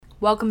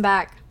Welcome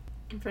back.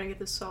 I'm trying to get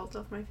the salt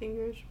off my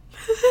fingers.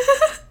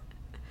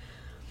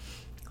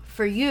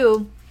 For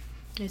you,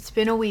 it's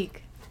been a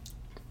week.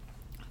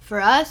 For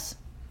us,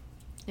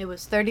 it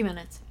was 30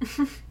 minutes.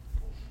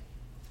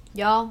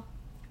 Y'all,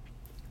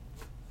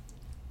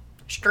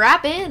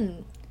 strap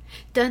in.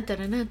 Dun dun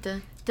dun dun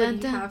dun What dun.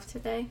 do you have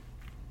today?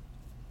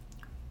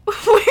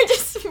 We're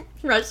just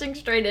rushing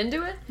straight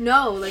into it?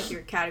 No, like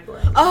your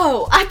category.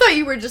 Oh, I thought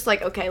you were just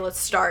like, okay, let's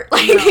start.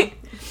 Like,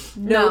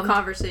 No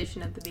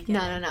conversation at the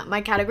beginning. No.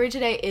 My category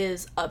today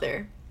is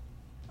other.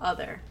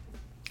 Other.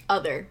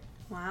 Other.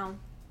 Wow.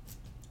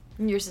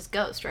 And yours is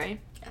ghost, right?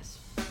 Yes.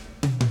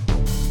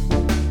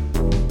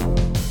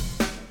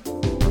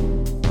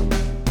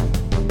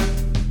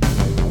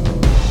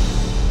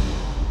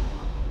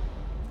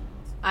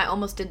 I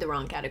almost did the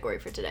wrong category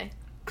for today.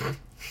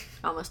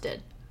 Almost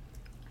did.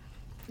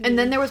 And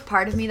then there was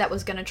part of me that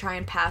was going to try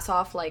and pass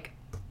off, like,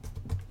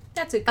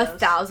 That's a ghost.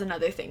 1,000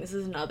 other things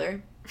as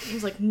another. I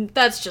was like,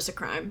 that's just a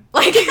crime.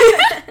 Like,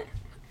 it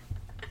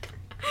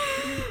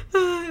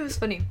was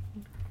funny.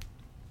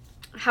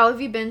 How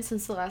have you been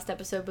since the last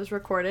episode was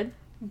recorded?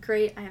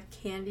 Great, I have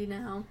candy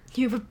now.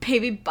 You have a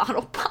baby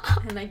bottle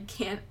pop. And I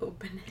can't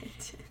open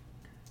it.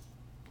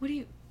 What do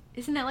you...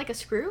 Isn't that like a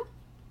screw?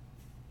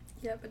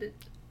 Yeah, but it...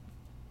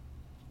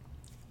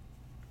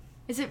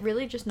 Is it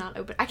really just not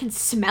open? I can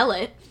smell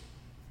it.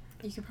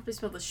 You can probably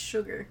smell the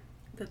sugar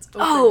that's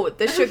open. Oh,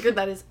 the sugar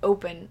that is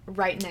open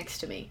right next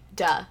to me.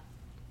 Duh.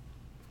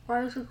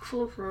 Why is it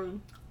so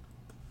free?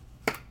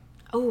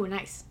 Oh,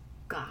 nice.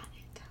 Got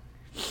it.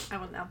 I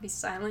will now be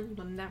silent. You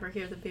will never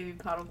hear the baby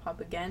bottle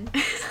pop again.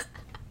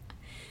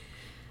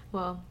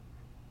 Well,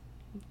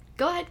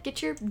 go ahead,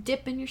 get your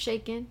dip and your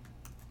shake in.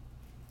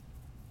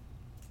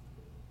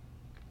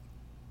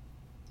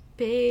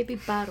 Baby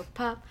bottle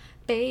pop,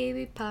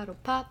 baby bottle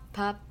pop,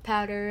 pop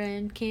powder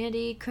and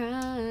Candy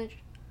Crunch,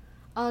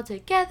 all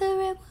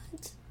together at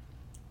once.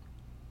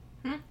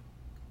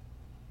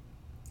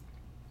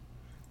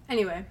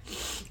 Anyway.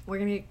 We're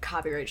gonna get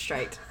copyright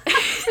strike.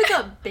 It's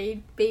a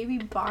baby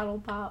bottle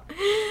pop.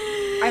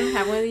 I haven't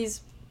had one of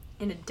these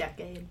in a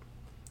decade.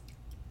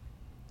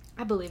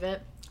 I believe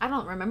it. I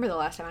don't remember the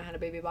last time I had a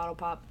baby bottle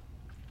pop.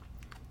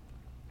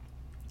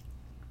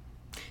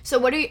 So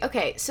what are you...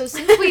 Okay, so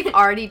since we've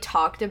already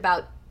talked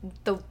about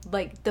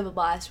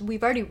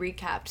we've already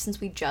recapped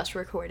since we just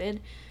recorded,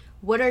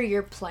 what are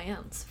your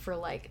plans for,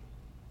 like,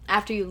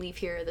 after you leave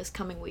here this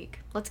coming week?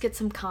 Let's get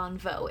some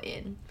convo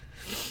in.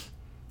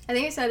 I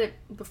think I said it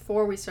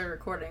before we started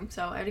recording,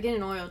 so I had to get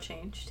an oil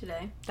change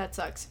today That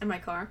sucks. in my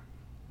car.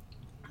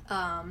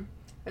 I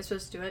was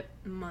supposed to do it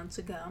months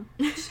ago.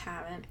 Just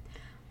haven't.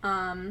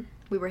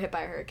 We were hit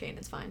by a hurricane,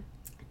 it's fine.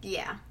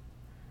 Yeah.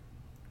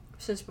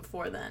 Since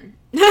before then.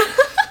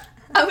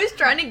 I was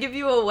trying to give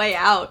you a way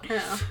out.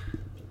 Yeah.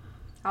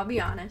 I'll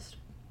be honest.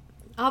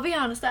 I'll be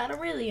honest, I don't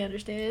really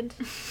understand.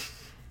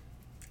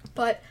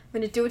 But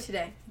I'm going to do it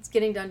today. It's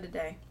getting done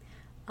today.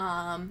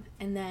 And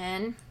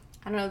then,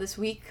 I don't know, this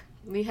week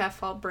we have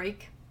fall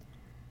break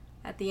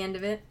at the end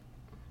of it.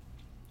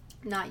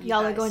 Not you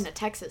Y'all guys. are going to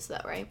Texas,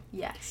 though, right?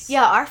 Yes.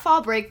 Yeah, our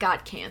fall break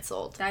got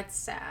canceled That's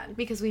sad.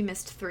 because we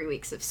missed 3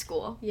 weeks of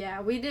school.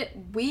 Yeah,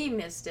 we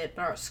missed it,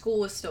 but our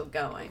school was still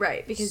going.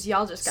 Right, because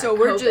y'all just got So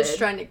we're COVID. just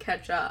trying to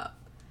catch up.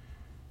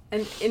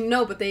 And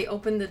no, but they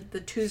opened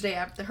the Tuesday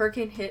after the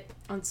hurricane hit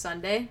on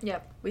Sunday.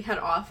 Yep. We had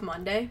off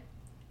Monday.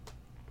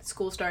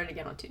 School started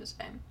again on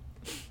Tuesday.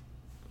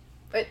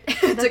 But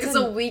it took us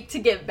a week to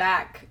get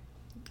back.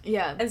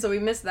 Yeah. And so we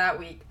missed that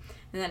week.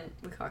 And then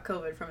we caught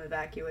COVID from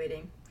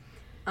evacuating.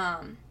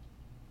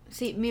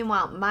 See,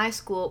 meanwhile, my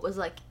school was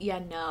like, yeah,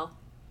 no.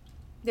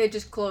 They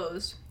just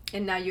closed.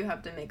 And now you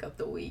have to make up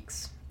the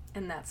weeks.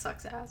 And that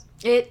sucks ass.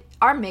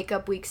 Our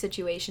makeup week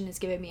situation is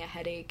giving me a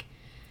headache.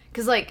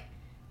 Because, like,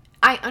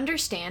 I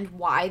understand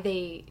why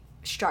they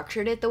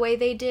structured it the way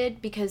they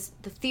did, because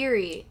the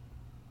theory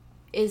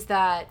is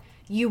that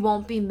you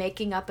won't be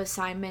making up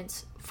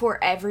assignments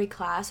for every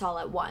class all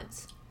at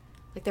once.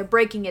 Like, they're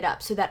breaking it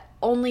up so that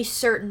only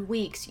certain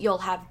weeks you'll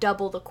have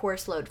double the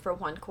course load for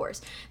one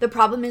course. The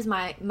problem is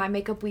my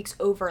makeup weeks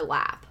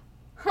overlap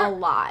a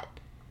lot.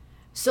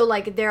 So,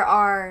 like, there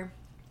are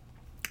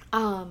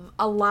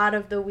a lot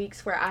of the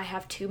weeks where I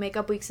have 2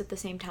 makeup weeks at the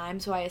same time,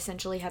 so I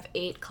essentially have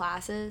 8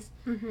 classes,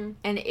 and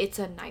it's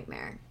a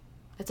nightmare.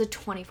 It's a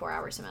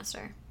 24-hour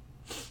semester.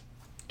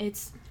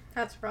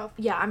 That's rough.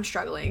 Yeah, I'm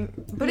struggling.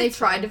 But They it's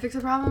tried fine. to fix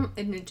the problem,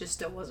 and it just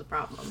still was a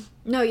problem.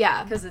 No,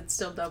 yeah. Because it's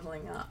still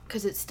doubling up.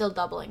 Because it's still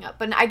doubling up.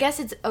 But I guess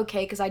it's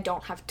okay because I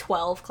don't have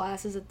 12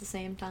 classes at the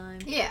same time.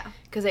 Yeah.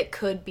 Because it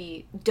could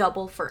be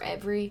double for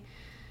every.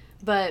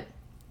 But,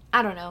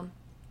 I don't know.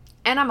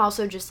 And I'm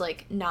also just,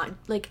 like, not...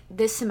 Like,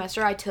 this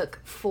semester I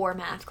took 4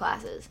 math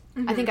classes.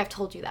 I think I've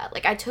told you that.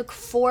 Like, I took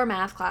 4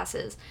 math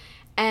classes.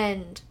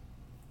 And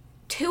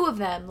 2 of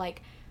them,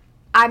 like,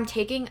 I'm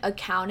taking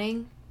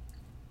accounting,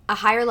 a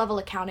higher level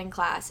accounting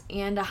class,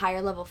 and a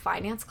higher level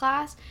finance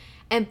class.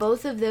 And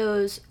both of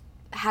those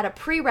had a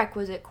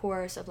prerequisite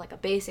course of, like, a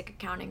basic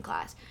accounting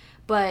class.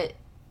 But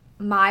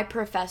my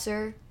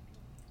professor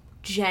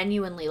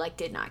genuinely, like,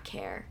 did not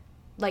care.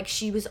 like,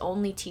 she was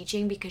only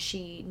teaching because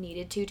she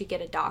needed to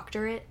get a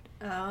doctorate.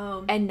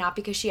 Oh. And not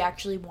because she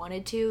actually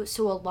wanted to.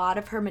 So a lot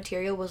of her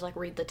material was, like,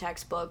 read the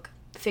textbook,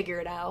 figure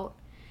it out.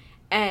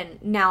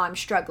 And now I'm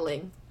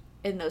struggling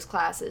in those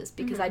classes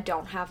because I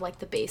don't have, like,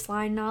 the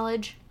baseline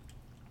knowledge.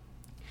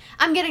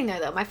 I'm getting there,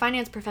 though. My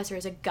finance professor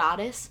is a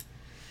goddess.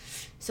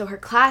 So her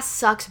class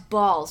sucks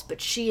balls,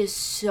 but she is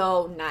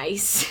so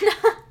nice.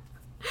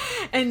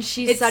 And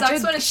she's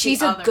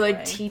she's a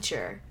good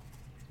teacher.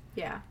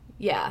 Yeah.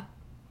 Yeah.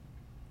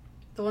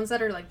 The ones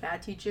that are, like,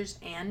 bad teachers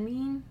and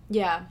mean?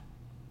 Yeah.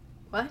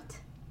 What?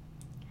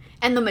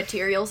 And the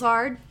material's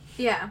hard?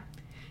 Yeah.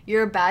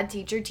 You're a bad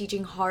teacher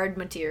teaching hard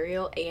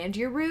material and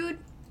you're rude?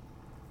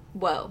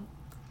 Whoa.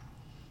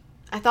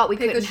 I thought we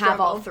couldn't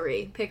have all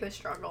three. Pick a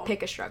struggle.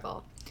 Pick a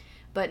struggle.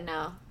 But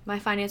no, my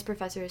finance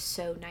professor is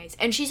so nice.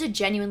 And she's a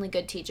genuinely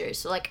good teacher.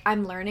 So, like,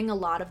 I'm learning a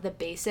lot of the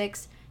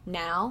basics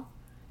now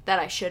that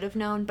I should have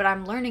known, but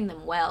I'm learning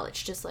them well.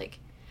 It's just, like,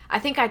 I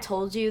think I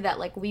told you that,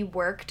 like, we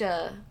worked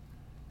a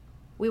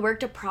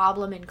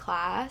problem in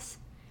class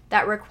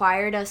that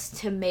required us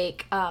to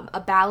make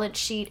a balance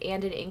sheet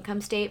and an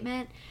income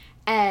statement.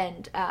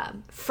 And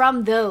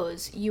from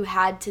those, you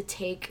had to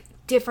take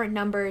different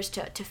numbers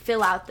to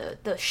fill out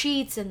the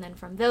sheets, and then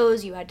from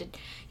those you had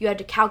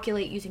to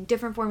calculate using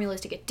different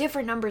formulas to get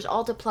different numbers,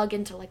 all to plug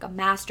into, like, a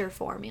master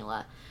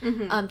formula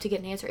to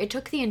get an answer. It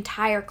took the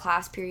entire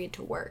class period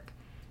to work.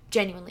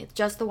 Genuinely, it's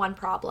just the one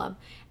problem.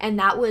 And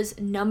that was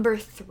number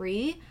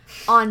 3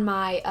 on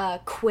my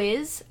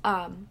quiz.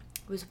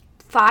 It was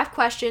 5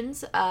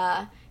 questions.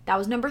 That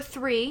was number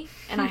 3,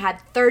 and I had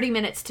 30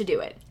 minutes to do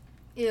it.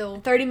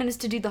 Ew. 30 minutes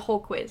to do the whole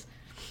quiz.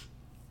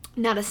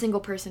 Not a single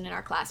person in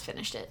our class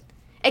finished it.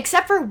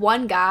 Except for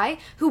one guy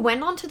who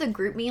went onto the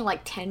group me,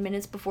 like, 10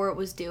 minutes before it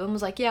was due and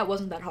was like, yeah, it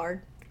wasn't that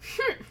hard.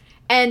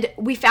 And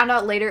we found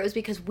out later it was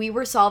because we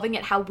were solving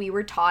it how we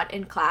were taught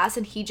in class,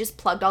 and he just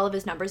plugged all of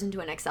his numbers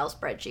into an Excel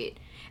spreadsheet.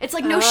 It's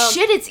like, no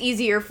shit, it's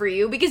easier for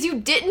you because you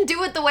didn't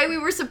do it the way we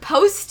were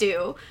supposed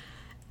to.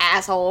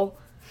 Asshole.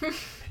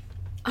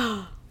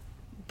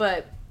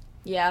 But,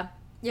 yeah.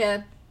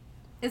 Yeah.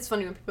 It's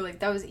funny when people are like,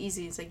 that was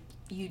easy. It's like,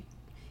 you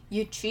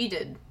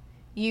cheated.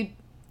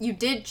 You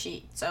did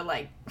cheat, so,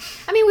 like...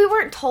 I mean, we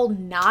weren't told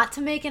not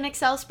to make an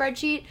Excel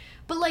spreadsheet,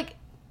 but, like,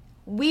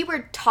 we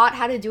were taught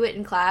how to do it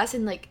in class,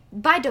 and, like,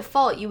 by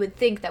default, you would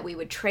think that we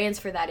would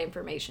transfer that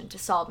information to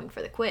solving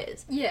for the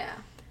quiz. Yeah.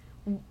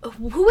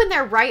 Who in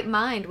their right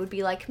mind would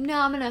be like, no,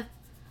 I'm gonna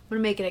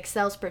make an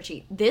Excel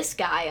spreadsheet? This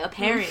guy,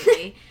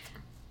 apparently.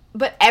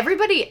 But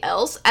everybody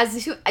else,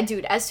 as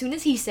soon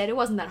as he said it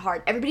wasn't that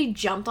hard, everybody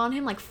jumped on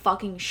him like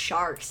fucking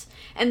sharks.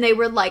 And they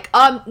were like,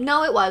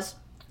 no, it was.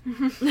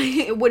 What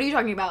are you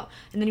talking about?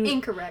 And then he was,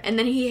 incorrect. And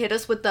then he hit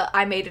us with the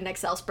I made an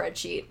Excel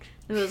spreadsheet.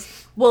 It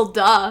was, well,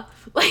 duh.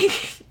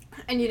 Like,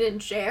 and you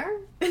didn't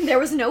share? And there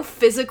was no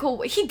physical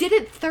way. He did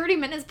it 30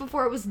 minutes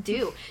before it was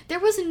due.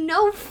 There was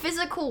no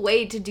physical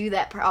way to do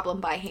that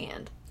problem by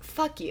hand.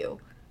 Fuck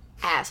you,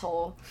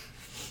 asshole.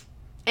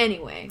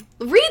 Anyway,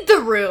 read the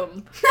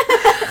room.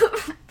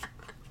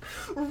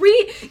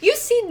 You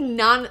see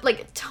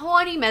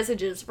 20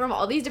 messages from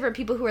all these different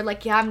people who are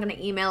like, yeah, I'm gonna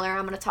email her,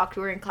 I'm gonna talk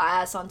to her in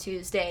class on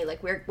Tuesday,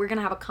 like, we're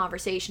gonna have a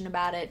conversation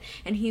about it,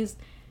 and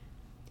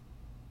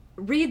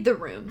read the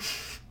room.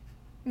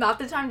 Not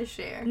the time to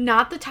share.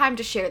 Not the time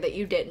to share that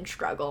you didn't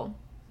struggle.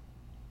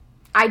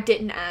 I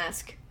didn't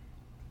ask.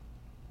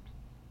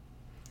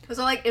 It's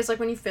like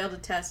when you failed a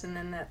test and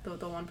then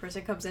the one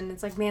person comes in and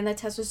it's like, man, that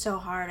test was so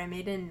hard. I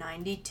made it in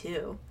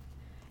 92.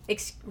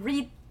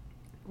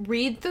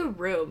 Read the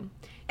room.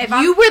 If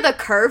you were the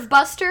curve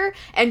buster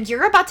and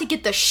you're about to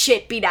get the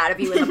shit beat out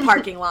of you in the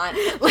parking lot.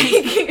 Like,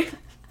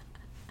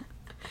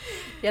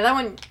 yeah, that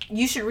one,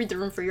 you should read the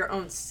room for your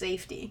own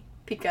safety.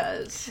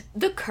 Because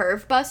the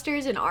curve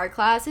busters in our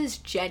class is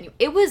genuine.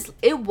 It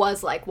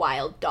was like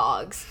wild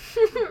dogs.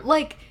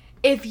 Like,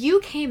 if you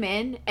came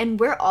in and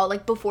we're all,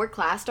 like, before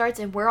class starts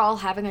and we're all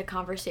having a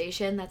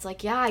conversation that's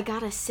like, yeah, I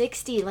got a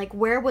 60, like,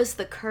 where was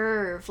the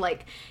curve,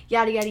 like,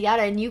 yada yada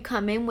yada, and you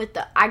come in with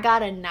the I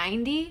got a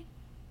 90,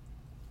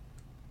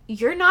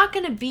 you're not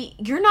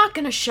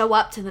gonna show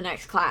up to the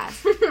next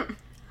class.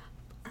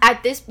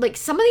 At this, like,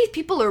 some of these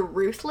people are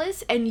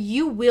ruthless and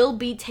you will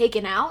be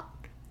taken out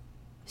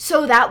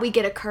so that we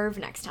get a curve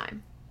next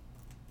time.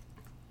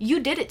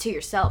 You did it to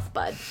yourself,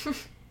 bud.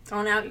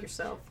 Don't out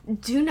yourself.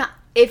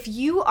 If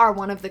you are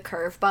one of the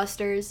curve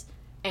busters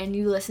and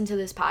you listen to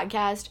this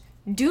podcast,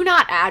 do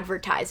not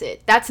advertise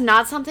it. That's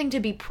not something to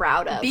be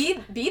proud of.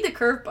 Be the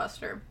curve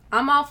buster.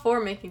 I'm all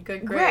for making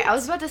good grades. Right, I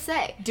was about to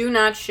say. Do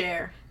not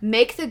share.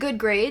 Make the good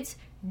grades.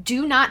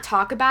 Do not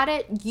talk about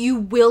it. You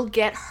will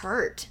get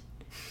hurt.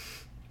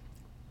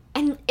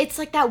 And it's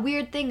like that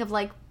weird thing of,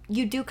 like,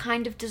 you do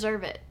kind of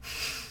deserve it.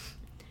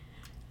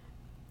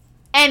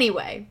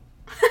 Anyway,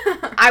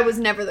 I was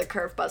never the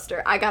curve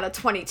buster. I got a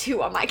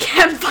 22 on my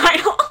chem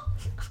final.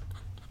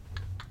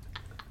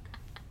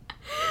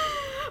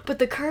 But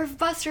the curve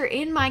buster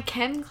in my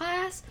chem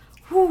class,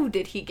 whoo,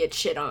 did he get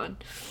shit on.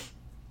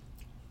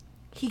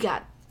 He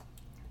got...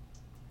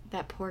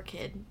 That poor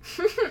kid.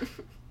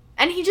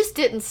 And he just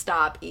didn't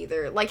stop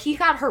either. Like, he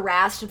got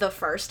harassed the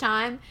first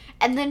time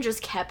and then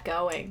just kept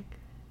going.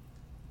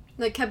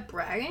 Like, kept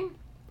bragging?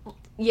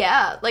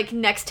 Yeah, like,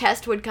 next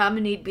test would come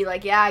and he'd be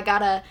like, yeah, I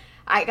got a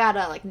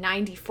like,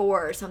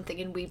 94 or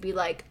something. And we'd be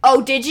like,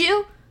 oh, did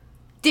you?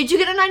 Did you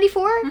get a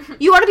 94?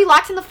 You want to be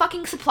locked in the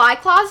fucking supply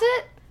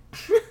closet?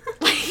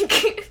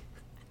 Like,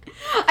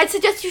 I'd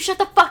suggest you shut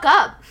the fuck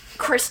up,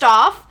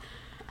 Kristoff.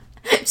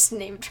 Just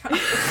name drop.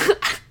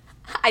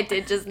 I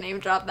did just name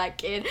drop that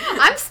kid.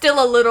 I'm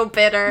still a little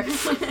bitter.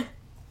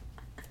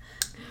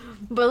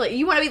 But like,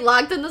 you want to be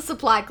locked in the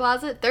supply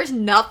closet? There's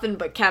nothing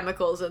but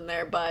chemicals in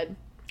there, bud.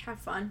 Have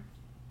fun.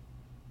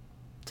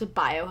 It's a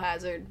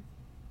biohazard.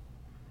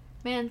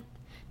 Man,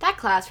 that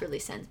class really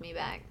sends me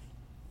back.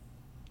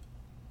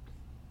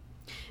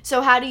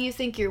 So how do you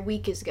think your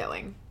week is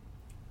going?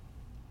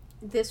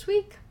 This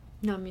week?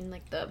 No, I mean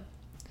like the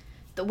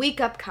week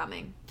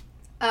upcoming.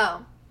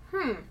 Oh.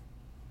 I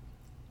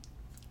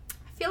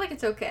feel like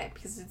it's okay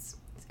because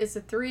it's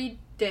a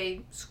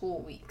 3-day school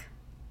week.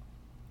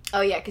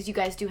 Oh yeah, because you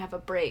guys do have a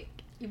break.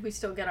 We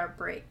still get our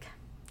break.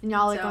 And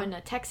y'all are going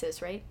to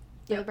Texas, right?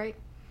 You have a break?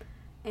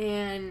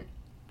 And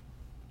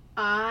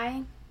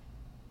I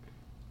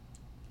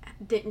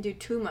didn't do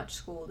too much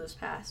school this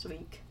past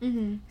week.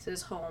 Mm-hmm. So I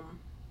was home.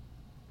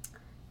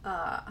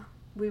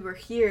 We were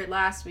here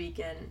last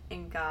weekend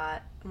and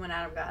when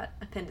Adam got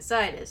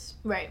appendicitis.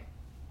 Right.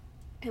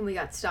 And we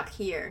got stuck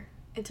here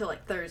until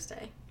like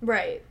Thursday.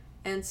 Right.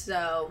 And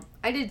so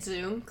I did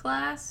Zoom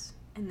class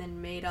and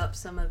then made up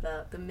some of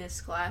the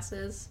missed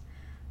classes.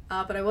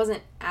 But I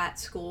wasn't at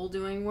school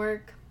doing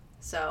work.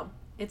 So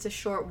it's a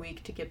short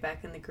week to get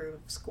back in the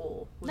groove of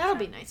school. That'll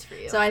be nice for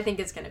you. So I think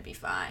it's going to be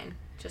fine.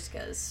 Just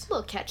because a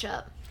little catch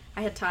up.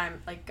 I had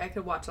time, like, I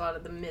could watch a lot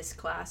of the missed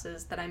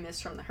classes that I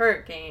missed from the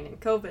hurricane and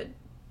COVID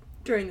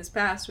during this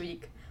past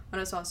week when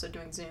I was also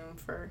doing Zoom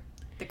for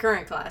the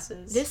current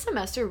classes. This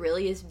semester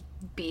really is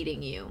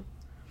beating you.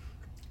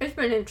 It's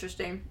been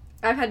interesting.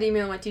 I've had to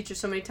email my teacher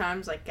so many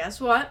times, like,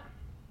 guess what?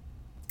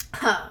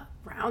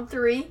 Round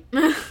 3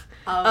 of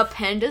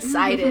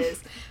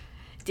appendicitis.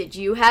 Did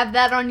you have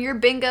that on your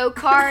bingo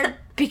card?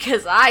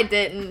 Because I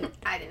didn't.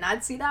 I did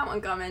not see that one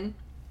coming.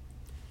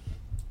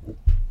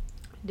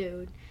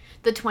 Dude.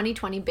 The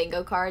 2020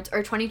 bingo cards, or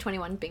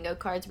 2021 bingo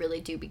cards really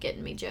do be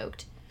getting me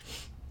joked.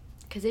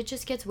 Because it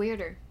just gets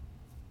weirder.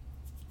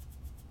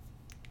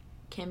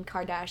 Kim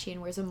Kardashian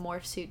wears a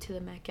morph suit to the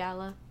Met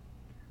Gala.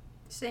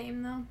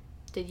 Same, though.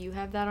 Did you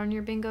have that on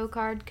your bingo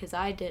card? Because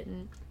I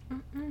didn't.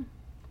 Mm-mm.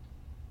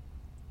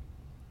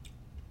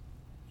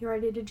 You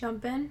ready to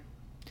jump in?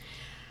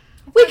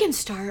 We can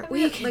start.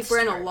 We're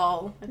in a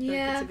lull. I feel like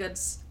Yeah. it's a good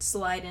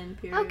slide-in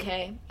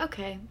period.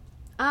 Okay.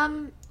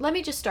 Let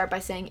me just start by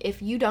saying,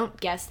 if you don't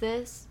guess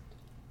this,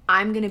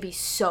 I'm gonna be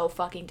so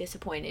fucking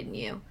disappointed in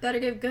you. Better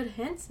give good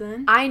hints,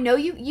 then. I know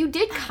you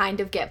did kind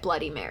of get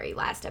Bloody Mary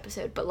last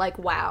episode, but like,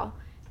 wow.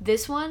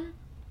 This one,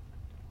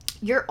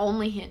 your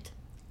only hint.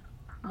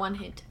 One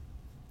hint.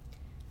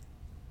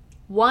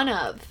 One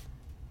of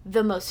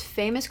the most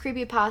famous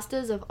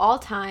creepypastas of all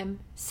time,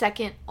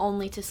 second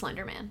only to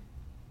Slender Man.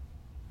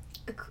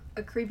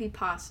 A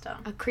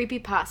creepypasta. A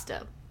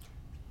creepypasta.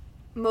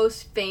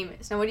 Most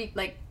famous. Now, what do you,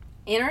 like,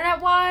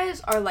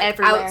 internet-wise or, like,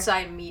 Everywhere.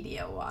 outside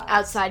media-wise?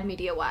 Outside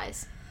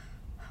media-wise.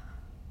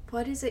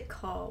 What is it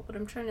called? But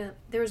I'm trying to...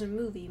 There was a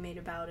movie made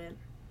about it.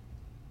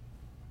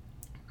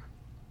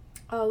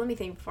 Oh, let me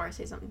think before I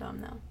say something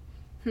dumb,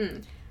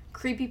 though.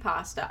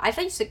 Creepypasta. I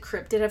thought you said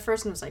cryptid at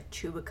first, and it was like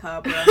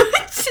Chupacabra.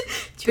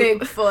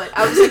 Bigfoot.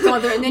 I was like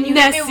going through, and then you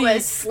hit me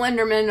with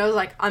Slenderman, and I was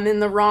like, I'm in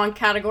the wrong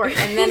category.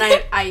 And then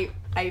I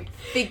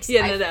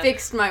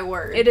fixed my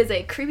word. It is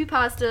a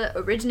creepypasta,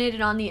 originated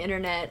on the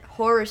internet,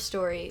 horror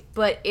story,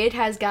 but it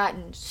has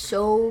gotten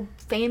so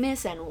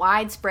famous and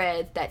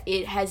widespread that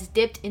it has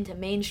dipped into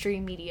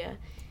mainstream media.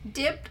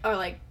 Dipped or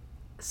like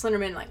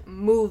Slenderman, like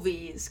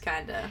movies,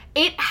 kind of.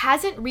 It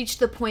hasn't reached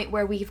the point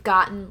where we've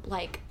gotten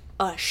like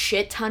a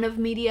shit ton of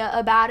media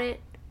about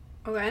it.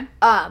 Okay.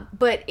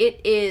 But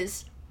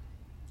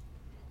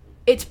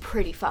it's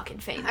pretty fucking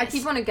famous. I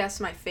keep wanting to guess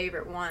my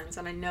favorite ones,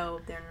 and I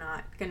know they're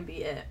not gonna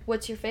be it.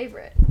 What's your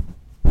favorite?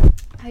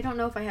 I don't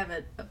know if I have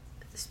a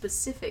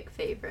specific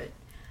favorite,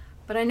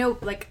 but I know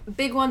like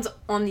big ones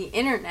on the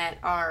internet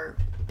are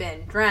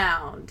Been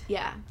Drowned.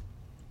 Yeah.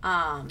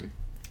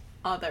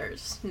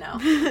 Others no.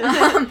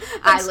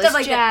 Eyeless stuff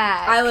like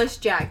Jack. Eyeless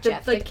Jack.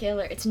 Jeff the like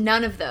Killer. It's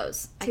none of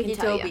those. I can Tiki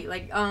tell Toby. you.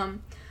 Like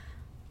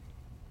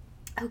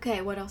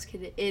Okay, what else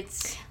could it?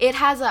 It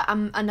has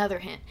another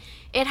hint.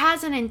 It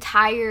has an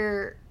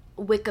entire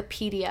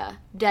Wikipedia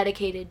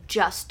dedicated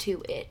just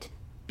to it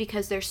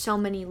because there's so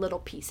many little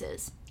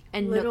pieces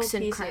and nooks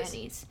and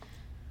crannies.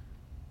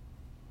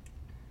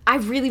 I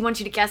really want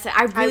you to guess it.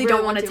 I really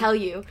don't want to tell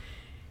you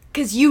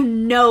because you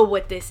know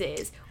what this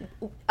is.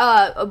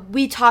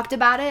 We talked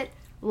about it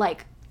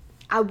like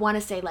I want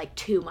to say like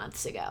 2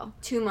 months ago.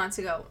 2 months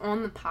ago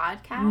on the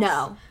podcast.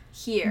 No,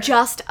 here.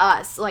 just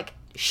us. Like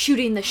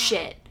shooting the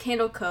shit.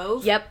 Candle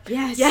Cove? Yep.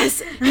 Yes.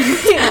 Yes.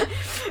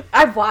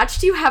 I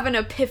watched you have an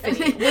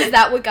epiphany. Was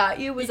that what got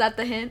you? Was that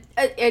the hint?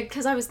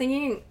 Because I was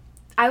thinking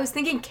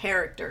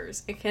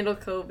characters, and Candle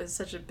Cove is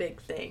such a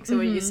big thing. So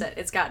when you said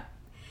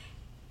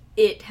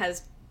it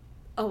has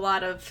a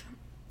lot of,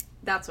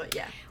 that's what,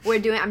 yeah.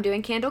 I'm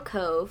doing Candle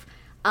Cove.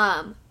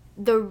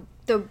 The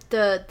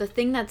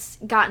thing that's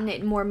gotten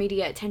it more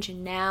media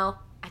attention now,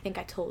 I think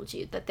I told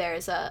you, that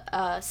there's a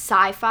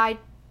sci-fi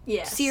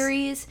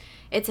series.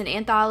 It's an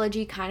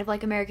anthology, kind of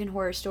like American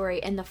Horror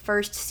Story, and the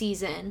first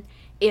season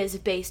is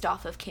based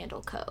off of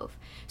Candle Cove.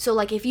 So,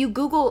 like, if you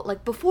Google,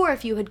 like, before,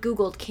 if you had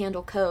Googled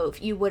Candle Cove,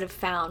 you would have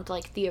found,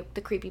 like, the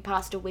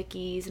creepypasta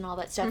wikis and all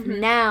that stuff.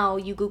 Now,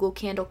 you Google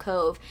Candle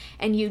Cove,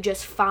 and you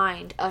just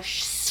find a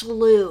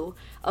slew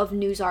of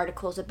news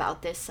articles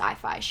about this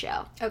sci-fi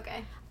show.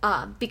 Okay.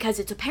 Because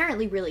it's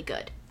apparently really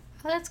good.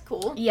 Oh, that's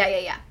cool.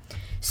 Yeah.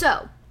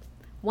 So,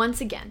 once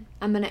again,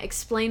 I'm going to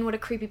explain what a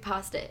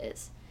creepypasta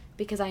is,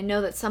 because I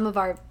know that some of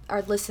our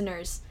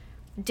listeners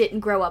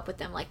didn't grow up with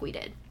them like we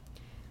did.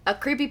 A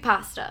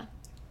creepypasta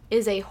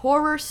is a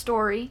horror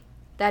story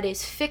that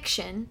is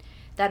fiction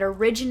that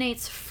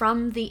originates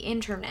from the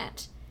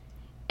internet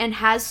and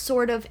has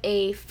sort of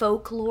a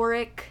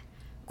folkloric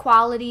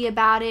quality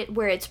about it,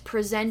 where it's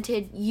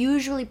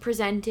usually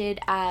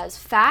presented as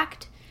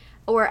fact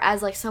or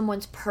as like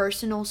someone's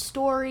personal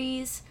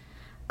stories,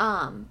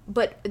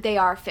 but they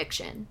are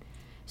fiction.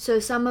 So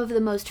some of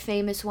the most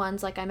famous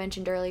ones, like I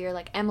mentioned earlier,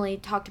 like Emily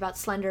talked about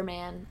Slender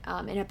Man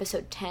in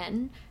episode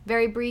 10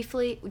 very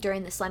briefly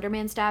during the Slender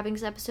Man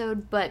stabbings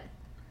episode, but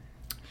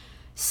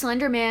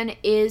Slender Man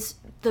is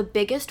the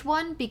biggest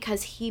one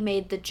because he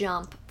made the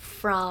jump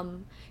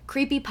from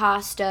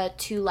creepypasta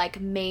to like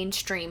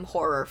mainstream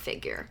horror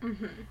figure.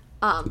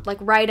 Like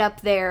right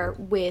up there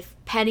with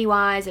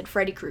Pennywise and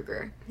Freddy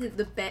Krueger.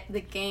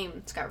 The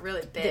games got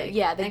really big.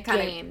 The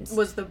games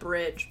was the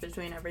bridge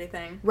between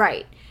everything.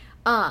 Right.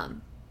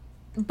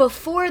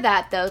 Before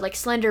that, though, like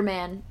Slender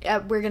Man,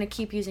 we're going to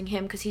keep using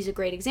him because he's a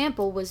great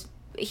example,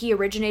 he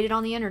originated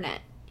on the internet.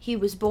 He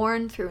was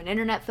born through an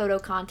internet photo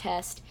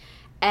contest,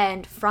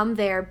 and from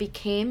there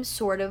became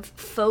sort of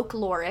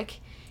folkloric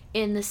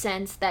in the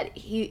sense that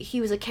he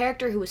was a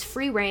character who was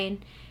free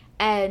reign,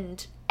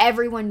 and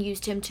everyone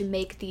used him to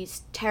make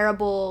these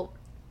terrible,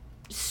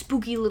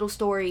 spooky little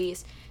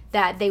stories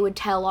that they would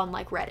tell on,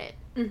 like, Reddit.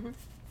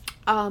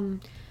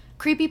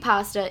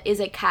 Creepypasta is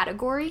a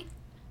category.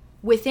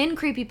 Within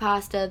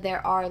creepypasta,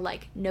 there are,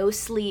 like, no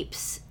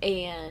sleeps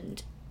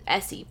and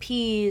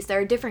SCPs.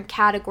 There are different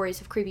categories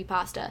of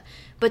creepypasta.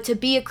 But to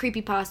be a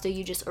creepypasta,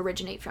 you just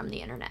originate from the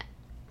internet.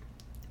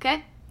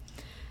 Okay?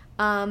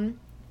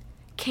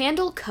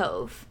 Candle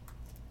Cove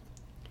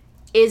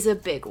is a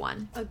big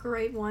one. A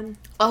great one.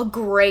 A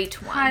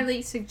great one.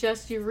 Highly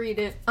suggest you read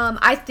it.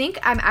 I think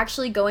I'm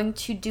actually going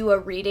to do a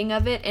reading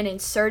of it and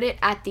insert it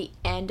at the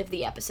end of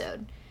the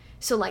episode.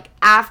 So, like,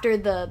 after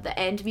the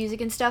end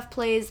music and stuff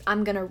plays,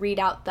 I'm going to read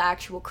out the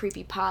actual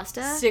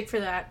creepypasta. Stick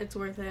for that. It's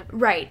worth it.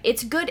 Right.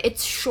 It's good.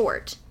 It's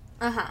short.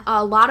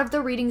 A lot of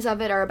the readings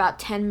of it are about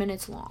 10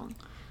 minutes long.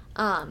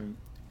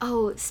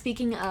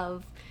 Speaking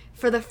of,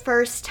 for the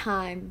first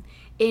time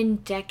in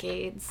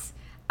decades,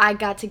 I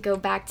got to go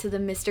back to the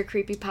Mr.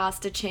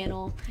 Creepypasta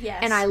channel. Yes.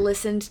 And I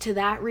listened to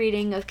that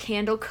reading of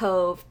Candle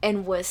Cove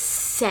and was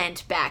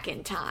sent back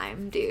in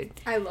time, dude.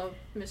 I love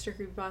Mr.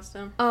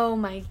 Creepypasta. Oh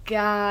my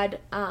god.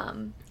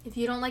 If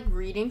you don't like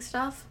reading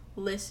stuff,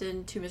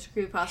 listen to Mr.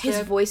 Creepypasta. His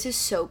voice is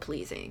so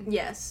pleasing.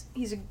 Yes.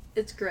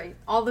 It's great.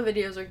 All the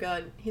videos are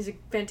good. He's a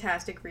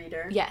fantastic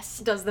reader. Yes.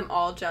 Does them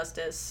all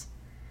justice.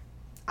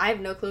 I have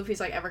no clue if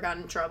he's, like, ever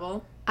gotten in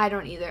trouble. I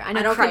don't either. I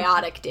know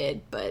Cryotic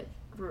did, but...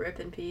 Rip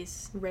in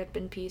peace. Rip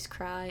in peace,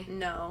 Cry.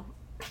 No.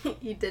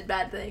 He did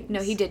bad things.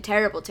 No, he did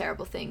terrible,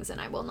 terrible things, and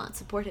I will not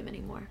support him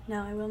anymore.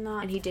 No, I will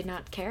not. And he did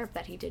not care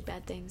that he did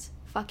bad things.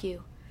 Fuck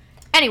you.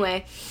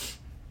 Anyway,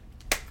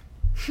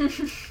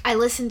 I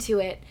listened to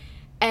it,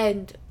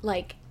 and,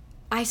 like,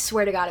 I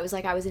swear to God, it was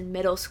like I was in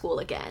middle school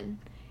again.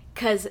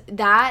 Because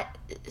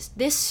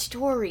this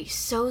story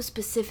so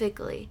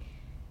specifically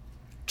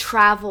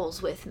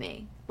travels with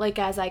me, like,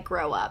 as I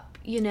grow up.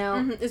 You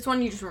know? It's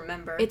one you just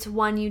remember. It's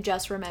one you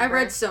just remember. I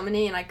read so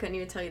many, and I couldn't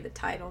even tell you the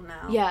title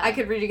now. Yeah. I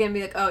could read it again and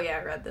be like, oh, yeah,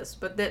 I read this.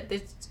 But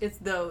it's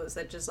those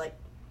that just, like,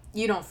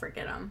 you don't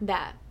forget them.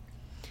 That.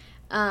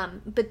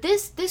 But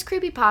this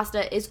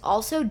creepypasta is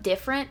also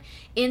different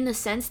in the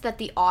sense that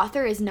the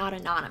author is not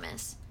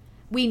anonymous.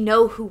 We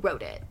know who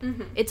wrote it.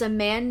 It's a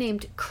man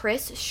named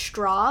Chris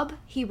Straub.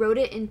 He wrote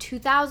it in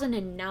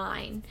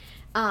 2009.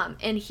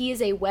 And he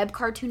is a web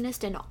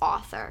cartoonist and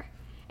author.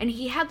 And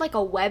he had, like,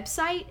 a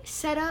website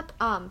set up,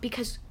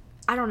 because,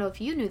 I don't know if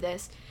you knew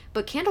this,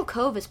 but Candle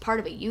Cove is part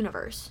of a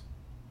universe.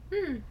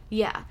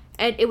 Yeah.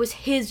 And it was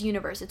his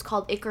universe. It's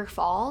called Icker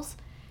Falls.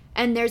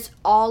 And there's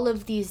all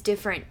of these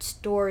different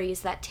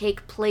stories that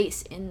take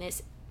place in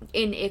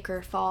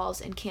Icker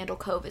Falls, and Candle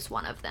Cove is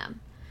one of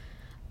them.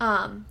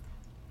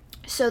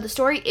 So the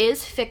story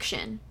is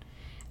fiction.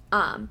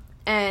 Okay.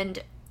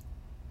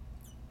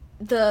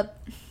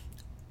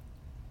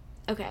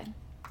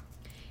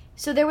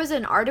 So there was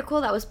an article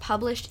that was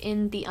published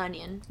in The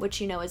Onion, which,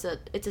 you know, it's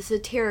a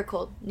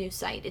satirical news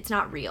site. It's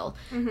not real.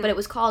 But it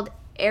was called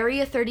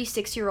Area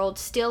 36-Year-Old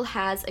Still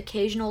Has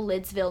Occasional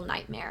Lidsville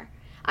Nightmare.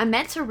 I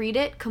meant to read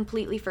it,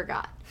 completely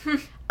forgot.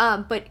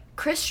 But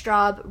Chris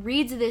Straub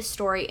reads this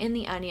story in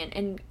The Onion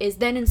and is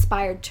then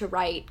inspired to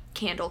write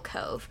Candle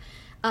Cove.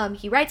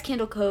 He writes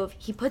Candle Cove,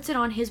 he puts it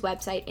on his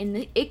website,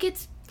 and it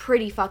gets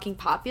pretty fucking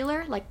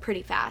popular, like,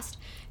 pretty fast.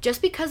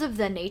 Just because of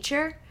the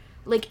nature.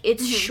 Like,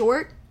 it's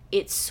short,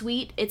 it's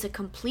sweet, it's a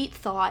complete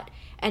thought,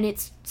 and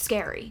it's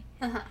scary.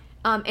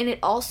 And it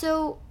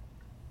also,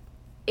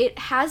 it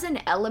has an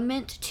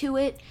element to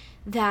it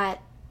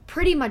that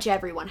pretty much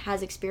everyone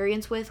has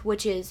experience with,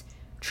 which is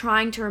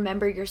trying to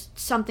remember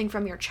something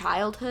from your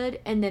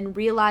childhood and then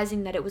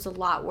realizing that it was a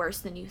lot worse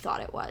than you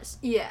thought it was.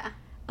 Yeah.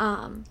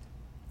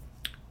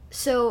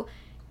 So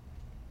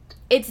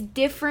it's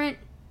different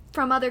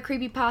from other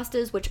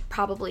creepypastas, which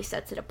probably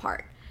sets it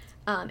apart.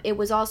 It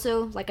was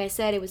also, like I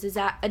said, it was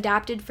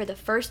adapted for the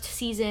first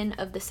season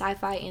of the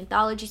sci-fi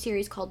anthology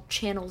series called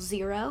Channel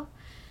Zero.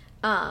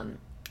 And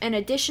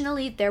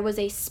additionally, there was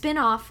a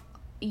spin-off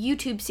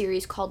YouTube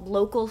series called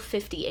Local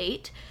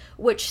 58,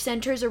 which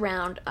centers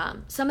around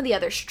some of the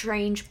other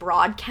strange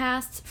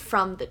broadcasts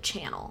from the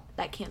channel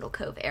that Candle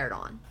Cove aired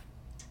on.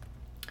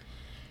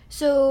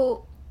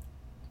 So,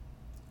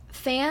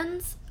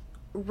 fans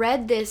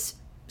read this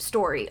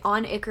story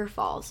on Ichor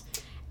Falls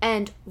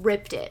and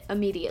ripped it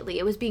immediately.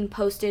 It was being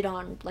posted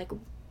on, like,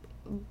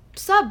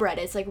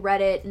 subreddits, like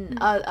Reddit and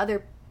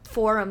other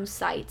forum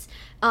sites,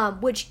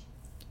 which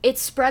it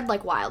spread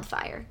like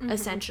wildfire,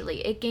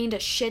 essentially. It gained a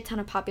shit ton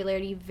of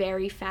popularity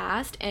very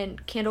fast,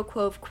 and Candle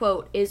Cove,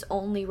 quote, is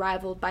only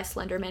rivaled by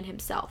Slenderman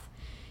himself.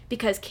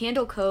 Because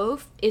Candle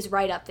Cove is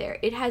right up there.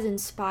 It has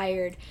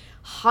inspired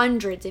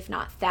hundreds, if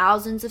not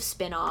thousands, of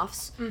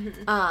spin-offs,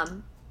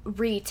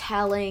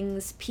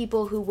 retellings,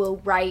 people who will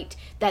write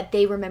that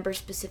they remember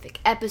specific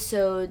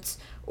episodes,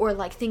 or,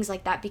 like, things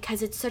like that,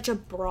 because it's such a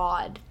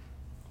broad...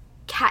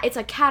 it's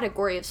a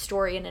category of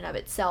story in and of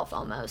itself,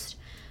 almost.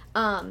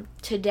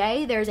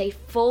 Today, there's a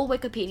full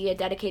Wikipedia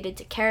dedicated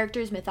to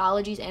characters,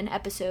 mythologies, and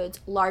episodes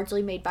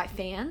largely made by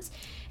fans.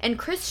 And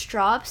Chris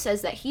Straub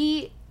says that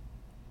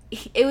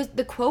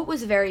the quote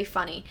was very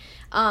funny.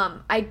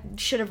 I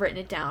should have written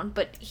it down,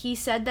 but he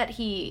said that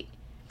he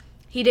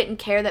didn't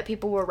care that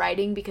people were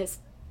writing because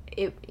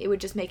it would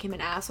just make him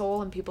an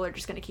asshole and people are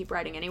just going to keep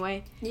writing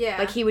anyway. Yeah.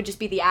 Like, he would just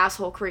be the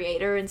asshole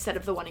creator instead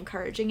of the one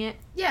encouraging it.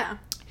 Yeah.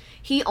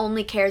 He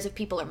only cares if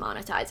people are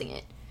monetizing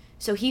it.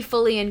 So he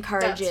fully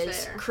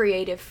encourages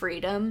creative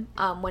freedom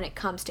when it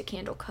comes to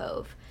Candle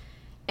Cove.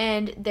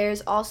 And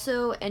there's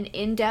also an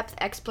in-depth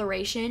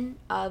exploration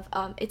of,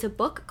 it's a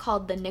book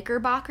called The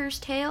Knickerbocker's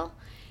Tale.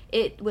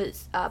 It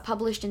was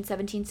published in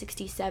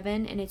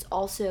 1767, and it's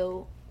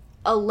also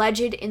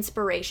alleged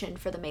inspiration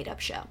for the made-up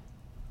show,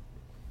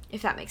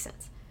 if that makes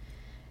sense.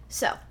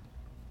 So,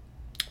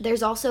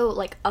 there's also,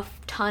 like, a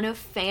ton of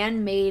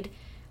fan-made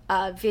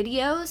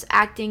videos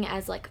acting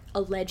as, like,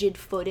 alleged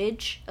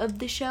footage of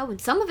the show, and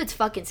some of it's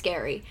fucking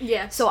scary.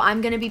 Yeah. So I'm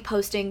gonna be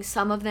posting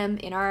some of them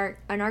in our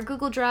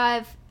Google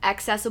Drive,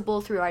 accessible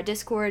through our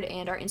Discord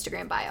and our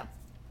Instagram bio.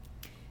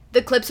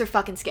 The clips are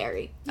fucking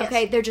scary. Yes.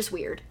 Okay, they're just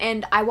weird,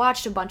 and I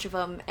watched a bunch of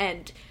them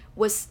and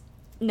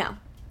no.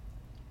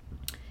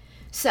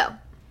 So,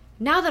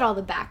 now that all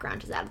the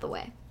background is out of the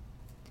way,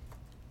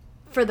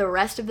 for the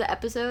rest of the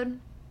episode,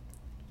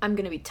 I'm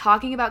gonna be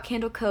talking about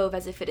Candle Cove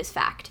as if it is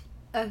fact.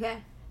 Okay.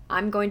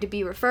 I'm going to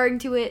be referring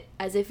to it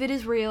as if it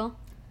is real.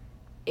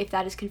 If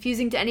that is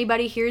confusing to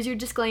anybody, here's your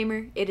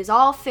disclaimer. It is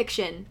all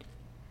fiction,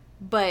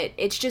 but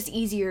it's just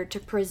easier to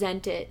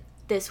present it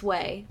this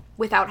way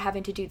without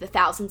having to do the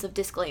thousands of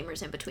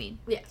disclaimers in between.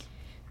 Yeah.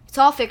 It's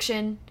all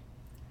fiction.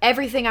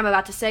 Everything I'm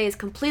about to say is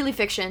completely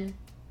fiction.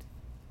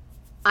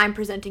 I'm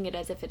presenting it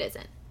as if it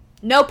isn't.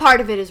 No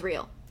part of it is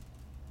real.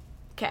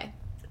 Okay.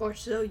 Or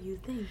so you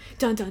think.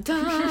 Dun dun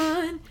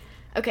dun!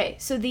 Okay,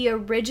 so the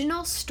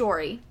original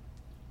story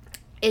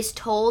is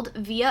told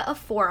via a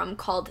forum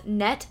called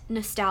Net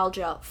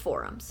Nostalgia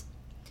Forums.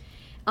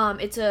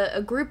 It's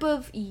a group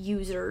of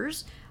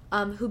users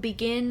who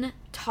begin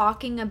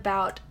talking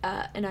about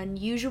an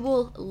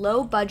unusual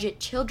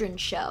low-budget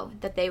children's show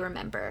that they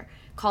remember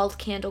called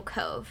Candle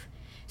Cove.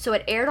 So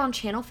it aired on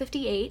Channel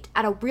 58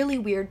 at a really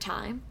weird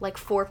time, like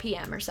 4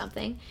 p.m. or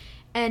something.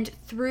 And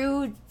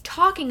through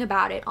talking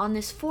about it on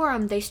this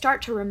forum, they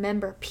start to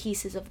remember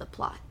pieces of the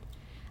plot.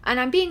 And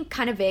I'm being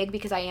kind of vague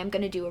because I am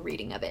going to do a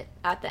reading of it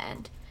at the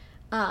end.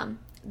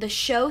 The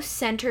show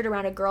centered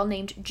around a girl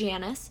named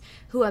Janice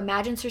who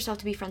imagines herself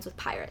to be friends with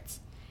pirates.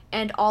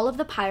 And all of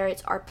the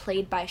pirates are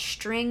played by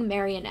string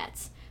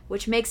marionettes,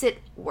 which makes it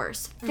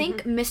worse.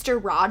 Think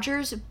Mr.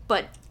 Rogers,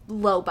 but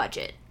low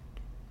budget.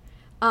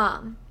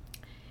 And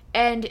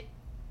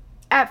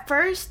at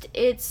first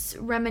it's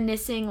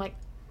reminiscing,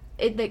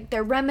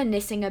 they're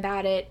reminiscing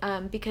about it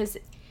because,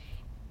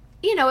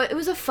 you know, it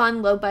was a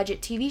fun low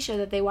budget TV show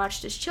that they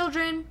watched as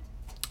children.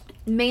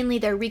 mainly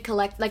they're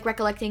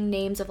recollecting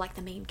names of like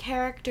the main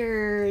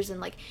characters,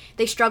 and like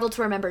they struggle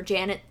to remember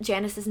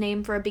Janice's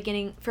name for a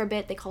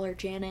bit. They call her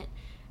Janet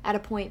at a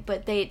point,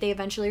 but they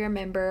eventually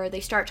remember.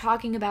 They start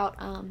talking about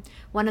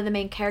one of the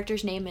main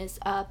characters' name is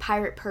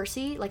Pirate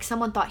Percy. Like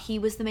someone thought he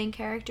was the main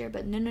character,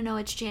 but no,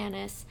 it's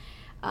Janice.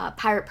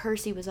 Pirate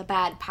Percy was a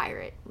bad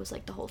pirate, was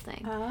like the whole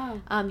thing.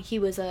 Oh. He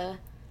was a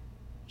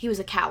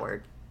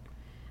coward.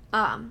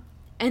 And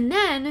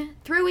then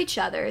through each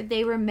other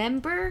they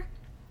remember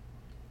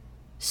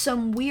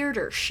some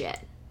weirder shit.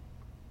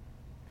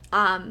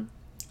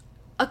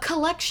 A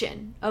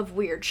collection of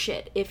weird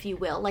shit, if you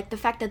will. Like the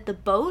fact that the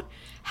boat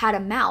had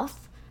a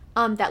mouth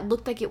that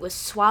looked like it was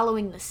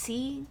swallowing the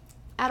sea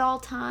at all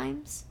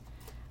times.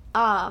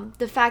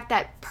 The fact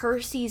that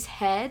Percy's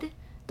head,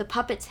 the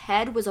puppet's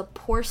head, was a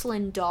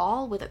porcelain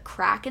doll with a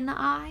crack in the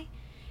eye.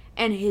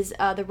 And his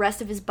the rest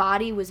of his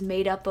body was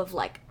made up of,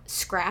 like,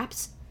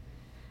 scraps.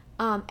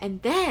 And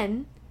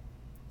then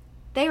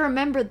they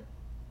remember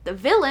the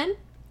villain,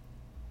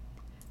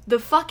 the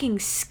fucking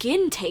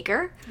Skin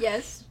Taker.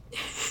 Yes.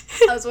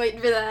 I was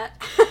waiting for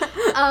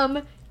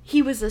that.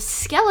 He was a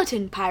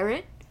skeleton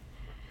pirate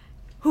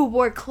who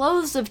wore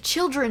clothes of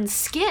children's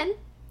skin.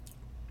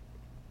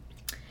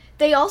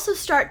 They also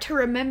start to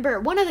remember,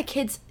 one of the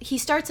kids, he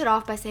starts it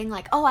off by saying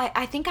like, oh,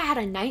 I think I had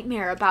a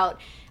nightmare about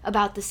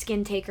the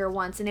Skin Taker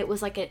once, and it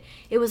was like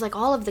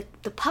all of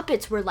the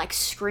puppets were like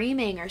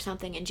screaming or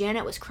something, and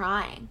Janet was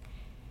crying.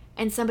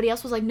 And somebody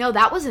else was like, no,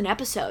 that was an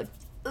episode.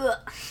 Ugh.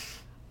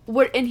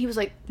 What? And he was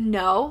like,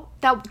 no,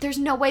 there's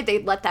no way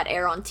they'd let that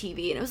air on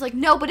TV. And it was like,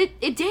 no, but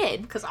it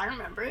did. Because I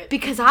remember it.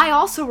 Because I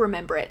also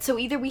remember it. So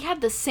either we had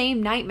the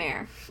same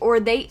nightmare, or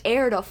they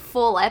aired a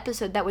full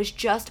episode that was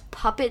just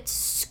puppets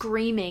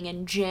screaming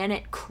and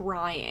Janet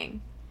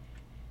crying.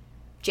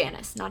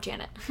 Janice, not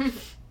Janet.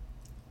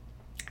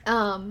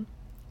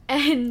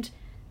 And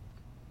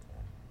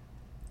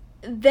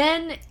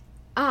then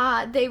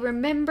they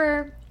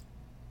remember...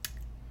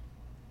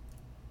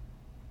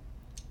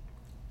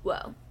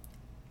 Whoa.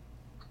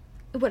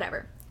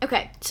 Whatever.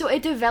 Okay, so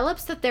it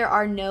develops that there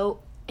are no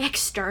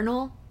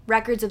external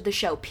records of the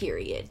show,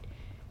 period.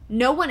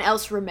 No one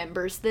else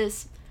remembers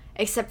this,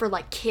 except for,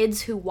 like,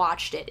 kids who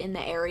watched it in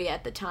the area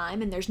at the time,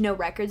 and there's no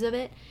records of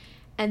it.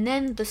 And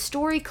then the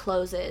story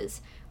closes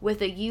with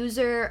a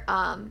user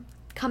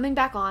coming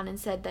back on and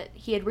said that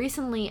he had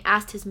recently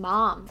asked his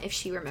mom if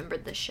she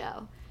remembered the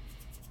show.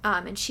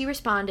 And she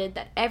responded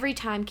that every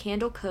time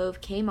Candle Cove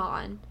came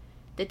on,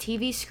 the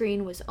TV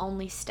screen was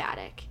only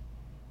static.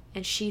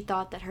 And she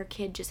thought that her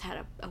kid just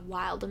had a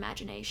wild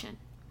imagination.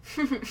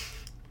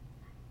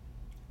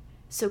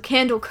 So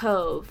Candle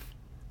Cove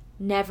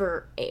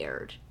never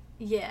aired.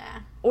 Yeah.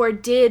 Or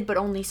did, but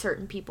only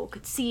certain people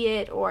could see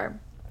it, or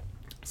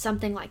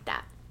something like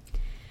that.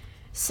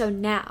 So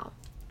now,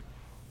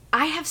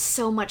 I have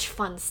so much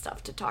fun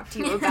stuff to talk to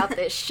you about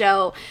this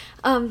show.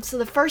 So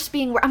the first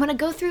being, I'm going to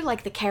go through,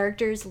 like, the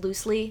characters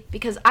loosely,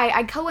 because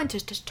I go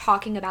into just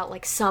talking about,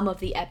 like, some of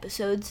the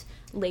episodes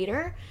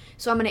later.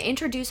 So I'm going to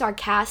introduce our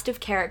cast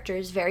of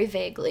characters very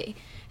vaguely,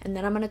 and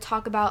then I'm going to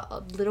talk about a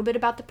little bit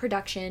about the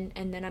production,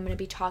 and then I'm going to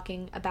be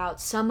talking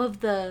about some of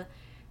the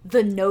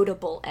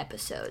notable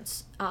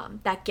episodes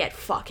that get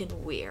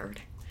fucking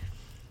weird.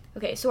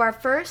 Okay, so our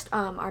first,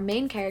 our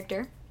main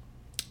character,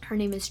 her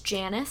name is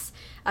Janice.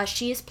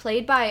 She is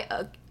played by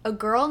a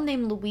girl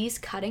named Louise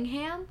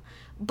Cunningham,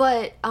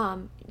 but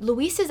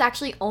Louise is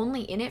actually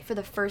only in it for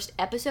the first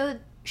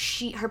episode.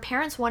 Her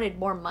parents wanted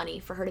more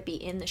money for her to be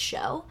in the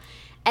show,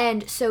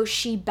 and so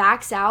she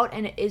backs out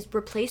and is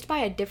replaced by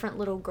a different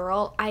little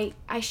girl.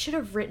 I should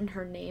have written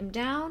her name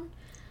down.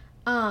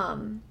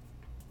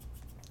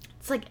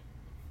 It's like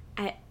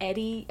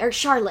Eddie or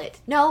Charlotte.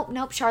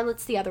 Nope,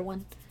 Charlotte's the other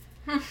one.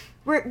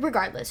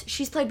 Regardless,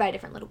 she's played by a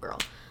different little girl.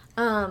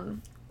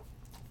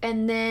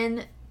 And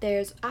then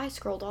I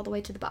scrolled all the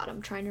way to the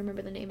bottom trying to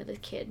remember the name of the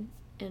kid,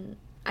 and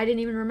I didn't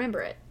even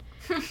remember it.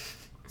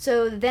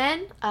 So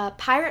then,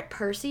 Pirate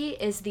Percy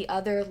is the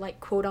other, like,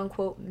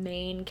 quote-unquote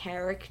main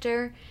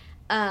character.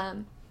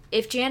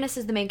 If Janice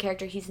is the main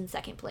character, he's in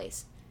second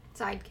place.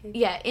 Sidekick.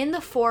 Yeah, in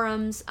the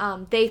forums,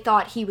 they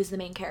thought he was the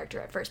main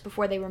character at first,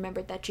 before they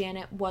remembered that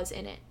Janet was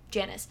in it.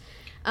 Janice.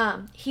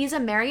 He's a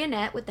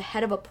marionette with the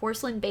head of a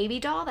porcelain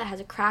baby doll that has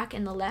a crack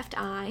in the left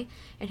eye,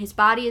 and his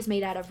body is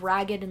made out of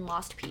ragged and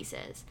lost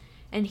pieces.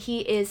 And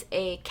he is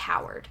a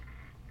coward.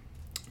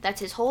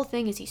 That's his whole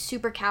thing, is he's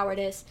super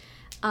cowardice.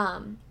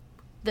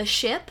 The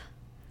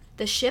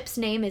ship's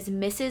name is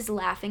Mrs.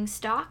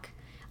 Laughingstock.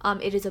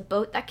 It is a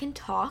boat that can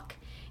talk.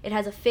 It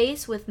has a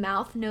face with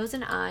mouth, nose,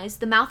 and eyes.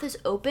 The mouth is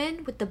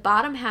open, with the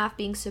bottom half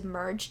being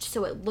submerged,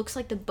 so it looks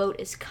like the boat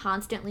is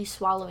constantly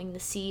swallowing the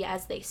sea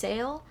as they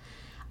sail.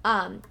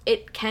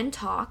 It can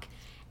talk,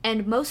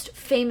 and most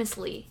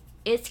famously,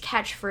 its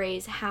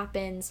catchphrase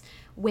happens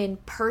when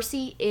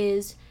Percy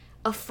is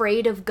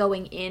afraid of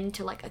going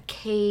into, like, a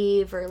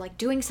cave or, like,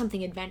 doing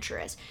something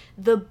adventurous.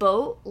 The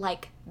boat,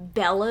 like,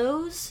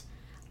 bellows,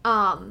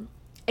 and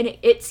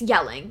it's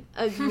yelling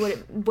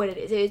what it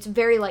is. It's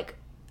very, like,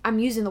 I'm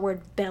using the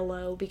word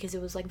bellow because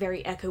it was like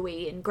very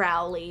echoey and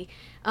growly,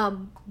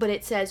 but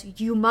it says,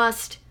 "You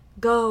must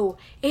go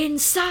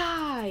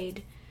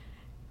inside."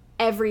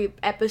 Every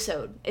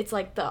episode, it's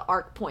like the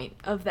arc point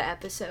of the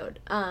episode.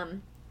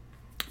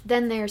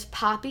 Then there's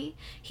Poppy.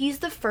 He's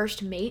the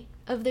first mate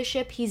of the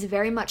ship. He's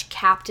very much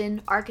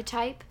captain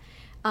archetype,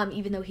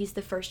 even though he's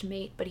the first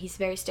mate, but he's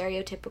very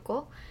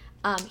stereotypical.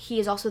 He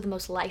is also the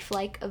most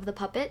lifelike of the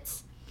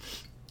puppets.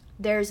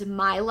 There's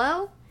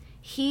Milo.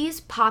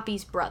 He's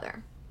Poppy's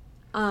brother.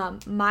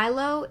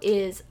 Milo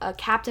is a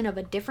captain of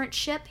a different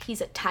ship. He's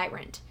a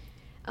tyrant.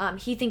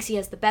 He thinks he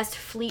has the best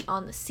fleet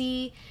on the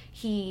sea.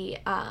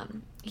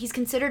 He's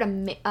considered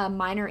a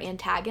minor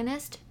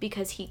antagonist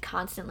because he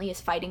constantly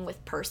is fighting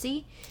with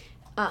Percy.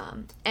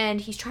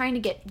 And he's trying to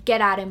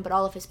get at him, but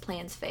all of his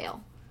plans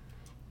fail.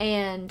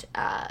 And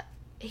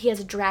he has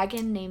a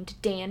dragon named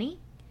Danny.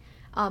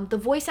 The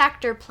voice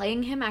actor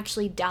playing him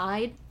actually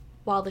died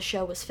while the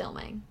show was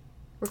filming.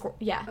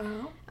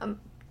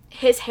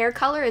 His hair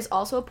color is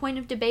also a point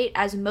of debate,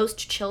 as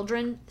most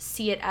children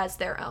see it as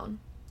their own.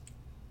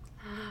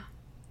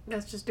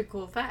 That's just a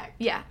cool fact.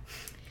 Yeah.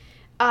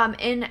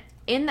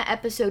 In the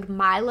episode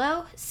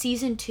Milo,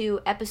 season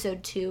 2,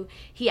 episode 2,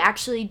 he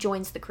actually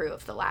joins the crew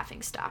of the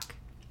Laughingstock,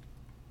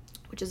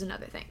 which is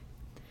another thing.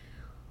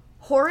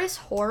 Horace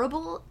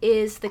Horrible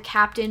is the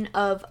captain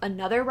of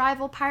another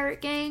rival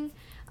pirate gang.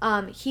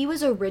 He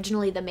was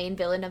originally the main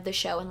villain of the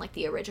show in like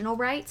the original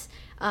rights.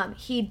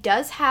 He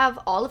does have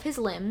all of his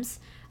limbs,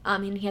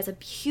 and he has a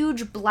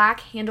huge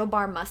black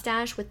handlebar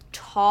mustache with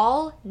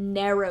tall,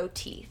 narrow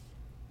teeth.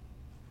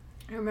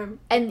 I remember.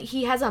 And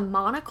he has a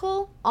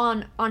monocle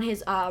on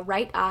his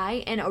right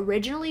eye, and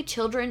originally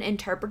children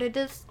interpreted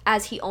this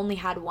as he only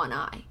had one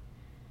eye.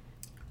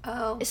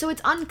 Oh. So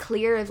it's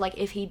unclear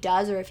if he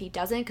does or if he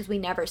doesn't, because we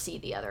never see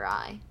the other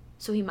eye.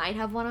 So he might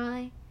have one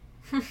eye.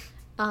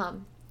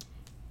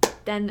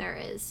 Then there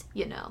is,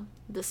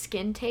 the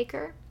Skin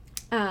Taker.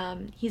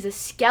 He's a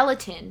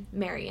skeleton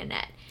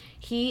marionette.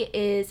 He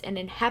is an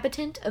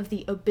inhabitant of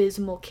the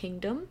Abysmal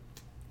Kingdom.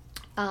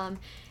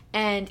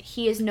 And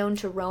he is known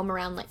to roam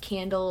around like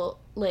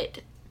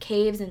candle-lit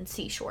caves and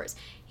seashores.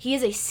 He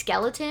is a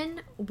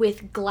skeleton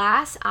with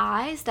glass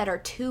eyes that are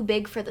too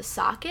big for the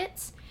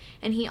sockets,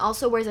 and he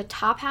also wears a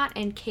top hat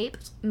and cape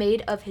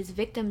made of his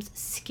victim's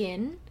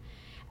skin.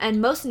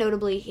 And most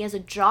notably, he has a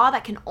jaw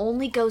that can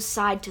only go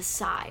side to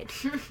side,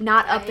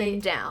 not up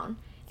and down.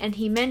 And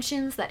he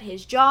mentions that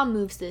his jaw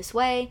moves this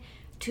way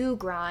to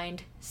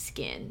grind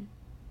skin.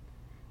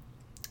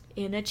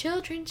 In a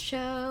children's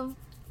show.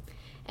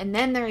 And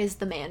then there is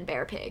the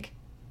Man-Bear-Pig.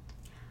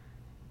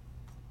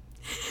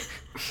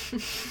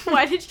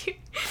 Why did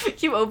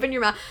you open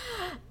your mouth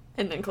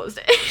and then closed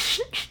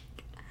it?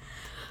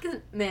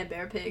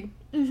 Man-Bear-Pig.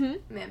 Mm-hmm.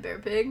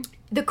 Man-Bear-Pig.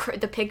 The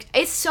pic.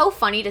 It's so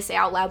funny to say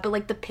out loud, but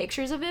like the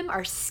pictures of him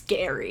are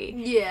scary.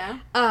 Yeah.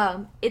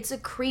 It's a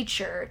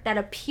creature that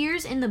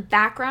appears in the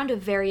background of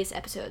various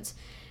episodes.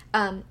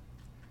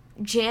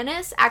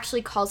 Janice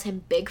actually calls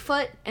him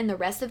Bigfoot, and the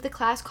rest of the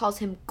class calls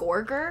him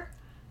Gorger.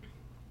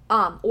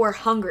 Or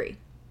Hungry.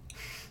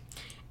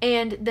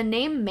 And the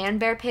name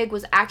Man-Bear-Pig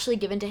was actually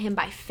given to him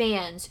by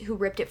fans who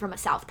ripped it from a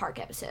South Park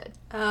episode.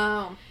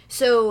 Oh.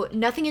 So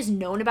nothing is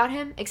known about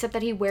him except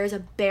that he wears a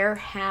bear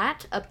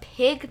hat, a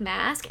pig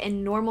mask,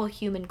 and normal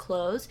human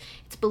clothes.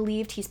 It's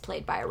believed he's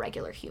played by a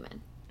regular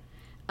human.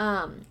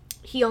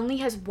 He only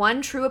has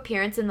one true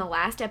appearance in the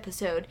last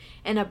episode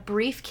and a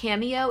brief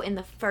cameo in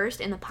the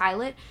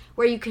pilot,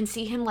 where you can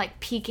see him like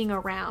peeking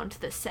around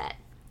the set.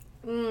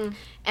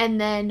 And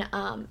then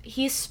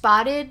his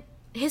spottings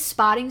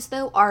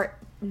though are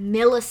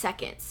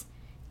milliseconds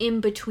in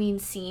between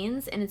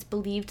scenes, and it's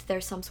believed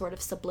there's some sort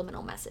of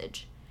subliminal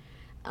message.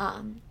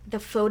 The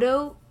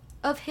photo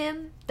of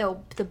him,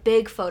 the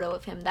big photo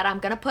of him that I'm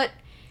gonna put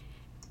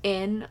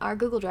in our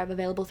Google Drive,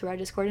 available through our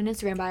Discord and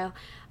Instagram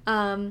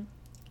bio,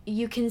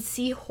 you can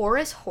see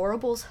Horace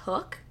Horrible's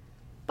hook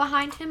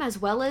behind him, as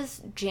well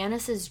as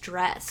Janice's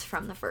dress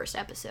from the first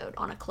episode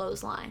on a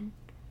clothesline.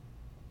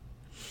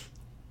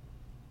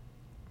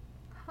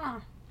 Huh.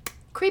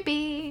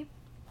 Creepy.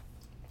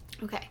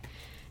 Okay.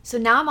 So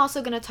now I'm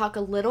also going to talk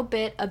a little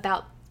bit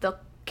about the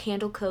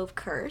Candle Cove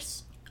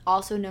Curse,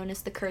 also known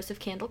as the Curse of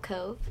Candle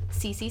Cove,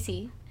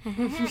 CCC.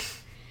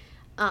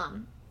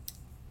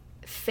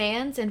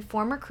 Fans and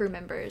former crew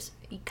members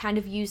kind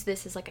of use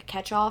this as like a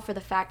catch-all for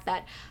the fact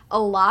that a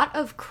lot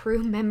of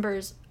crew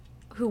members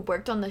who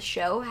worked on the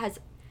show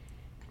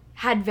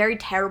had very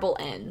terrible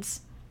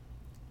ends.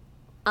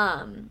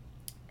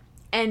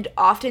 And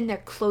often they're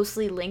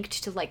closely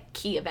linked to like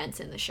key events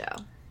in the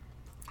show.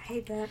 I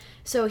hate that.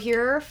 So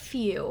here are a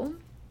few.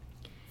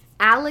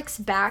 Alice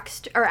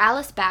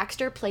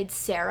Baxter played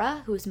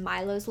Sarah, who was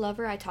Milo's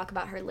lover. I talk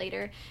about her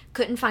later.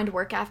 Couldn't find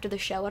work after the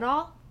show at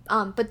all.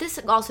 But this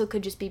also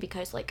could just be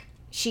because like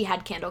she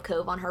had Candle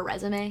Cove on her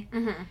resume.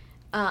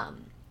 Mm-hmm.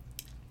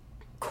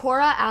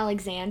 Cora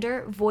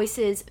Alexander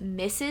voices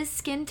Mrs.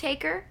 Skin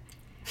Taker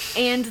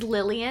and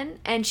Lillian,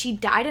 and she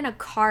died in a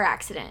car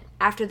accident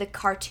after the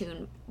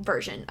cartoon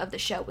version of the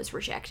show was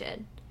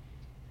rejected.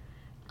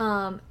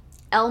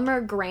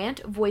 Elmer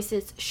Grant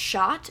voices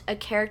Shot, a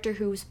character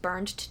who was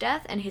burned to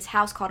death and his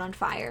house caught on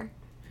fire.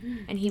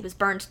 And he was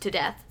burned to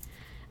death.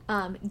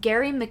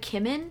 Gary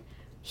McKimmon,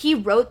 he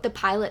wrote the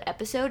pilot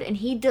episode and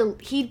he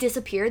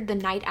disappeared the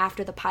night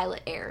after the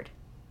pilot aired.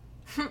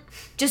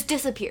 Just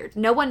disappeared.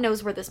 No one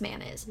knows where this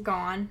man is.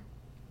 Gone.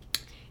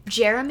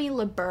 Jeremy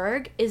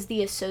LeBerg is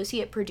the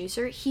associate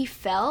producer. He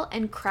fell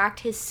and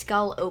cracked his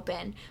skull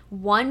open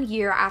 1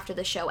 year after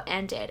the show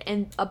ended.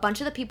 And a bunch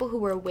of the people who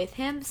were with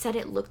him said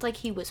it looked like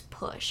he was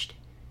pushed.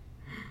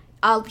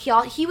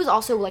 He was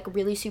also, like,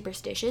 really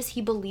superstitious.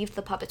 He believed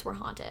the puppets were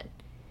haunted.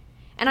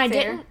 And I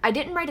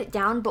didn't write it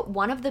down, but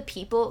one of the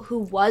people who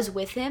was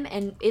with him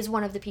and is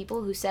one of the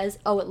people who says,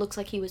 oh, it looks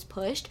like he was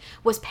pushed,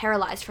 was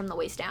paralyzed from the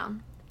waist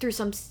down through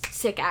some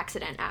sick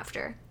accident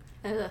after.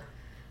 Ugh.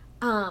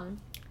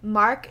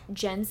 Mark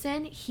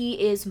Jensen,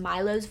 he is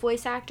Milo's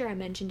voice actor. I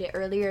mentioned it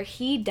earlier.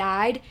 He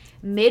died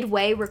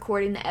midway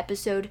recording the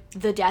episode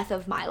The Death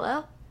of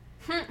Milo.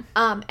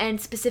 And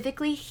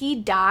specifically, he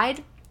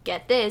died,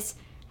 get this,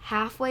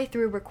 halfway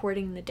through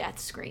recording the death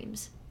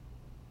screams.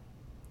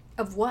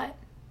 Of what?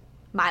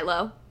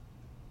 Milo.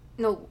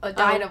 No,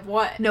 died of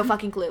what? No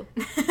fucking clue.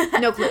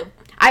 No clue.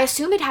 I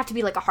assume it'd have to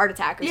be like a heart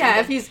attack or something. Yeah,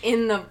 if he's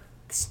in the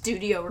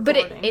studio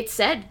recording. But it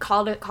said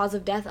cause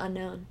of death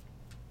unknown.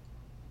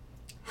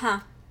 Huh.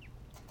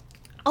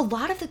 A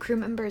lot of the crew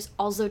members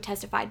also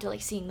testified to,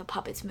 like, seeing the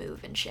puppets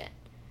move and shit.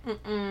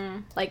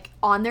 Like,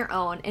 on their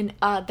own. And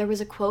there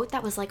was a quote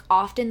that was, like,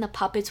 often the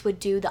puppets would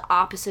do the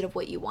opposite of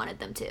what you wanted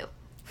them to.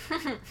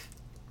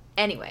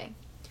 Anyway.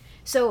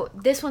 So,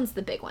 this one's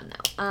the big one,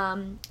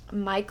 though.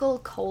 Michael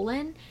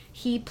Colin,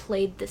 he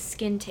played the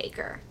Skin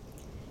Taker.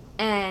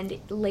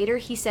 And later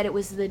he said it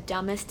was the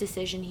dumbest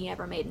decision he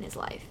ever made in his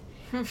life.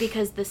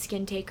 Because the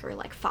Skin Taker,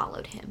 like,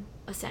 followed him,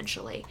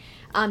 essentially.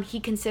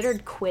 He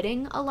considered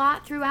quitting a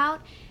lot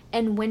throughout,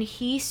 and when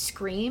he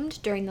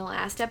screamed during the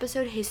last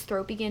episode, his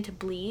throat began to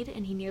bleed,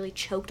 and he nearly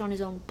choked on his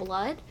own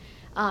blood.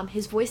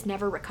 His voice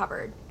never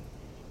recovered.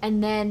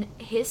 And then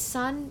his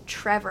son,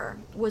 Trevor,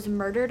 was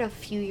murdered a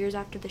few years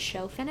after the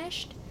show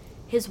finished.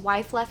 His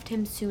wife left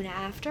him soon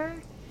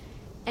after.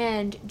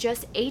 And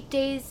just 8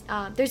 days,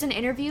 there's an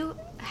interview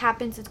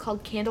happens, it's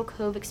called The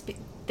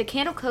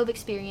Candle Cove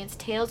Experience,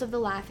 Tales of the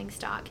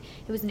Laughingstock.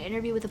 It was an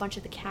interview with a bunch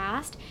of the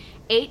cast.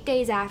 8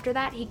 days after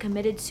that, he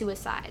committed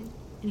suicide,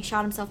 and he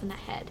shot himself in the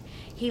head.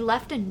 He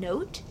left a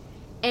note,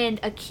 and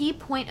a key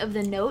point of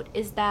the note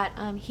is that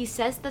he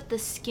says that the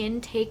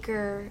Skin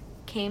Taker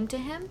came to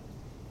him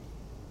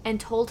and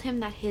told him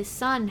that his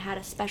son had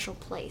a special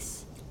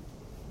place.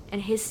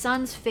 And his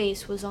son's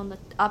face was on the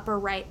upper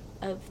right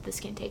of the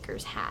Skin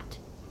Taker's hat.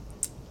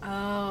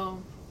 Oh.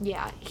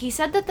 Yeah. He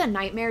said that the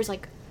nightmares,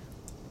 like,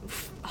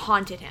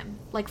 haunted him,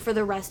 like, for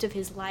the rest of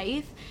his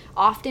life.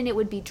 Often it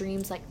would be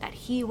dreams, like, that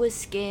he was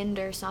skinned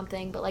or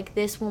something, but, like,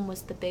 this one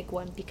was the big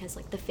one because,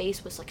 like, the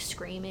face was, like,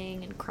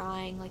 screaming and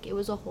crying. Like, it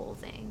was a whole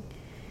thing.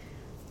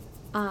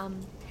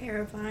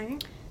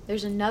 Terrifying.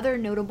 There's another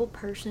notable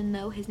person,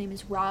 though. His name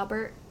is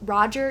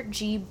Roger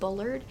G.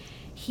 Bullard.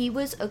 He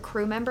was a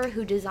crew member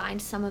who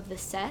designed some of the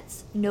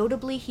sets.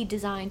 Notably, he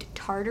designed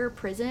Tartar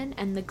Prison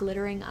and the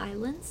Glittering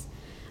Islands.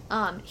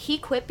 He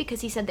quit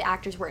because he said the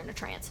actors were in a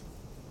trance.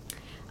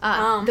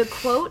 The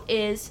quote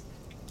is,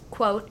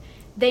 quote,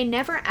 "They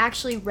never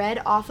actually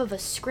read off of a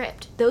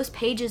script. Those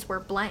pages were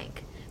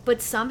blank.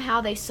 But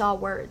somehow they saw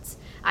words.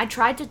 I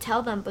tried to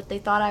tell them, but they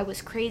thought I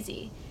was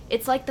crazy.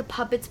 It's like the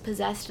puppets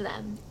possessed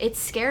them. It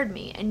scared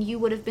me, and you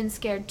would have been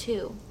scared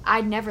too.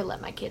 I'd never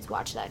let my kids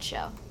watch that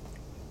show."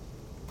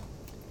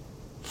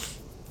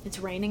 It's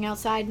raining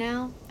outside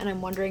now, and I'm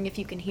wondering if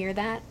you can hear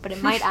that, but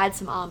it might add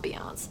some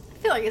ambiance. I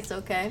feel like it's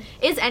okay.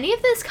 Is any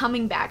of this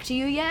coming back to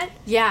you yet?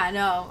 Yeah,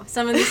 no.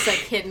 Some of these, like,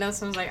 hit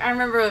notes, I was like, I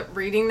remember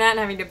reading that and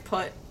having to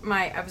put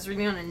I was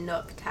reading on a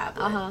Nook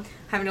tablet.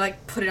 Having to,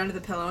 like, put it under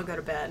the pillow and go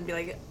to bed and be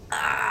like,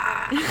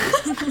 ah.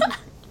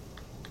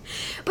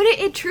 But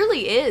it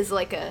truly is,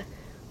 like, a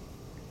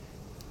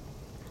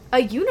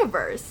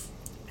universe.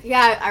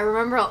 Yeah, I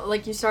remember,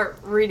 like, you start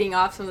reading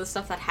off some of the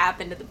stuff that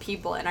happened to the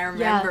people, and I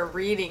remember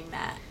reading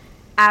that.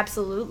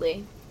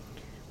 Absolutely.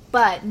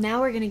 But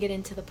now we're going to get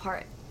into the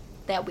part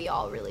that we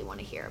all really want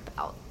to hear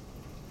about,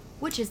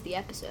 which is the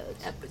episodes.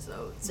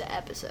 The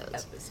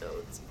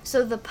episodes.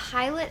 So the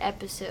pilot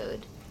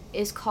episode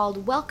is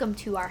called Welcome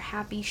to Our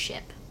Happy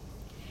Ship,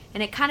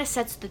 and it kind of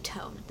sets the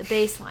tone, the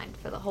baseline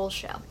for the whole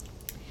show.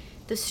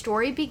 The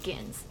story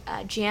begins.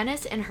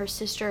 Janice and her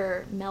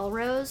sister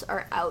Melrose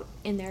are out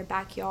in their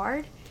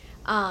backyard.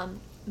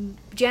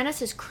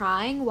 Janice is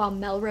crying while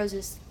Melrose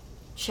is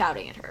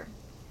shouting at her.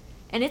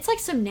 And it's like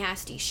some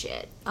nasty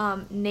shit.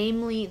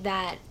 Namely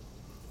that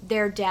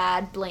their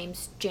dad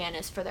blames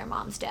Janice for their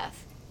mom's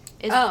death.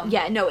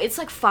 Yeah, no, it's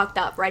like fucked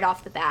up right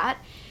off the bat.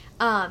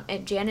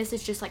 And Janice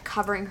is just like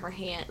covering her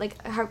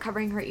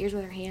ears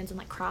with her hands and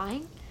like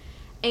crying.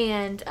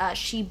 And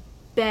she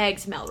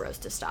begs Melrose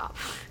to stop.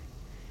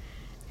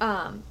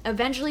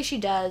 Eventually she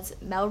does.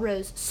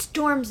 Melrose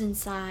storms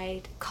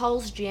inside,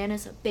 calls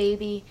Janice a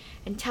baby,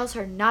 and tells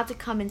her not to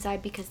come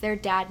inside because their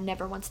dad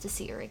never wants to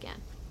see her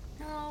again.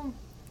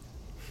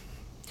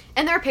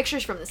 And there are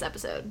pictures from this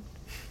episode.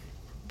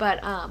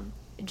 But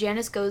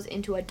Janice goes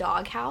into a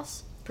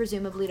doghouse,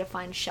 presumably to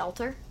find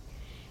shelter.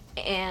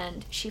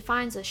 And she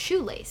finds a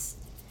shoelace.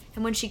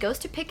 And when she goes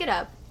to pick it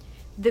up,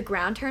 the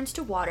ground turns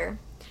to water,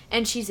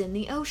 and she's in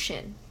the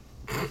ocean.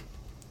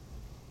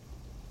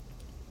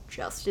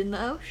 Just in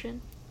the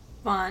ocean.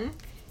 Fun.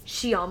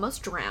 She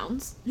almost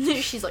drowns.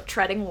 She's like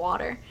treading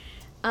water.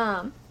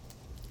 And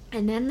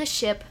then the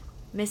ship,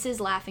 Mrs.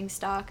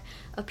 Laughingstock,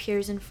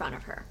 appears in front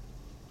of her.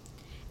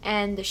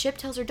 And the ship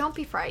tells her, don't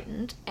be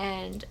frightened.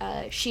 And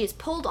she is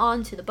pulled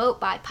onto the boat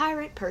by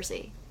Pirate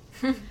Percy,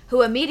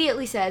 who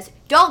immediately says,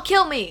 don't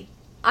kill me!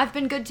 I've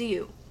been good to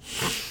you.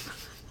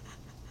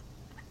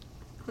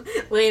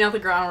 Laying out the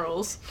ground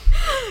rules.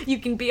 You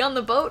can be on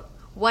the boat,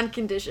 one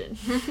condition.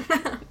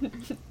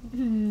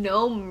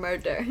 No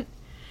murder.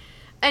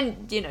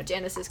 And,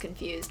 Janice is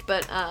confused.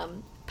 But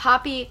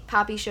Poppy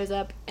shows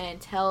up and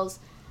tells...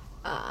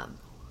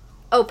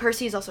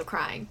 Percy is also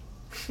crying.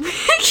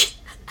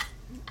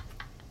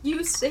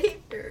 You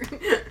saved her.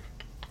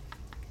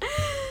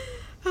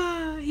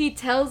 He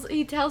tells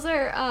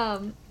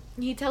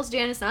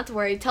Janice not to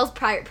worry. He tells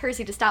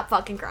Percy to stop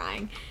fucking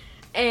crying.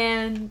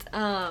 And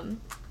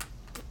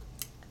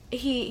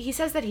he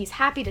says that he's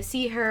happy to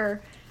see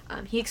her.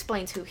 He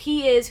explains who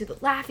he is, who the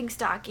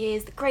Laughingstock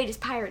is, the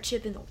greatest pirate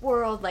ship in the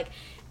world. Like,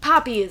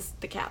 Poppy is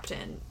the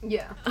captain.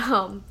 Yeah.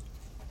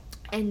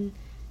 And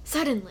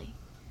suddenly,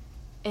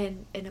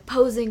 an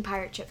opposing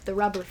pirate ship, the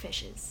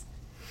Rubberfishes,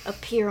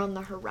 appear on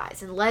the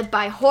horizon, led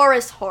by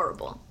Horace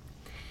Horrible.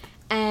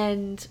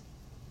 And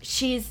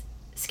she's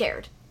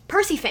scared.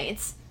 Percy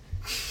faints.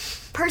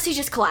 Percy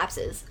just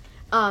collapses.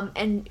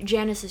 And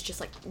Janice is just,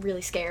 like,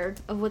 really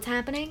scared of what's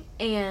happening.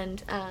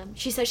 And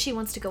she says she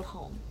wants to go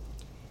home.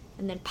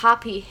 And then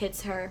Poppy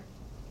hits her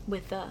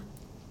with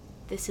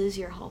this is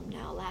your home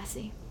now,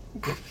 lassie.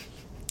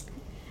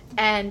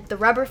 And the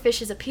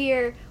Rubberfishes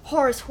appear.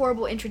 Horace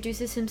Horrible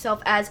introduces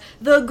himself as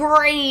the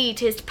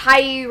greatest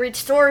pirate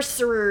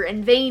sorcerer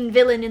and vain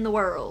villain in the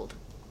world.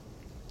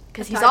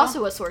 Because he's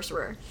also a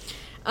sorcerer.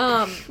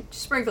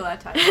 Sprinkle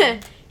that title.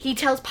 He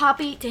tells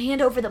Poppy to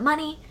hand over the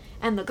money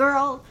and the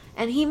girl,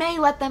 and he may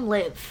let them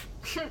live.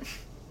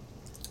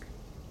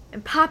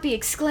 And Poppy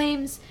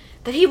exclaims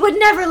that he would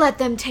never let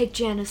them take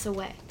Janice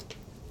away.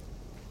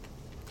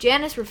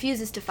 Janice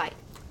refuses to fight,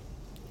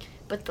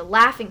 but the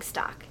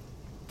Laughingstock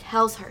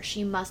tells her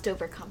she must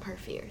overcome her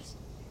fears.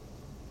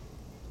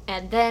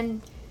 And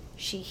then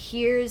she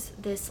hears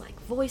this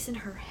voice in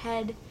her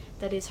head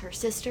that is her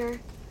sister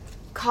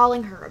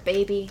calling her a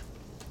baby,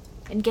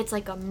 and gets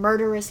a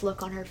murderous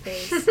look on her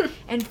face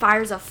and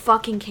fires a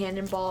fucking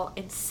cannonball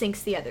and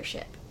sinks the other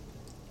ship.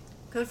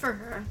 Good for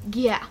her.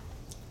 Yeah.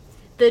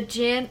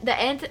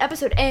 The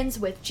episode ends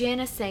with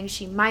Janice saying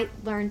she might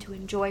learn to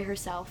enjoy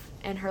herself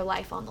and her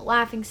life on the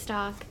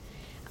Laughingstock.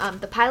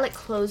 The pilot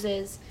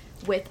closes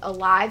with a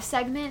live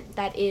segment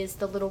that is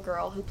the little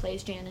girl who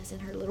plays Janice in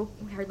her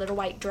little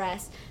white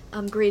dress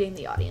greeting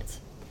the audience.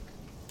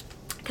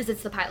 Because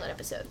it's the pilot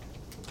episode.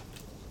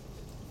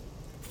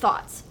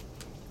 Thoughts?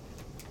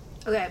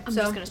 Okay, I'm just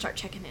going to start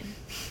checking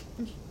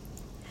in.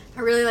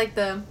 I really like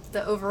the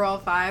overall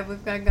vibe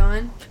we've got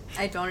going.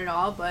 I don't at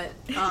all, but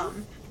I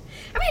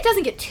mean, it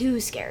doesn't get too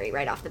scary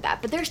right off the bat,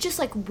 but there's just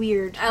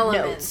weird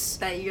elements notes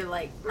that you're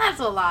that's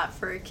a lot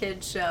for a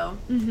kid's show.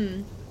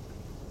 Mm-hmm.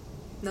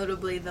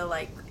 Notably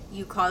the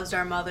you caused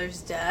our mother's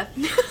death.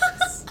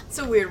 It's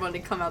a weird one to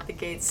come out the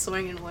gates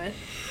swinging with.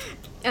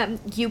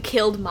 You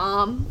killed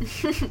mom.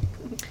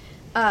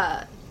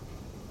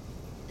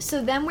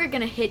 So then we're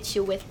gonna hit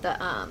you with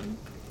the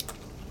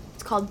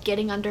it's called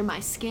Getting Under My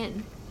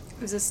Skin.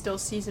 Is this still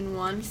season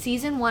 1?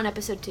 Season 1,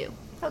 episode 2.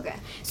 Okay.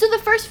 So the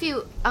first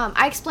few,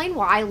 I explain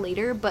why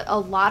later, but a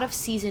lot of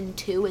season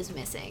 2 is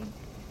missing.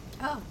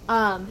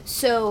 Oh.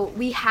 So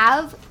we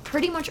have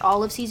pretty much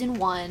all of season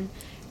 1,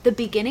 the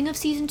beginning of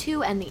season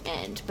 2, and the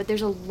end. But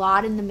there's a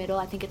lot in the middle.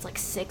 I think it's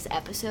 6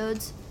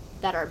 episodes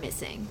that are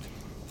missing.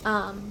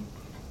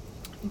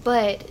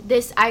 But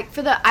this, I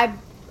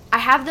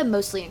have them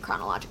mostly in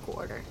chronological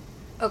order.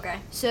 Okay.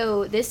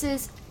 So this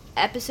is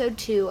episode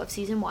 2 of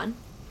season 1.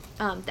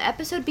 The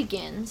episode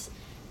begins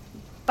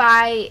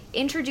by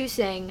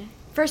introducing,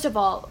 first of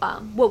all,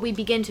 what we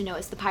begin to know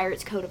is the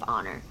Pirate's Code of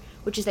Honor,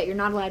 which is that you're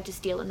not allowed to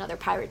steal another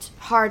pirate's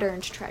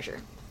hard-earned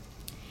treasure.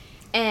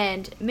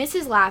 And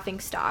Mrs.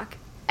 Laughingstock,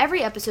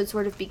 every episode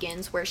sort of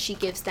begins where she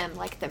gives them,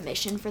 the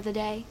mission for the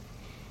day.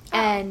 Oh.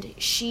 And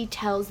she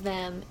tells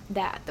them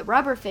that the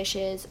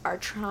Rubberfishes are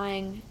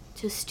trying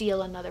to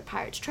steal another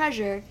pirate's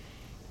treasure,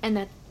 and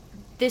that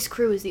this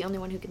crew is the only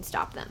one who can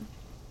stop them.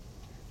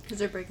 Because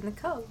they're breaking the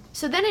code.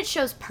 So then it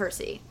shows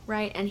Percy,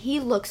 right? And he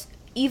looks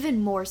even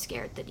more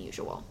scared than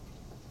usual.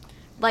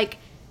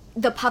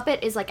 The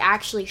puppet is,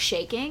 actually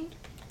shaking,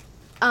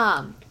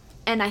 and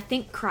I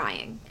think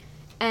crying.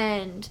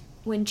 And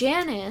when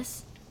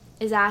Janice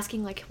is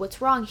asking,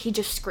 what's wrong, he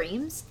just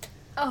screams.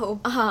 Oh.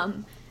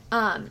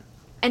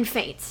 And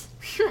faints.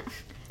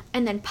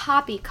 And then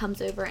Poppy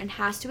comes over and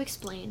has to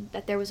explain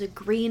that there was a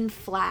green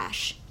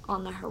flash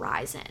on the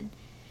horizon,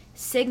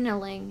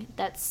 signaling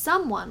that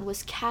someone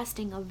was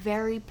casting a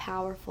very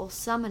powerful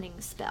summoning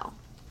spell.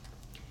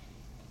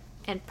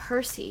 And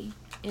Percy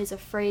is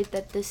afraid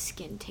that the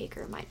Skin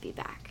Taker might be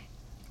back.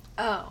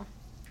 Oh.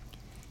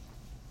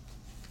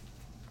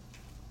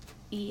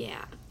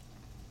 Yeah.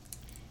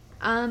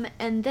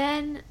 And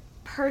then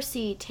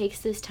Percy takes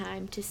this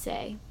time to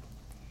say,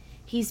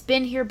 he's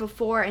been here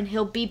before and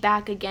he'll be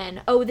back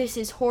again. Oh, this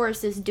is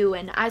Horace's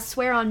doing. I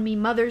swear on me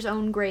mother's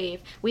own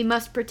grave, we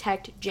must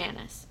protect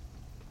Janice.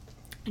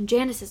 And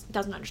Janice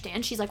doesn't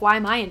understand. She's like, why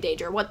am I in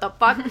danger? What the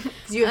fuck?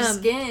 'Cause you have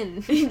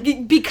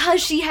skin.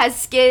 Because she has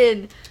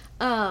skin.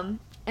 And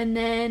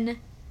then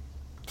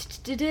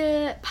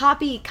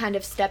Poppy kind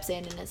of steps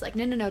in and is like,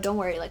 no, don't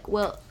worry. Like,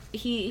 well,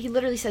 he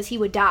literally says he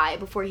would die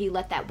before he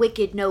let that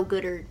wicked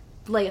no-gooder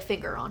lay a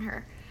finger on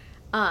her.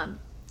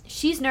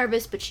 She's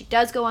nervous, but she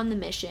does go on the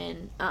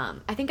mission.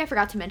 I think I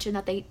forgot to mention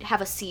that they have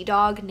a sea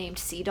dog named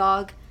Sea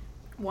Dog.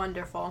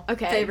 Wonderful.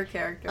 Okay. Favorite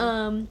character.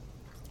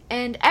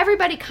 And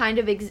everybody kind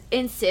of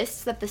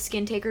insists that the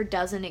Skin Taker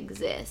doesn't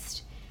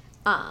exist.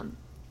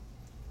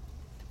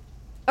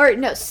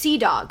 Sea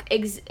Dog.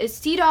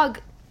 Sea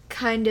Dog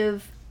kind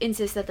of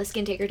insists that the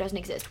Skin Taker doesn't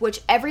exist, which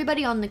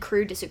everybody on the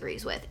crew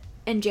disagrees with.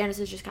 And Janice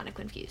is just kind of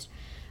confused.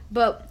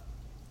 But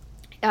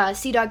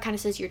Sea Dog kind of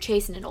says, you're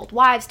chasing an old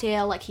wives'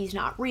 tale, like he's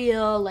not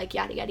real, like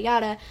yada, yada,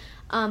 yada.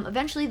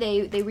 Eventually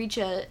they reach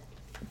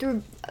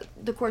through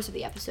the course of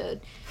the episode,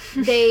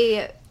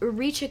 they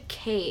reach a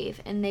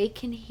cave and they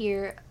can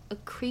hear a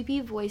creepy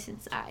voice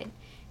inside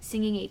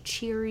singing a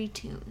cheery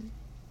tune.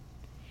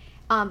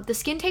 The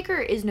Skin Taker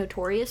is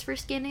notorious for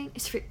singing.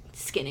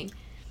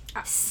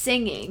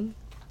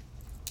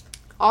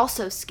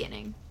 Also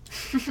skinning.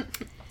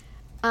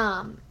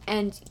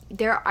 And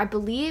I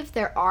believe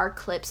there are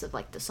clips of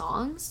like the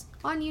songs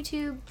on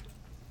YouTube.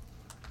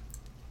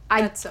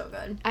 That's so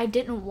good. I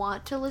didn't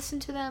want to listen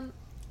to them,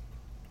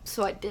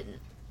 so I didn't.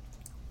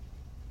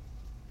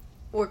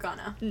 We're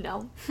gonna.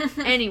 No.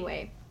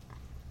 Anyway.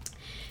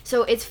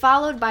 So it's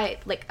followed by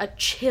like a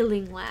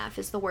chilling laugh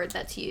is the word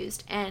that's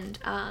used. And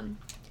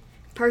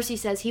Percy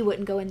says he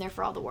wouldn't go in there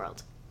for all the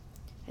world.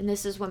 And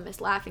this is when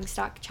Miss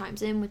Laughingstock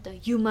chimes in with the,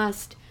 you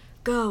must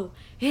go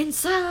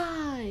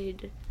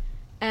inside.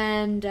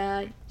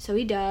 And so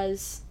he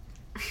does.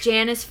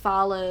 Janice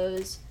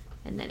follows.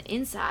 And then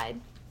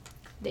inside,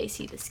 they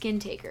see the Skin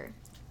Taker.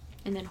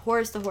 And then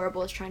Horace the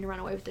Horrible is trying to run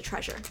away with the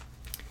treasure.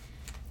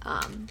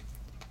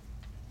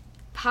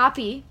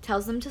 Poppy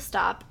tells them to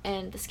stop,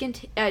 and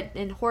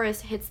and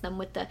Horace hits them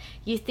with the,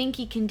 you think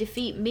you can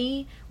defeat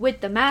me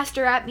with the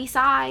master at me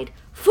side?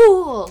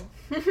 Fool!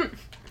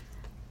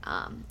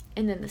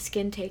 And then the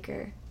Skin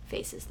Taker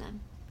faces them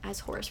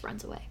as Horace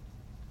runs away.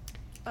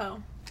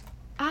 Oh.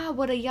 Ah,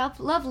 what a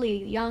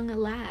lovely young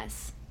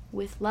lass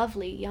with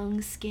lovely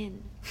young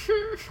skin.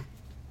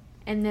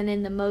 And then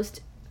in the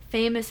most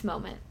famous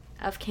moment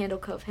of Candle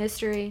Cove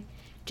history,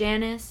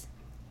 Janice,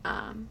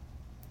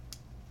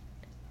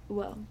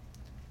 whoa.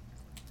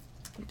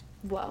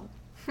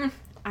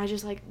 I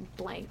just like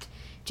blanked.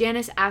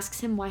 Janice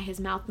asks him why his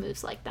mouth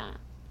moves like that.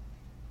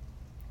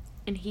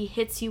 And he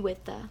hits you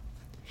with the,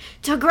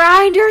 to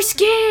grind her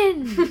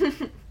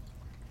skin!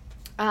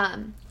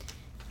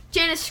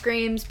 Janice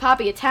screams,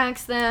 Poppy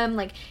attacks them,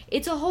 like,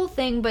 it's a whole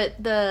thing,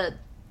 but the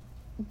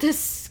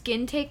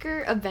Skin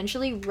Taker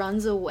eventually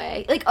runs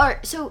away. Like,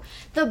 so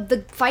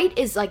the fight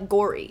is, like,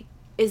 gory,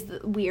 is the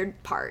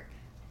weird part.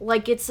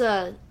 Like, it's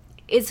a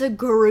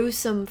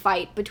gruesome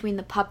fight between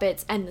the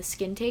puppets and the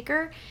Skin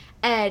Taker,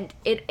 and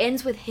it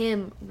ends with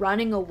him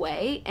running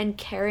away and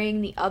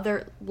carrying the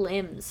other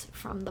limbs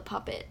from the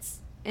puppets,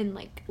 and,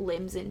 like,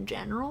 limbs in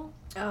general.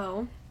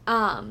 Oh.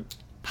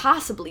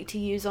 Possibly to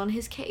use on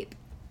his cape,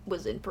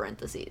 was in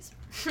parentheses.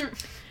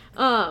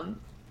 So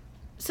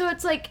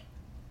it's like,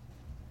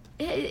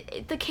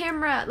 the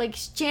camera, like,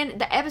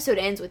 the episode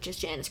ends with just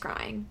Janice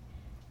crying.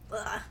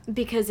 Ugh.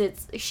 Because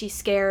she's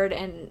scared,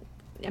 and,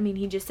 I mean,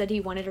 he just said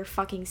he wanted her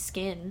fucking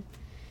skin.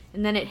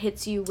 And then it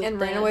hits you with and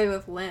ran away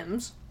with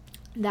limbs.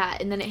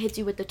 That, and then it hits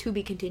you with the to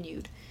be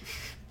continued.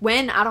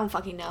 When? I don't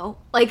fucking know.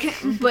 Like,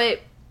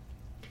 but,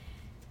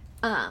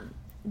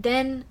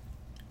 then,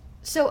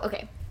 so,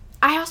 okay.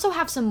 I also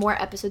have some more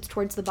episodes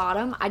towards the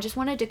bottom. I just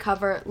wanted to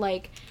cover,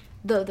 like,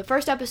 the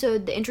first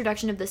episode, the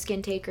introduction of the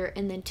Skin Taker,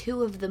 and then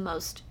two of the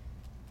most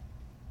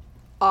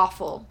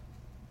awful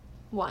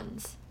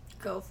ones.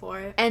 Go for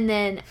it. And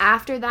then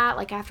after that,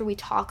 like, after we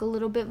talk a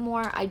little bit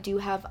more, I do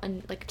have,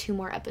 like, 2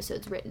 more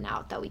episodes written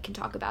out that we can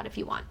talk about if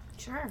you want.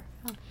 Sure.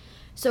 Oh.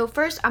 So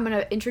first, I'm going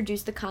to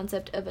introduce the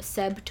concept of a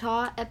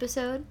Sebtaw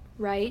episode,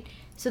 right?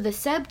 So the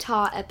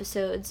Sebtaw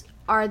episodes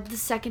are the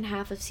second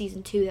half of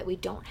season 2 that we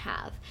don't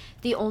have.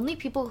 The only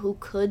people who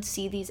could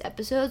see these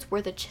episodes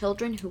were the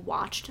children who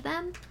watched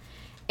them.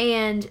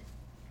 And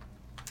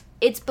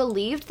it's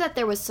believed that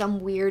there was some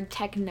weird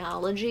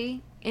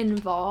technology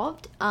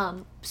involved,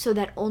 so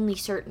that only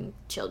certain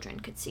children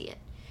could see it.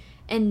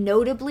 And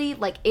notably,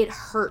 like, it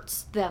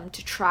hurts them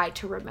to try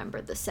to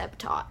remember the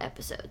Sebtaw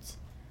episodes.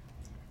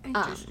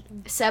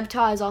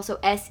 Sebtaw is also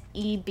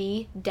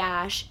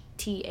SEB-TAW,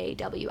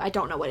 TAW. I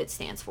don't know what it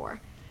stands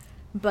for.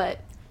 But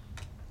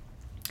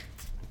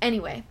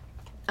anyway,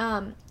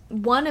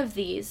 one of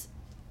these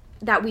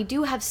that we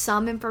do have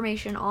some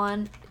information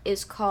on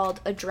is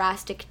called A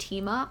Drastic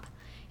Team Up.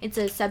 It's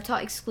a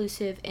Sebtalk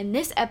exclusive. In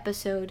this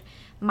episode,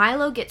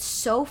 Milo gets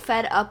so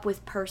fed up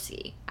with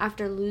Percy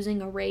after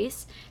losing a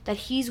race that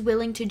he's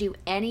willing to do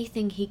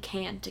anything he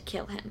can to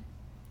kill him.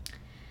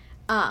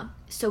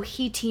 So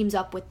he teams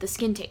up with the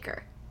Skin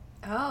Taker.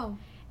 Oh.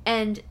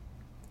 And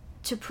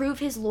to prove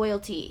his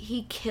loyalty,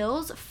 he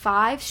kills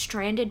 5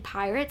 stranded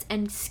pirates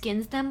and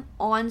skins them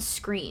on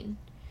screen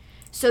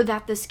so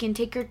that the Skin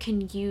Taker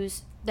can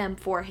use them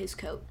for his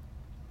coat.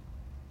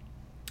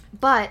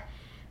 But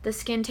the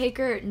Skin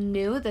Taker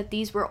knew that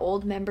these were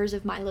old members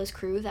of Milo's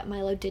crew that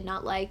Milo did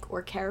not like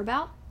or care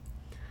about.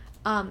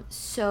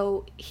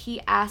 So he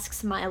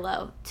asks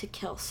Milo to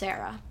kill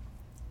Sarah.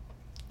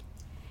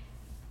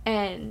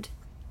 And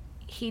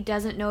he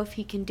doesn't know if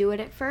he can do it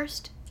at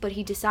first, but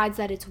he decides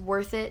that it's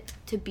worth it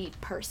to beat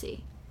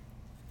Percy.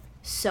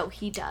 So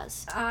he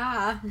does.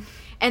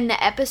 And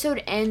the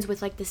episode ends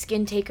with, like, the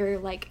Skin Taker,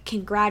 like,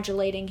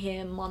 congratulating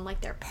him on, like,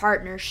 their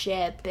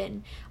partnership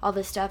and all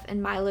this stuff.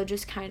 And Milo,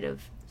 just kind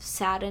of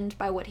saddened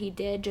by what he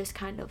did, just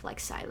kind of, like,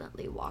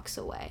 silently walks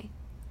away.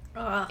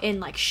 In,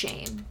 like,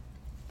 shame.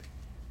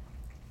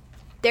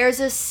 There's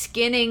a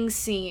skinning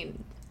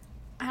scene.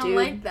 I don't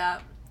like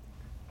that.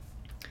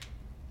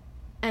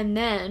 And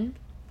then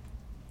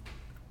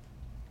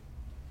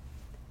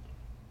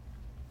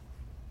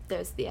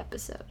there's the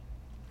episode.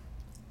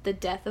 The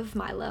death of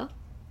Milo.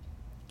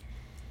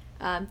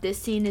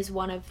 This scene is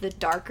one of the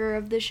darker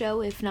of the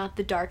show, if not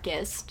the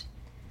darkest.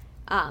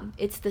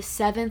 It's the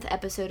 7th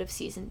episode of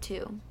season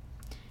 2.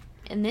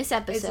 In this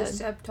episode...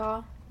 Is it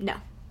Sebtalk? No.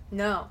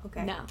 No,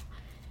 okay.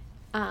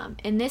 No.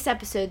 In this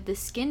episode, the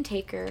Skin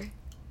Taker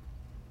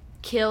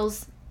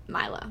kills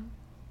Milo.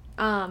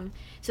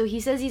 So he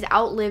says he's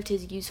outlived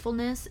his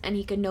usefulness and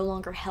he can no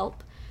longer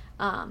help.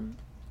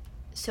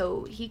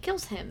 So he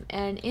kills him.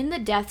 And in the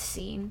death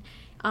scene,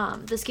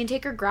 the Skin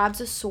Taker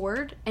grabs a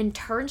sword and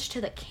turns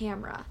to the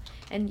camera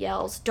and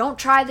yells, "Don't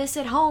try this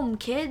at home,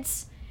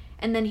 kids!"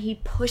 And then he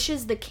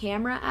pushes the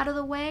camera out of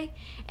the way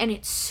and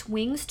it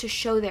swings to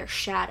show their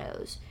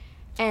shadows.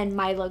 And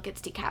Milo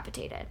gets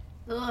decapitated.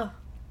 Ugh.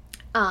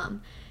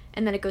 And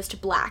then it goes to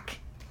black.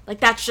 Like,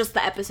 that's just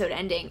the episode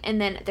ending. And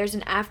then there's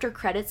an after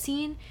credit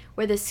scene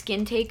where the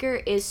Skin Taker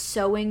is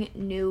sewing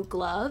new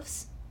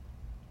gloves,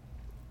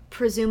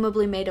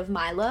 presumably made of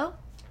Milo.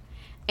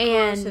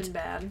 And Gross and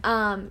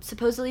bad.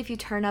 Supposedly if you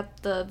turn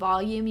up the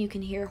volume, you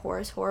can hear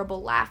Horace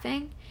Horrible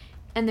laughing.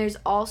 And there's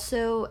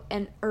also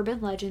an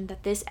urban legend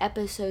that this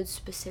episode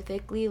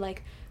specifically,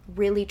 like,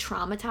 really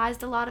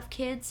traumatized a lot of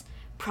kids,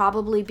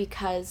 probably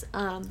because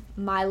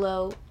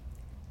Milo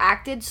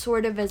acted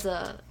sort of as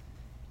a,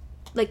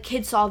 like,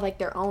 kids saw, like,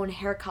 their own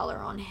hair color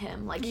on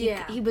him. Like,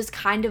 he was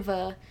kind of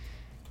a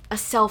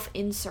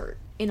self-insert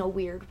in a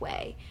weird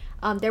way.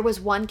 There was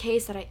one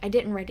case that I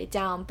didn't write it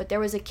down, but there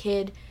was a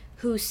kid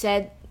who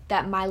said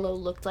that Milo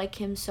looked like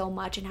him so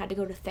much and had to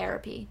go to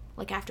therapy,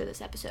 like, after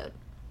this episode.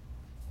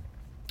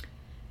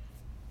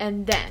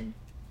 And then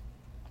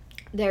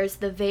there's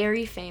the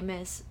very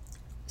famous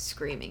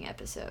screaming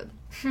episode.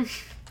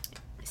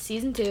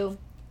 Season 2,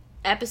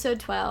 episode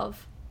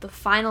 12, the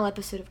final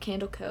episode of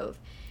Candle Cove.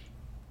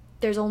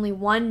 There's only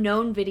one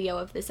known video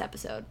of this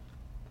episode.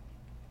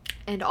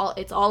 And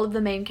it's all of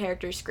the main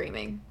characters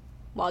screaming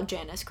while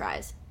Janice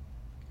cries.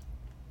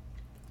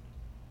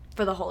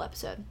 For the whole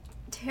episode.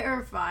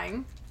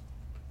 Terrifying.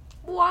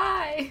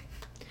 Why?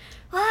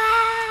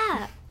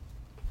 Ah!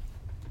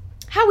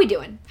 How we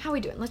doing?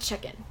 Let's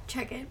check in.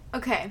 Check it.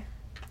 Okay.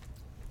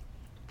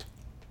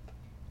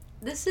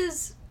 This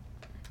is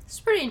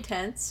pretty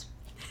intense.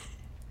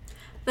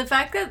 The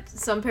fact that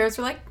some parents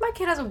were like, my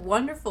kid has a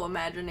wonderful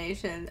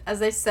imagination, as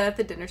they sat at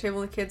the dinner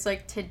table, the kid's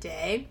like,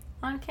 today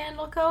on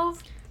Candle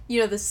Cove, you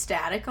know, the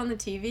static on the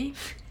TV,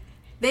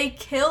 they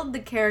killed the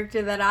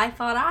character that I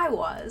thought I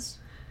was.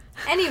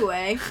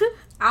 Anyway,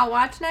 I'll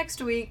watch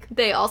next week.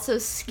 They also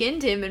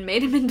skinned him and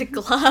made him into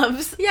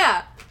gloves.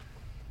 Yeah.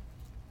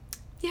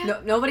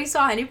 Yeah. Nobody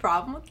saw any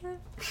problem with that?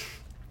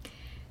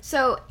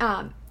 So,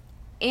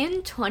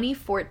 in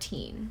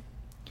 2014,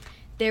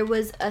 there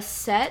was a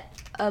set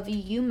of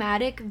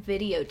U-matic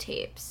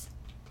videotapes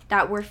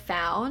that were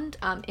found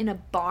in a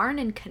barn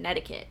in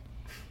Connecticut.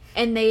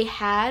 And they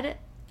had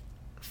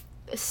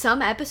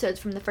some episodes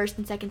from the first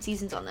and second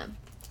seasons on them.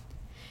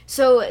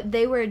 So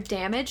they were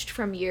damaged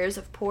from years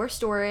of poor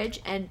storage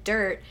and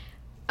dirt.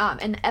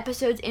 And the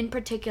episodes in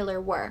particular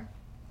were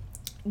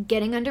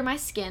Getting Under My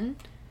Skin,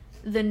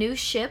 The New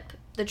Ship,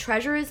 The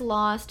Treasure is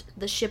Lost,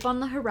 The Ship on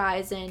the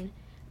Horizon,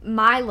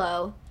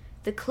 Milo,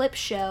 The Clip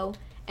Show,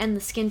 and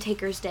The Skin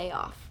Taker's Day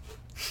Off.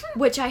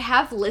 Which I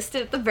have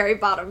listed at the very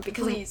bottom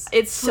because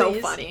it's so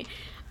funny.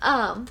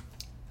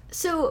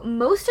 So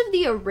most of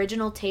the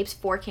original tapes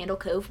for Candle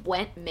Cove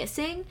went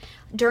missing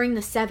during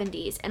the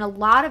 70s, and a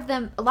lot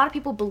of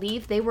people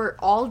believe they were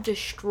all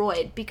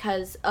destroyed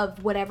because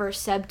of whatever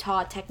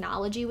Sebtalk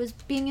technology was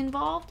being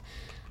involved.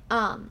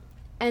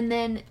 And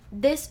then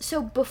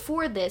so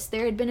before this,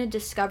 there had been a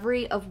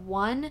discovery of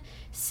one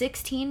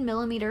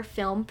 16mm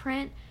film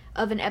print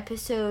of the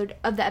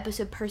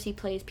episode Percy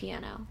Plays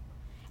Piano.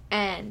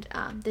 And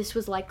this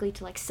was likely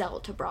to, like, sell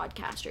to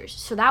broadcasters.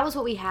 So that was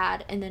what we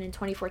had, and then in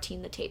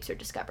 2014, the tapes are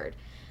discovered.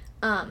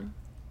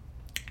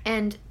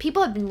 And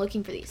people have been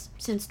looking for these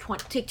since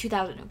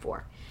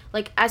 2004.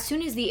 Like, as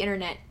soon as the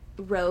internet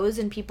rose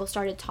and people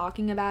started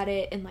talking about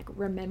it and, like,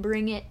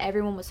 remembering it,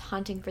 everyone was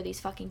hunting for these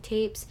fucking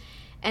tapes.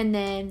 And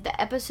then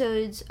the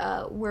episodes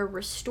were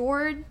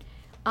restored,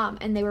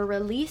 and they were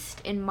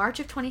released in March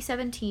of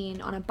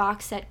 2017 on a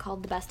box set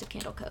called The Best of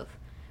Candle Cove.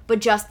 But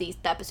just the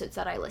episodes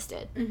that I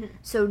listed. Mm-hmm.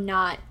 So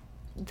not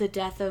the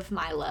death of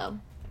Milo.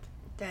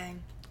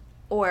 Dang.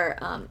 Or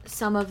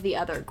some of the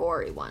other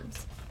gory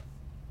ones.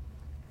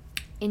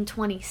 In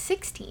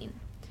 2016,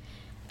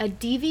 a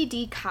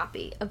DVD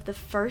copy of the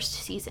first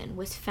season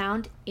was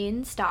found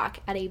in stock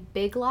at a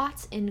Big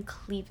Lots in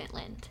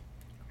Cleveland.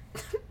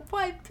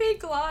 Why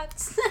Big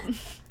Lots?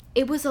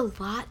 It was a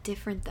lot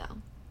different, though.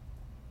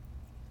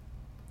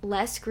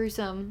 Less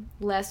gruesome,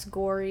 less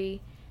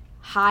gory,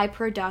 high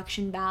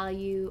production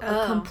value,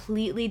 a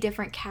completely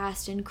different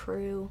cast and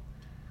crew.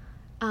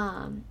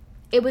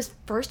 It was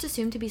first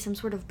assumed to be some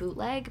sort of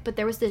bootleg, but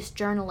there was this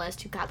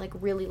journalist who got, like,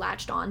 really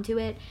latched onto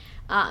it,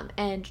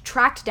 and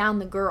tracked down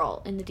the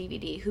girl in the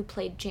DVD who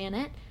played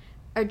Janice.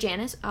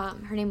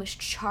 Her name was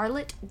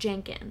Charlotte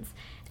Jenkins,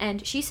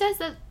 and she says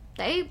that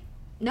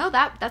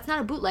that's not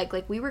a bootleg.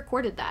 Like, we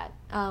recorded that.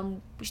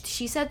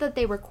 She said that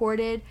they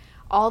recorded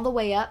all the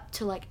way up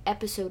to, like,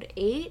 episode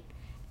 8.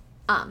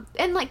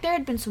 And, like, there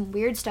had been some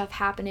weird stuff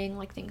happening,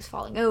 like things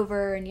falling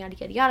over and yada,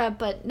 yada, yada,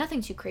 but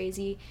nothing too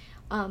crazy.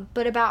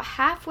 But about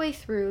halfway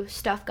through,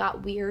 stuff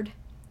got weird.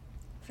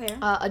 Fair.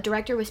 A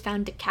director was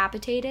found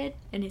decapitated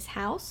in his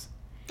house.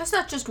 That's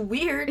not just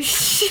weird.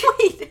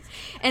 Wait.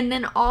 And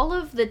then all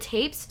of the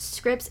tapes,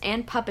 scripts,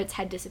 and puppets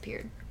had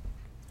disappeared.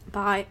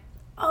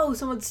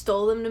 Someone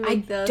stole them to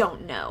make I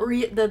don't know.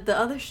 The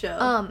other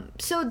show.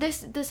 So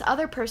this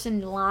other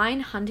person, Line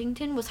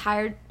Huntington, was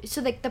hired.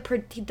 So, like,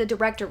 the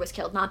director was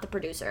killed, not the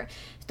producer.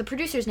 The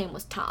producer's name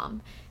was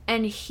Tom,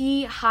 and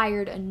he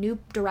hired a new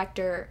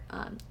director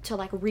to,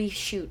 like,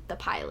 reshoot the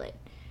pilot,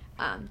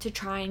 to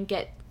try and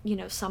get, you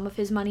know, some of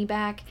his money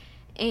back.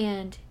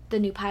 And the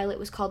new pilot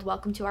was called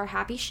Welcome to Our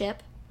Happy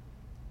Ship.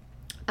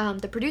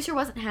 The producer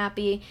wasn't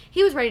happy.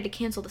 He was ready to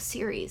cancel the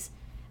series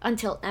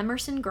until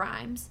Emerson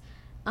Grimes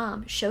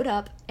showed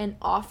up and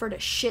offered a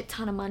shit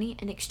ton of money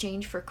in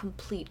exchange for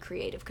complete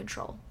creative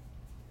control.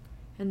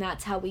 And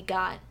that's how we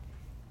got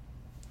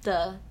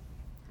the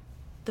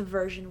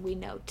version we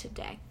know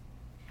today.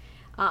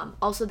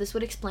 Also, this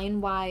would explain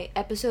why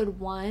episode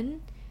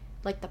 1,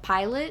 like the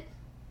pilot,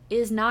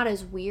 is not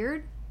as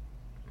weird,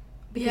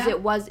 because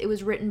it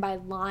was written by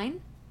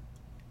Line,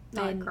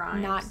 not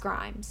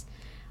Grimes.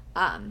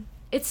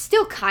 It's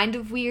still kind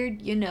of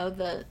weird, you know,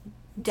 the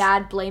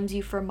dad blames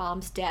you for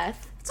mom's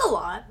death. It's a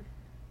lot.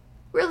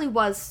 Really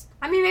was.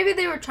 I mean, maybe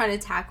they were trying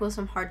to tackle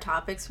some hard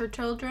topics for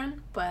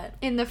children, but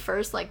in the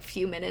first, like,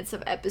 few minutes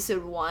of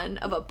episode 1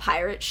 of a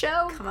pirate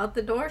show, come out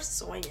the door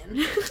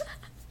swinging.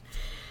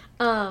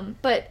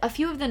 But a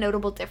few of the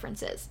notable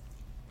differences.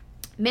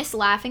 Miss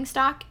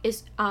Laughingstock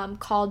is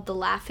called the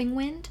Laughing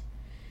Wind.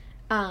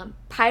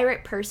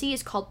 Pirate Percy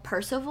is called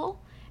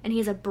Percival, and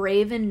he's a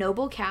brave and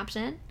noble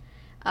captain.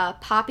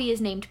 Poppy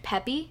is named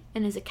Peppy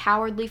and is a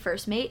cowardly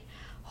first mate.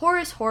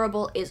 Horace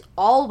Horrible is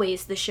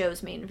always the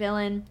show's main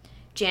villain.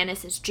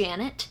 Janice is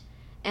Janet,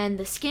 and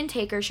the Skin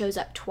Taker shows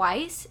up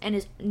twice and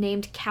is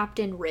named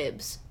Captain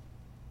Ribs.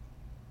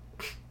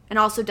 And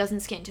also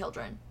doesn't skin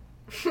children.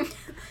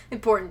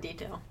 Important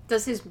detail.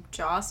 Does his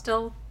jaw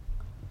still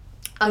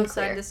go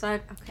side to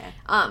side?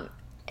 Okay.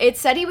 It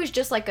said he was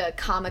just like a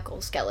comical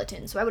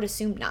skeleton, so I would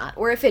assume not.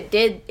 Or if it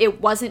did, it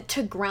wasn't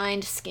to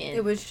grind skin.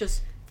 It was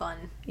just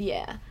fun.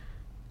 Yeah.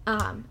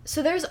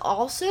 So there's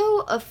also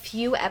a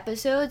few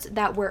episodes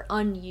that were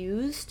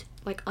unused,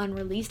 like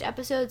unreleased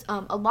episodes.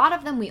 A lot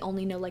of them we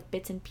only know, like,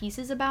 bits and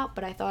pieces about,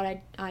 but I thought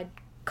I'd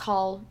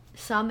call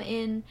some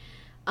in.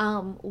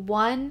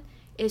 One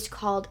is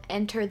called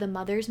Enter the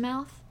Mother's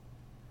Mouth.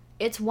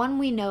 It's one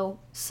we know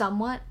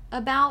somewhat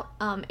about.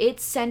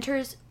 It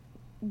centers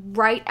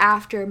right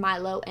after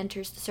Milo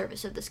enters the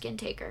service of the Skin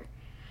Taker.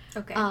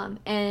 Okay.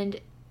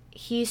 And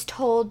he's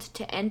told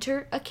to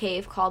enter a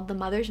cave called the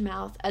Mother's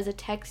Mouth as a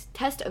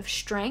test of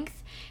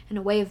strength and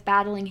a way of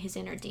battling his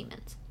inner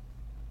demons.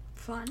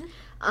 Fun.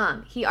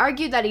 He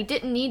argued that he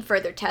didn't need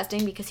further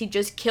testing because he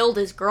just killed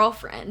his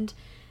girlfriend.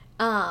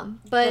 But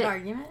good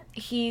argument.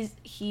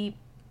 He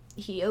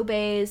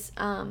obeys.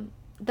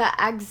 The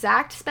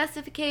exact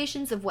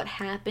specifications of what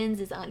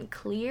happens is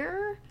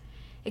unclear,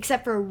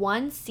 except for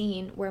one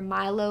scene where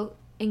Milo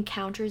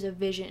encounters a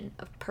vision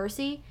of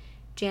Percy,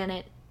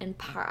 Janet, and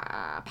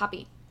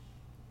Poppy.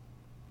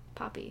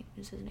 Poppy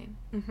is his name.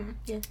 Mm-hmm.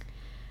 Yeah.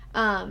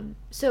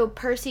 So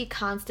Percy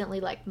constantly,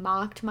 like,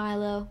 mocked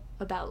Milo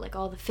about, like,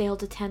 all the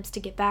failed attempts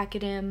to get back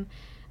at him.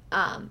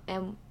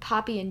 And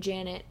Poppy and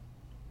Janet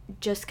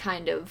just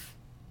kind of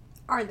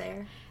are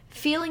there.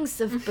 feelings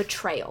of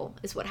betrayal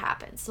is what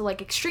happens. So,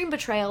 like, extreme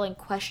betrayal and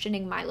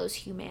questioning Milo's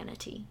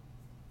humanity.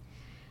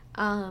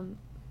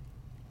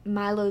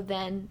 Milo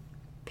then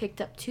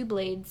picked up 2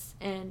 blades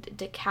and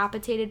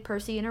decapitated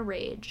Percy in a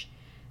rage,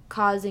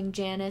 causing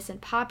Janice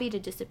and Poppy to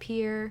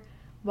disappear,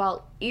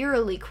 while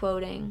eerily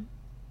quoting,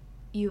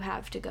 "You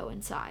have to go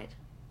inside,"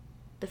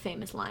 the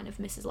famous line of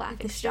Mrs.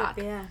 Laughingstock.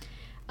 Yeah.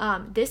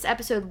 This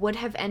episode would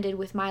have ended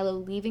with Milo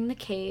leaving the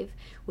cave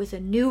with a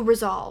new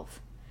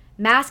resolve,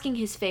 masking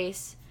his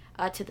face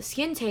to the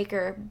skin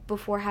taker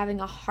before having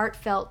a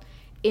heartfelt,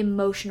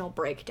 emotional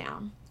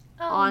breakdown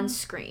on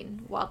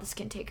screen while the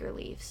skin taker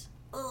leaves.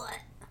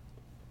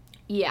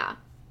 Yeah.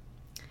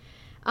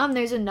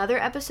 There's another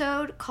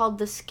episode called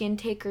The Skin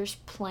Taker's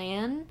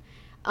Plan.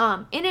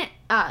 In it,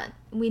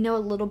 we know a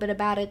little bit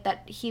about it,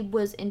 that he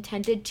was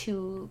intended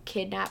to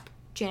kidnap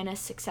Janice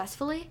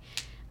successfully,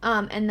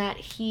 and that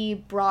he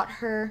brought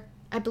her,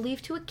 I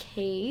believe, to a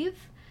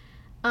cave,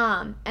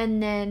 and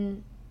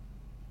then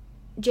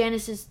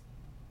Janice is,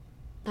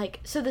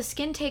 like, so the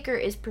skin taker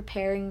is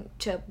preparing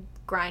to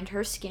grind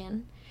her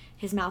skin,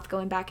 his mouth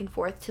going back and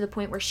forth to the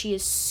point where she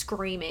is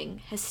screaming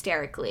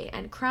hysterically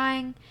and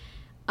crying,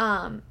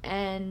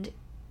 and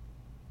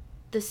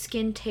the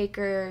skin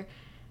taker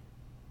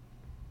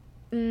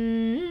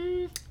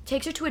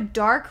takes her to a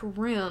dark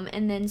room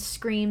and then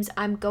screams,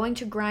 "I'm going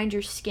to grind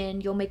your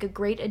skin. You'll make a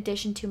great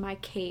addition to my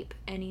cape.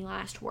 Any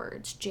last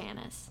words,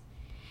 Janice?"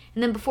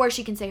 And then before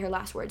she can say her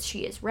last words,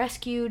 she is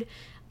rescued.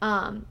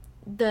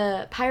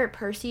 The pirate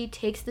Percy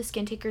takes the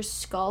skin taker's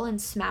skull and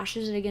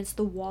smashes it against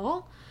the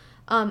wall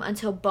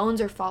until bones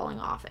are falling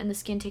off. And the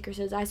skin taker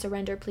says, "I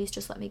surrender. Please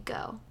just let me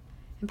go."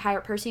 And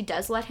pirate Percy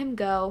does let him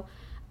go.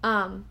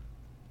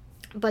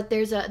 But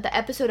the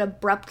episode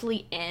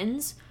abruptly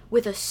ends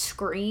with a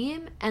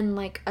scream and,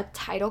 like, a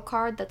title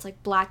card that's,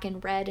 like, black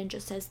and red and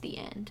just says "the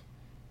end."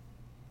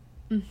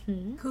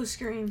 Who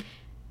screamed?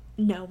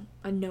 No,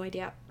 I have no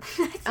idea.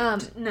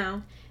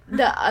 No.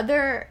 The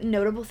other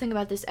notable thing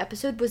about this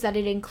episode was that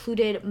it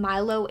included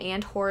Milo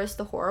and Horace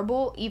the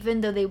Horrible,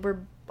 even though they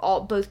were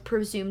both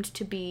presumed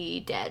to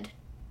be dead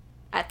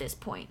at this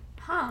point.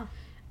 Huh.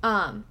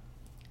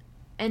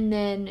 And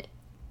then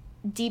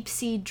Deep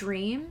Sea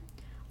Dream.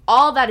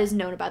 All that is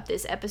known about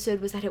this episode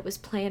was that it was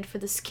planned for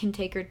the skin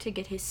taker to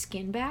get his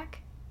skin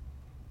back.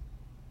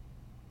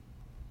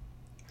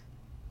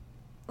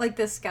 Like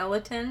the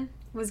skeleton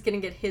was gonna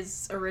get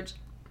his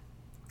original.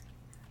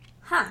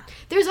 Huh.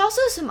 There's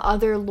also some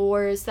other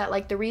lores that,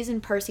 like, the reason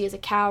Percy is a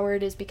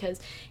coward is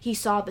because he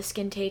saw the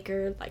skin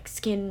taker, like,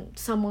 skin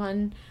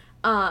someone.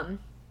 And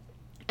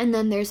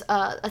then there's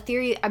a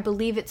theory, I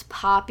believe it's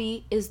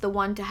Poppy is the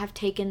one to have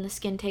taken the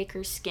skin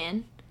taker's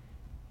skin.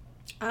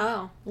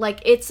 Oh. Like,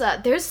 it's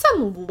there's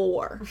some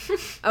lore,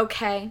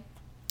 okay?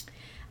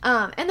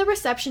 And the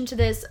reception to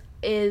this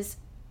is,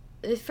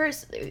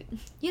 first,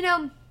 you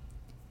know,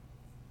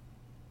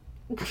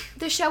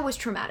 the show was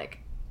traumatic.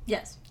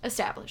 Yes.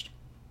 Established.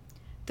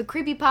 The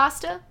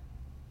creepypasta,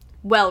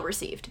 well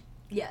received.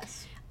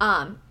 Yes.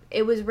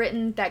 It was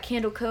written that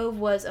Candle Cove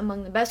was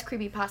among the best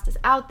creepypastas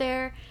out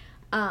there.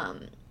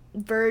 The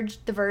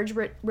Verge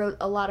wrote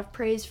a lot of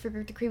praise for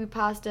the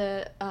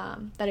creepypasta,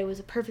 that it was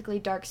a perfectly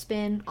dark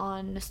spin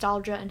on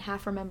nostalgia and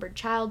half-remembered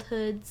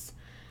childhoods.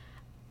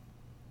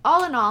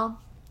 All in all,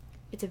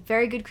 it's a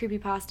very good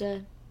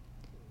creepypasta.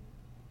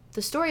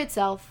 The story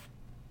itself,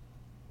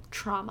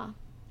 trauma.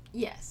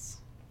 Yes.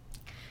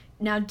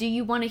 Now, do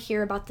you want to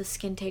hear about the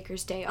Skin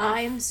Taker's Day Off?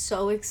 I am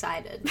so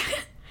excited.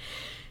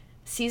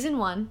 Season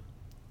 1,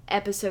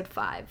 Episode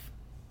 5.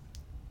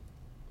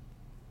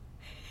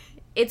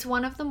 It's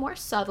one of the more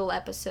subtle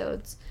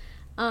episodes.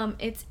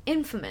 It's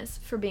infamous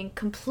for being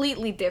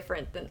completely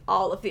different than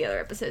all of the other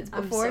episodes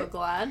before. I'm so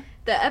glad.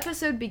 The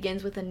episode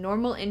begins with a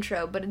normal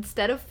intro, but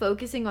instead of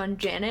focusing on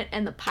Janet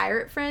and the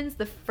pirate friends,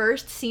 the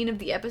first scene of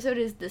the episode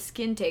is the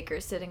Skin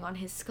Taker sitting on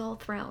his skull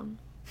throne.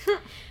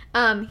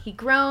 He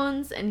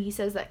groans and he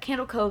says that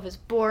Candle Cove is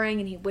boring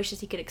and he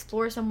wishes he could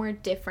explore somewhere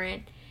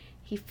different.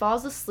 He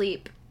falls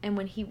asleep, and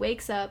when he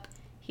wakes up,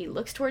 he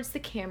looks towards the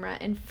camera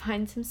and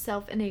finds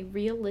himself in a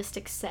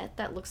realistic set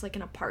that looks like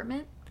an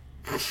apartment.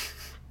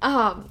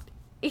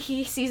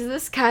 He sees the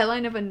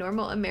skyline of a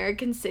normal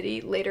American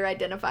city, later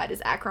identified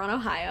as Akron,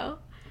 Ohio.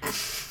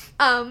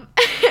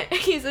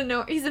 He's in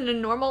a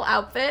normal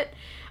outfit,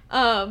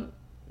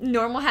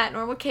 normal hat,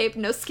 normal cape,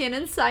 no skin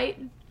in sight.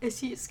 Is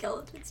he a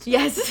skeleton still?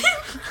 Yes.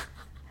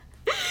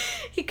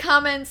 He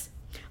comments,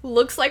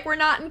 "Looks like we're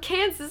not in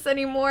Kansas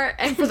anymore,"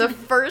 and for the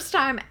first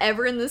time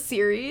ever in the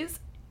series,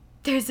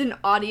 there's an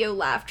audio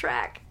laugh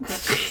track.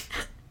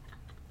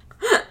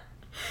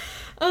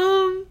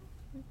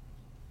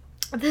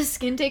 The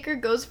Skin Taker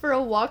goes for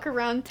a walk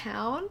around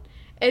town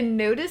and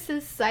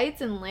notices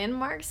sights and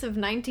landmarks of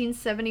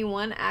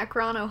 1971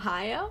 Akron,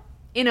 Ohio,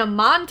 in a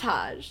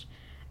montage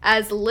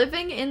as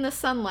 "Living in the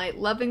Sunlight,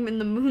 Loving in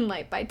the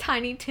Moonlight" by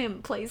Tiny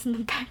Tim plays in the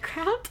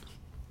background.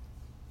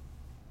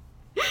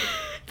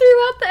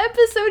 Throughout the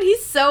episode,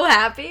 he's so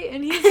happy,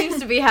 and he seems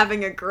to be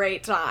having a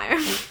great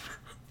time.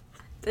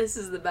 This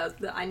is the best.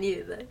 I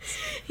needed this.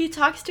 He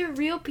talks to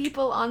real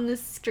people on the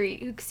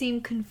street who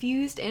seem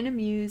confused and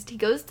amused. He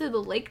goes to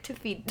the lake to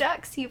feed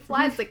ducks. He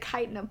flies a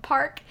kite in a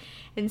park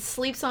and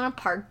sleeps on a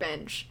park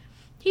bench.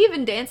 He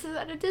even dances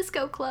at a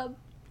disco club.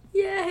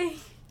 Yay.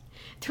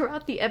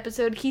 Throughout the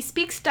episode, he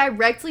speaks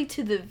directly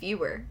to the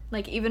viewer,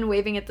 like even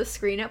waving at the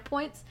screen at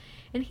points.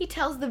 And he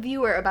tells the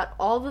viewer about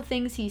all the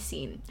things he's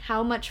seen,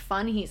 how much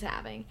fun he's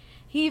having.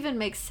 He even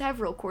makes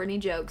several corny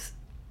jokes.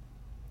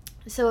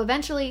 So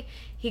eventually,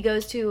 he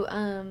goes to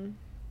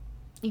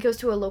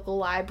a local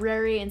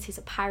library and sees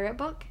a pirate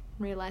book,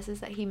 and realizes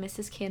that he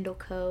misses Candle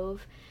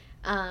Cove.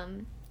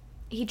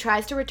 He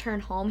tries to return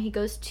home. He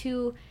goes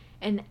to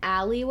an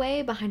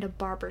alleyway behind a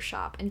barber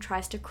shop and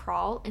tries to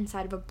crawl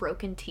inside of a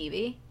broken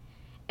TV,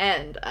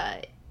 and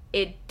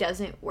it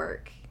doesn't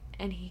work.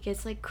 And he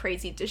gets like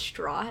crazy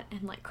distraught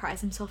and like cries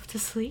himself to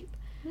sleep.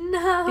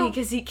 No.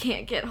 Because he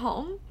can't get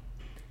home.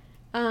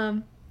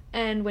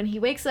 And when he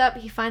wakes up,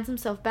 he finds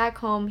himself back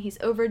home. He's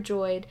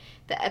overjoyed.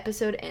 The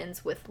episode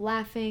ends with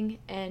laughing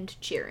and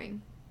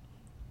cheering.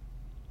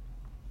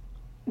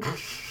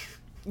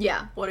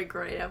 Yeah. What a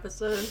great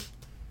episode.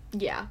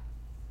 Yeah.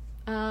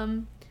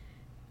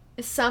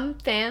 Some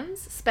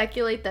fans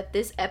speculate that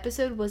this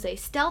episode was a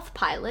stealth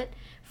pilot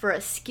for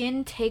a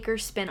Skin Taker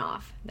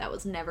spinoff that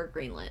was never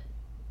greenlit.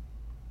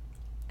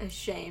 A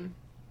shame.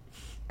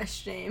 A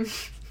shame.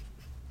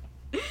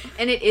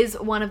 And it is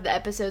one of the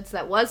episodes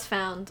that was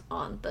found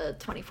on the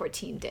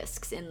 2014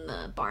 discs in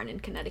the barn in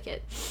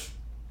Connecticut.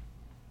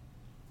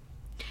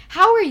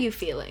 How are you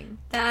feeling?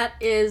 That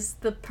is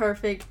the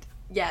perfect...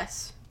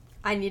 Yes.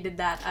 I needed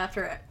that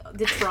after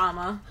the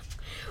trauma.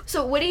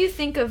 So what do you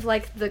think of,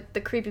 like, the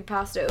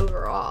creepypasta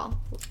overall?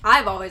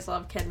 I've always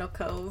loved Kendall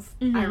Cove.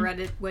 Mm-hmm. I read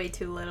it way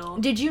too little.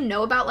 Did you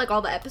know about, like,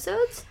 all the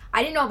episodes?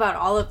 I didn't know about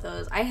all of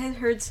those. I had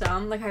heard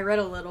some. Like, I read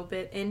a little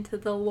bit into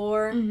the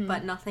lore,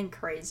 but nothing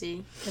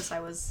crazy, because I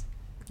was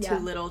too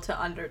little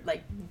to,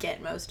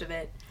 get most of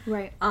it.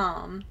 Right.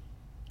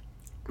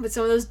 But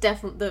some of those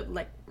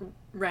definitely,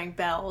 rang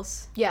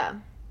bells. Yeah.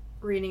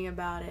 Reading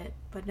about it.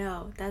 But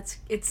no,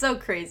 it's so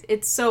crazy.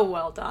 It's so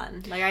well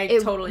done. Like, I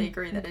totally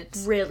agree that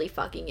it's... really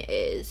fucking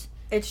is.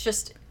 It's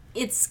just...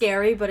 It's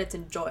scary, but it's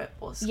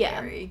enjoyable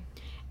scary. Yeah.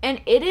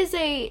 And it is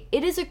a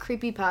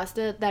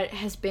creepypasta that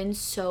has been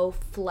so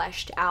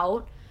fleshed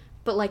out,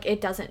 but, like, it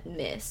doesn't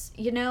miss,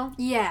 you know?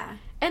 Yeah.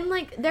 And,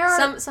 like, there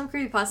are... Some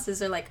creepypastas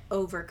are, like,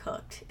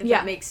 overcooked, if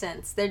that makes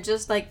sense. They're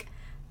just, like...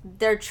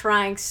 They're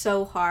trying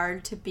so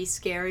hard to be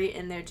scary,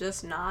 and they're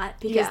just not,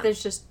 because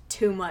there's just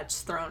too much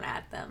thrown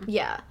at them.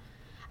 Yeah.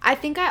 I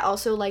think I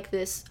also like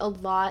this a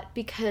lot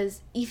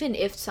because even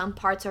if some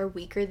parts are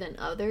weaker than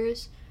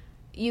others,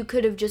 you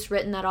could have just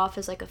written that off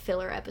as, like, a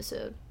filler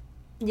episode.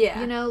 Yeah.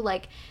 You know,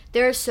 like,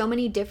 there are so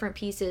many different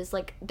pieces.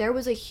 Like, there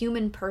was a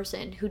human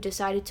person who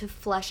decided to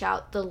flesh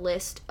out the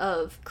list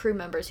of crew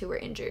members who were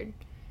injured.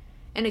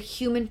 And a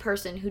human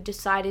person who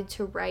decided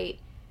to write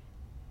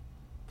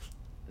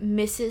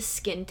Mrs.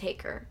 Skin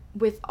Taker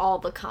with all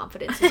the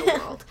confidence in the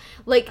world.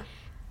 Like,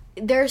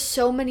 there's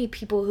so many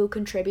people who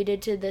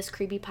contributed to this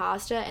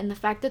creepypasta, and the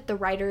fact that the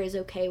writer is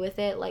okay with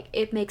it, like,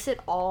 it makes it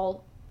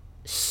all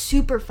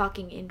super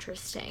fucking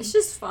interesting. It's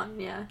just fun,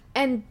 yeah.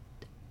 And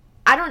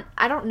I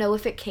don't know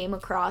if it came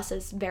across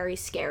as very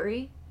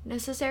scary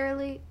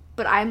necessarily,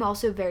 but I'm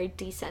also very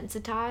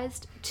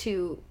desensitized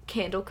to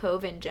Candle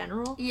Cove in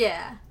general.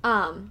 Yeah.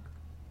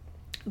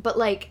 But,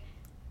 like,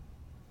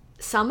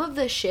 some of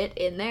the shit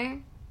in there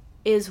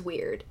is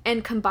weird,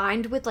 and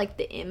combined with, like,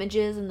 the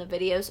images and the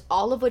videos,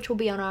 all of which will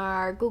be on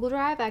our Google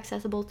Drive,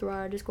 accessible through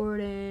our Discord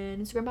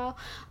and Instagram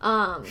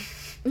bio.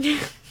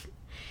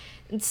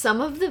 Some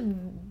of the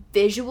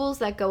visuals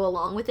that go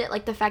along with it,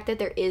 like the fact that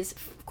there is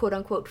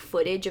quote-unquote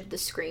footage of the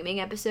screaming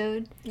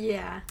episode.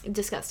 Yeah.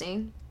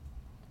 Disgusting.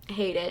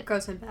 Hate it.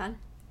 Gross and bad.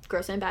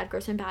 Gross and bad,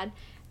 gross and bad.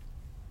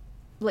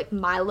 Like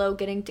Milo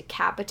getting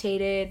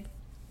decapitated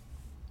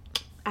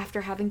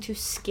after having to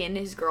skin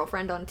his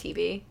girlfriend on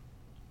TV.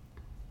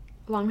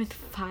 Along with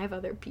 5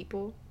 other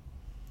people.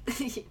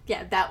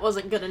 Yeah, that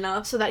wasn't good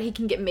enough. So that he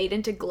can get made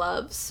into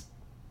gloves.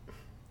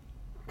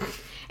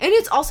 And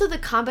it's also the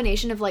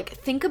combination of, like,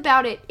 think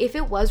about it, if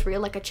it was real,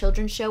 like a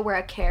children's show where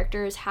a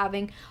character is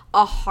having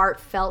a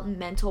heartfelt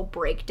mental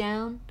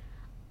breakdown,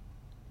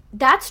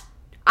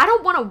 I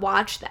don't want to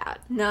watch that.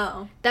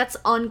 No. That's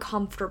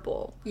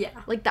uncomfortable. Yeah.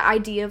 Like, the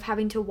idea of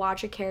having to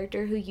watch a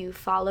character who you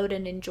followed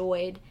and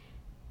enjoyed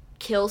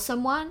kill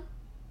someone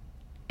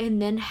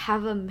and then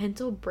have a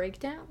mental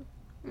breakdown?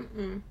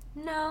 Mm-mm.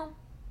 No.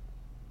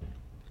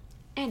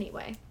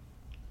 Anyway.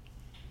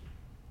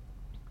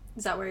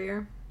 Is that where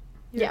you're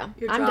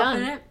I'm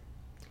done. It?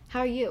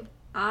 How are you?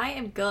 I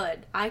am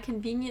good. I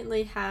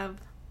conveniently have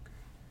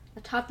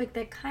a topic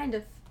that kind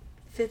of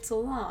fits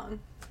along.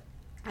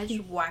 I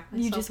just whack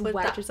myself You just with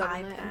whacked the yourself iPad.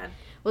 in the head.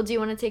 Well, do you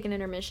want to take an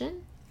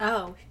intermission?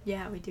 Oh,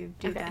 yeah, we do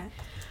Okay. that.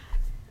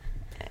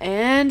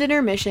 And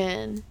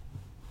intermission.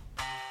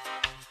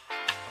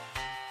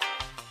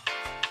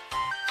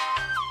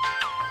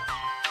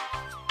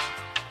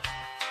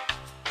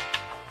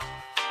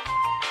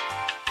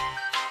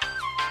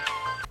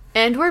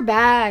 And we're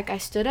back. I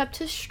stood up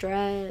to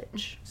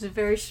stretch. It's a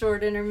very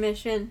short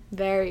intermission.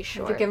 Very I have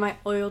short. to get my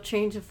oil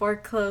change before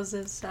it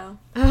closes, so.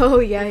 Oh,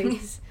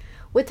 yikes.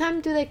 What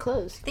time do they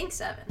close? I think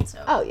 7,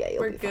 so. Oh, yeah,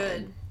 you'll we're be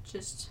good. fine.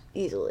 Just.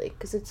 Easily,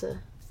 because it's a...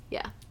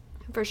 Yeah,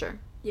 for sure.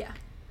 Yeah.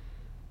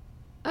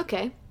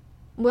 Okay.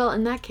 Well,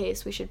 in that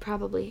case, we should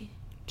probably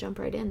jump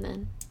right in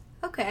then.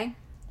 Okay.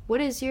 What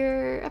is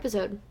your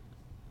episode?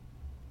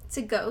 It's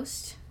a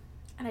ghost,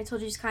 and I told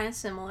you it's kind of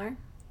similar.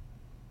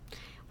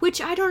 Which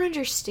I don't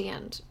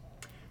understand.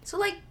 So,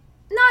 like,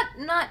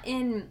 not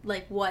in,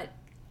 like, what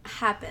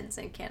happens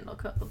in Candle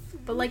Cove,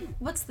 but, like,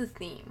 what's the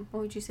theme?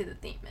 What would you say the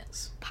theme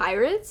is?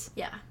 Pirates?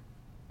 Yeah.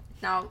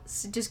 Now,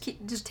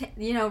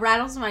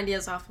 rattle some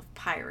ideas off of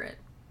pirate.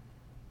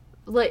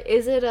 Like,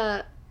 is it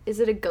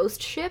a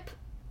ghost ship?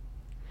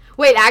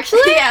 Wait, actually?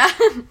 Yeah.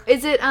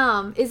 Is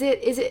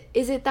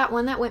it that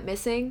one that went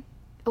missing?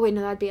 Oh wait,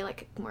 no, that'd be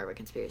like more of a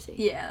conspiracy.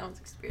 Yeah, that one's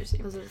a conspiracy.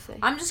 What was it to say?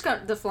 I'm just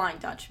going the Flying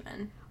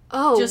Dutchman.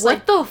 Oh, just what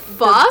like the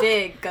fuck? The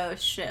big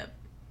ghost ship.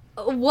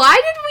 Why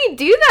did we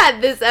do that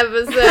this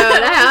episode?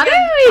 How did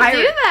we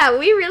do that?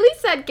 We really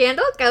said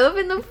Candle Cove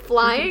and the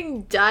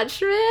Flying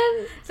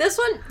Dutchman? This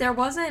one, it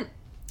wasn't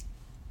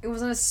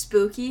as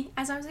spooky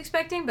as I was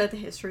expecting, but the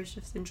history's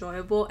just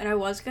enjoyable, and I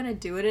was gonna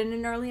do it in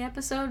an early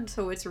episode,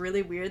 so it's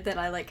really weird that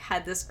I, like,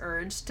 had this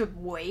urge to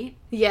wait,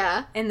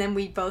 Yeah. and then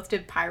we both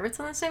did pirates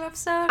on the same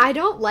episode. I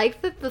don't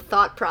like that the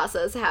thought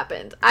process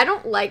happened. I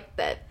don't like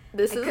that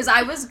this is... Because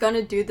I was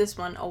gonna do this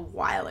one a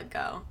while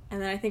ago,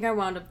 and then I think I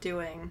wound up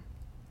doing...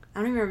 I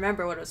don't even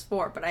remember what it was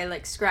for, but I,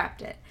 like,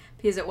 scrapped it,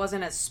 because it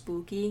wasn't as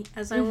spooky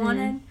as I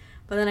wanted,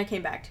 but then I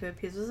came back to it,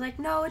 because it was like,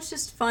 no, it's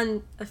just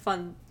a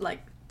fun,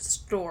 like,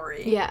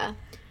 story. Yeah.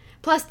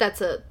 Plus,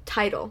 that's a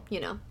title,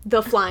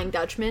 The Flying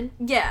Dutchman.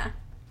 Yeah.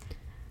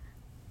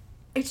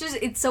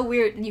 It's so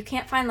weird. You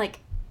can't find, like...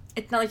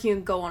 It's not like you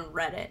can go on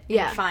Reddit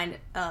and find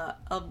a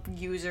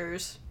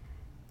user's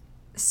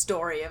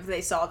story if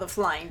they saw the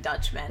Flying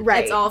Dutchman.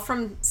 Right. It's all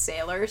from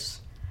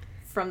sailors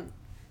from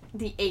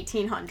the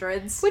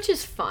 1800s. Which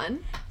is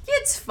fun.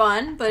 It's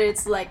fun, but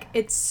it's, like,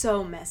 it's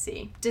so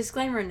messy.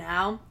 Disclaimer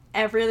now,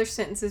 every other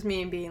sentence is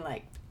me being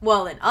like,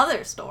 well, in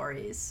other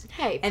stories.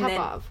 Hey, and pop then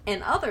off.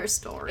 in other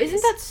stories.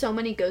 Isn't that so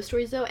many ghost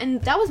stories, though?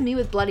 And that was me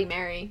with Bloody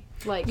Mary.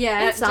 Like,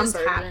 yeah, in it some just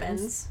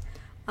versions.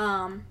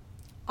 happens.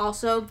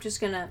 Also,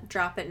 just gonna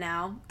drop it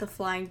now. The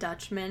Flying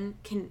Dutchman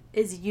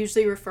is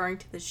usually referring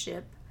to the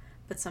ship,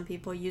 but some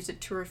people use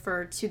it to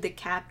refer to the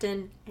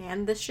captain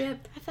and the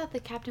ship. I thought the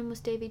captain was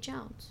Davy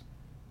Jones.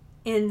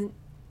 In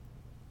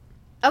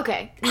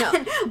Okay, no,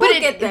 We'll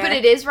get there. But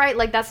it is right.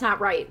 Like, that's not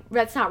right.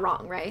 That's not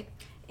wrong, right?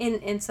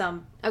 in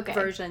some Okay.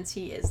 versions,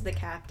 he is the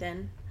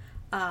captain.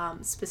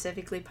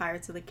 Specifically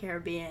Pirates of the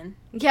Caribbean.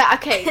 Yeah.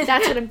 Okay,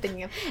 that's what I'm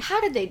thinking of. How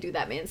did they do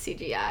that, man?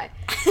 CGI.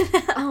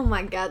 Oh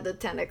my god, the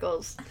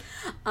tentacles.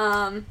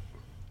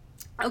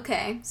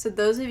 Okay, so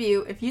those of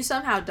you, if you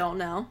somehow don't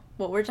know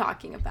what we're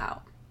talking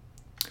about,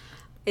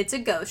 it's a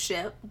ghost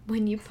ship.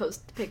 When you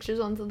post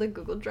pictures onto the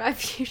Google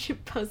Drive, you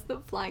should post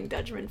the Flying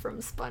Dutchman from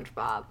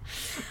SpongeBob.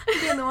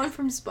 Yeah, the one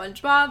from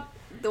SpongeBob,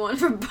 the one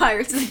from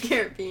Pirates of the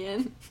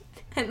Caribbean,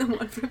 and the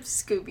one from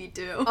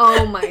Scooby-Doo.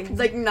 Oh my!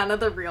 Like, none of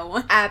the real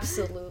ones.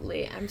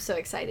 Absolutely, I'm so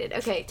excited.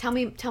 Okay, tell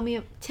me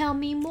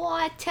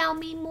more. Tell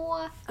me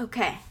more.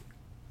 Okay,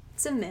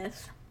 it's a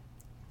myth.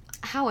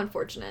 How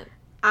unfortunate.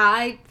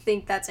 I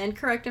think that's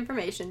incorrect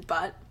information,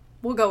 but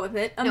we'll go with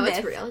it. No, myth.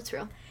 it's real. It's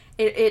real.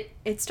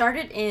 It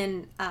started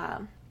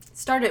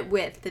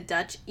with the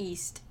Dutch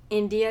East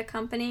India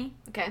Company.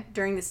 Okay.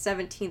 During the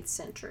 17th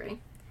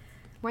century.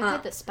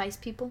 Weren't they the spice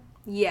people?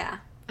 Yeah.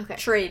 Okay.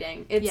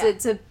 Trading.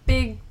 It's a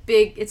big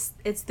it's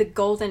the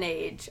golden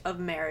age of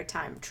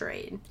maritime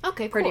trade.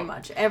 Okay, cool. Pretty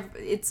much.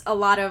 It's a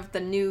lot of the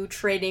new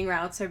trading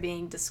routes are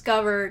being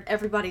discovered.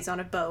 Everybody's on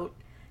a boat.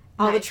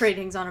 All the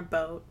trading's on a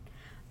boat.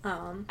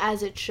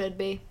 As it should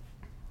be.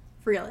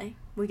 Really.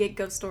 We get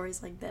ghost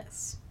stories like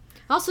this.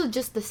 Also,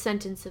 just the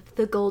sentence of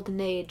the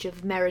golden age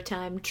of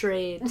maritime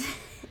trade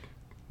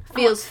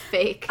feels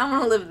fake. I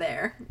want to live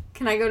there.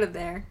 Can I go to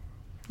there?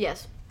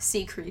 Yes.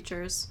 Sea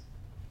creatures.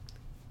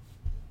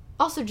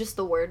 Also, just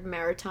the word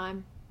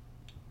maritime.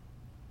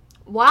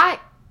 Why?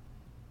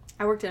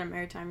 I worked at a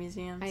maritime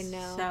museum. I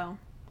know. So,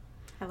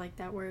 I like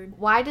that word.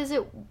 Why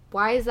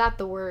is that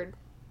the word?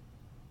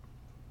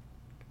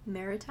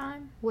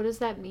 Maritime? What does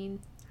that mean?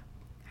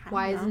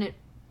 Why isn't it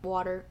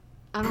water?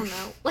 I don't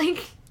know.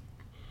 Like,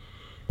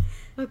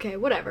 okay,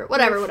 whatever.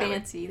 They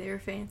were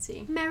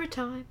fancy.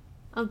 Maritime.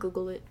 I'll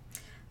Google it.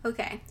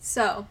 Okay,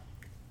 so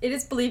it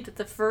is believed that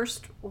the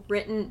first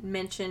written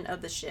mention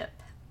of the ship,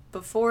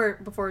 before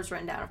it was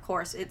written down, of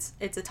course, it's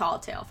a tall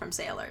tale from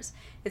sailors.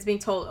 It's being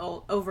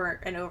told over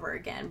and over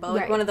again. But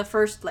like one of the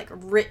first like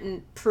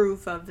written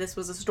proof of this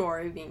was a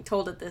story being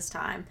told at this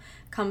time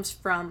comes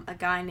from a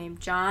guy named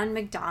John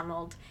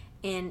MacDonald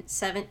in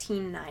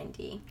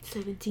 1790.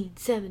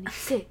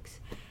 1776.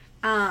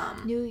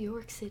 New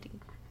York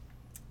City.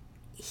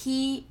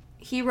 He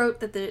wrote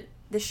that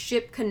the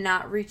ship could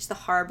not reach the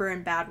harbor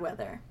in bad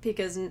weather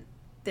because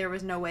there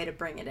was no way to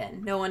bring it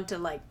in. No one to,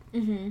 like,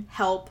 Mm-hmm.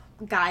 help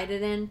guide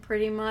it in,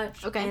 pretty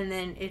much. Okay. And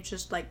then it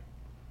just, like,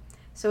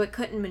 so it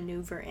couldn't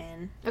maneuver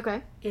in.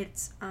 Okay.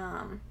 It's,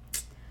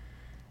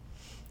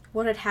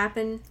 what had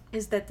happened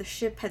is that the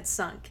ship had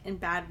sunk in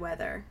bad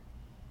weather.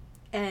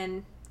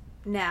 And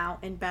now,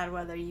 in bad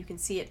weather, you can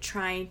see it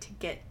trying to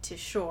get to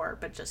shore,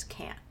 but just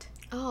can't.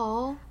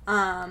 Oh.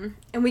 And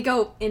we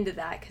go into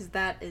that, because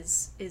that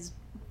is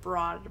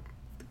broad,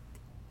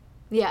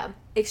 Yeah.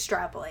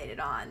 extrapolated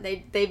on.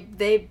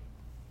 They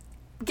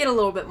get a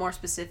little bit more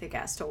specific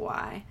as to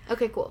why.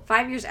 Okay, cool.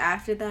 5 years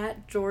after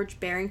that,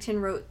 George Barrington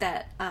wrote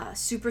that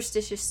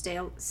superstitious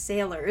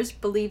sailors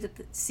believed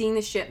that seeing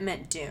the ship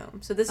meant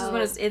doom. So this is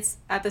when it's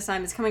at this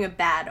time, it's becoming a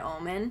bad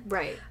omen.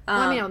 Right. Well,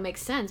 I mean, it would make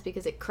sense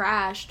because it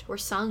crashed or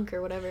sunk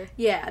or whatever.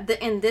 Yeah,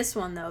 in this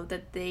one, though,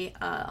 that the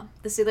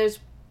sailors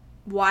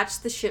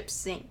watched the ship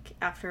sink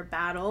after a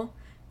battle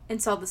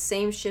and saw the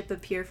same ship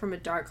appear from a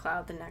dark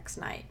cloud the next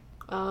night.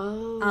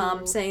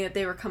 Oh. Saying that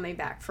they were coming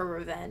back for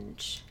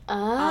revenge. Oh.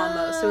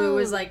 Almost. So it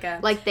was like a...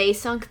 Like they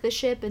sunk the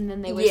ship and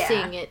then they were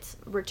seeing it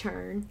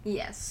return.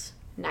 Yes.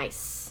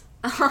 Nice.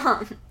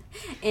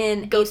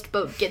 And Ghost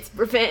Boat Gets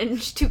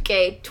Revenge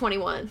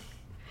 2K21.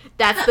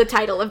 That's the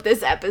title of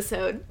this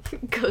episode.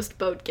 Ghost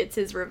Boat Gets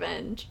His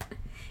Revenge.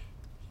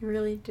 You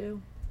really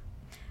do.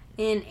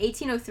 In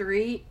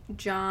 1803,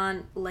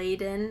 John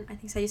Leyden, I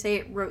think is how you say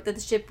it, wrote that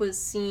the ship was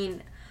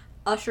seen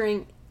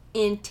ushering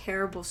in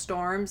terrible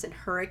storms and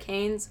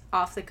hurricanes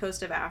off the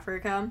coast of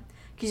Africa.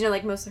 Because, you know,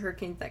 like, most of the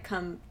hurricanes that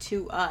come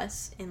to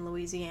us in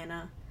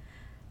Louisiana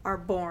are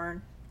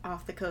born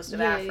off the coast of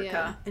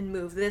Africa and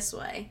move this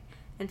way.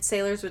 And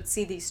sailors would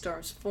see these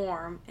storms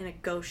form in a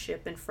ghost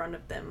ship in front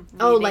of them.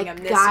 Oh, like them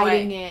this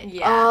guiding way. it.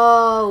 Yeah.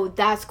 Oh,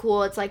 that's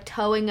cool. It's like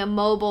towing a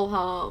mobile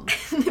home.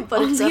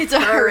 But it's a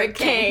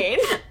hurricane.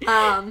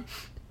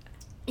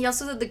 He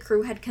also said the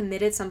crew had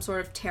committed some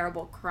sort of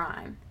terrible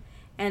crime.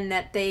 And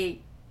that they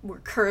were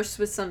cursed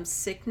with some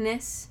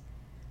sickness.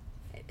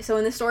 So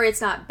in the story,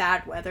 it's not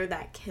bad weather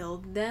that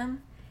killed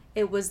them.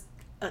 It was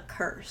a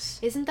curse.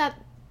 Isn't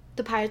that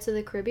the Pirates of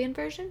the Caribbean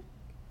version?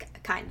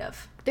 Kind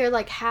of. They're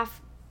like half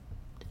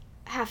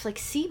like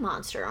sea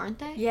monster, aren't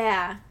they?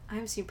 Yeah. I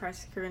haven't seen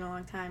Pirates of the Caribbean in a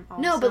long time.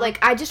 Also. No, but like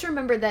I just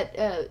remember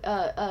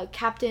that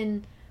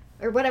Captain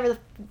or whatever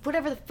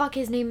the fuck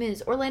his name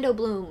is, Orlando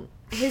Bloom,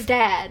 his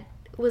dad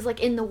was like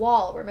in the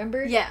wall,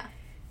 remember? Yeah.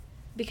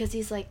 Because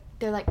he's like,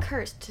 they're like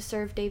cursed to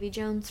serve Davy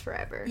Jones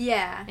forever.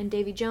 Yeah. And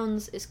Davy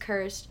Jones is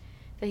cursed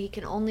that he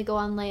can only go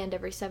on land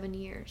every 7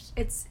 years.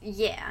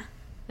 Yeah.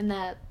 And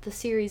that the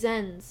series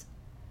ends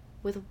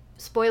with,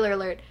 spoiler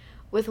alert,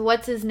 with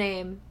what's his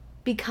name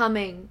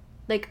becoming,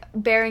 like,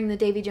 bearing the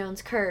Davy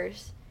Jones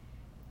curse.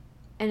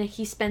 And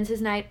he spends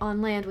his night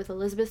on land with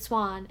Elizabeth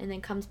Swann and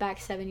then comes back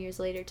 7 years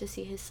later to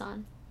see his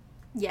son.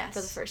 Yes.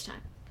 For the first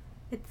time.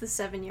 It's the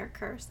 7-year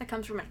curse. That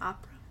comes from an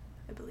opera,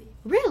 I believe.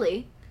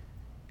 Really?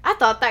 I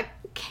thought that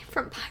came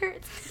from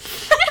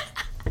Pirates.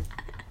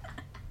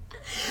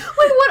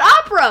 Wait, what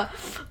opera?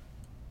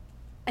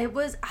 It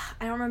was,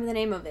 I don't remember the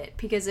name of it,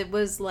 because it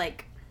was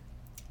like,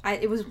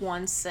 it was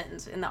one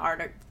sentence in the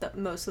article,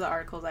 most of the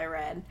articles I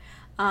read.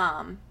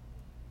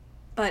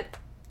 But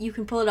you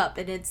can pull it up,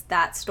 and it's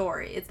that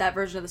story. It's that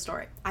version of the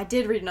story. I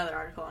did read another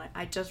article on it.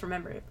 I just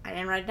remembered it. I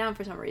didn't write it down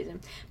for some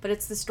reason. But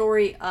it's the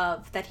story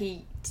of that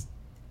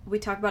we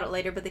talk about it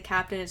later, but the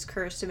captain is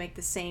cursed to make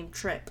the same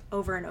trip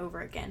over and over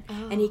again.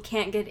 Oh. And he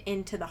can't get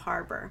into the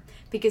harbor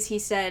because he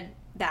said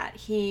that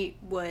he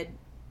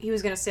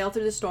was going to sail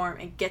through the storm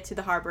and get to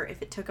the harbor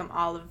if it took him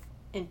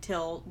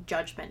until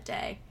Judgment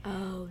Day. Oh,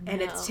 no.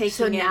 And it's taking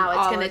so now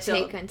it's going to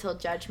take until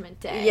Judgment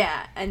Day.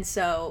 Yeah, and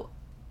so,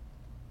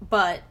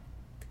 but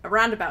a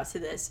roundabout to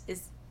this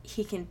is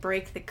he can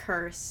break the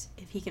curse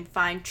if he can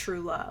find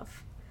true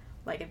love.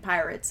 Like in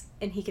Pirates,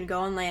 and he can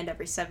go on land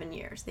every 7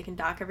 years. They can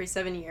dock every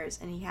 7 years,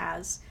 and he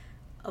has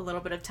a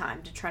little bit of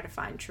time to try to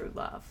find true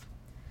love.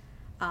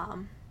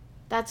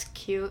 That's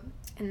cute.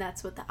 And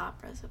that's what the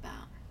opera's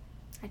about.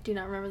 I do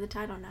not remember the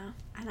title now.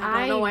 And I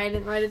don't know why I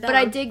didn't write it down. But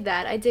I dig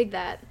that.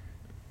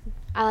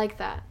 I like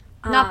that.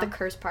 Not the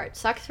curse part.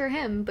 Sucks for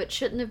him, but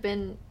shouldn't have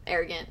been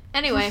arrogant.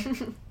 Anyway,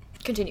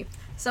 continue.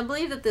 Some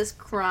believe that this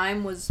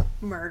crime was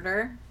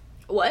murder.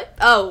 What?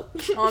 Oh.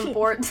 On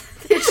board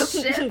this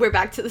ship. We're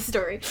back to the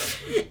story.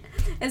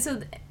 And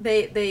so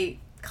they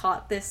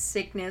caught this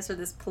sickness or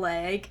this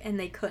plague, and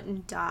they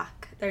couldn't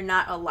dock. They're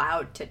not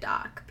allowed to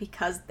dock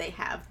because they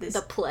have this...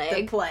 The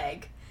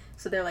plague?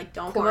 So they're like,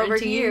 don't come over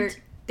here.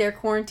 They're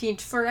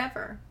quarantined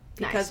forever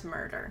because nice.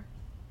 Murder.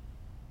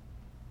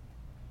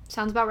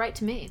 Sounds about right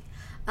to me.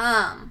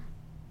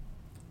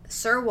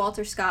 Sir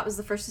Walter Scott was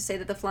the first to say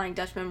that the Flying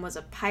Dutchman was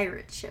a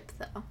pirate ship,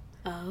 though.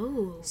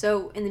 Oh.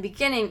 So, in the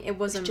beginning, it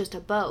was just a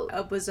boat.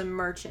 It was a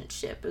merchant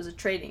ship. It was a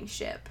trading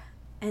ship.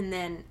 And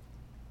then,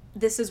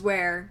 this is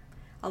where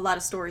a lot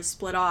of stories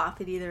split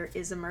off. It either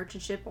is a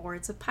merchant ship or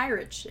it's a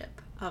pirate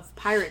ship of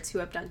pirates who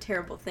have done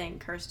terrible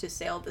things, cursed to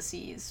sail the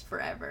seas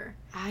forever.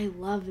 I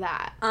love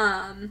that.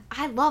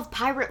 I love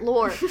pirate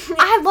lore.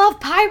 I love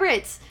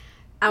pirates.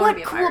 I want to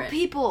be a pirate. What cool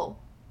people.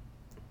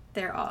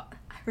 They're all...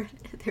 I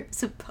there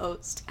was a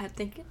post. I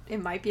think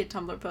it might be a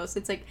Tumblr post.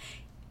 It's like,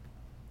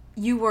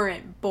 you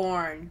weren't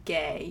born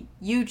gay.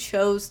 You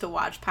chose to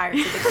watch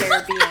Pirates of the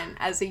Caribbean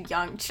as a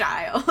young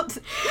child.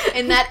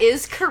 And that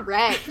is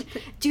correct.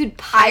 Dude,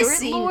 pirate I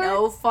see lore?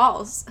 no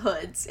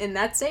falsehoods in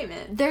that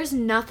statement. There's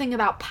nothing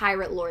about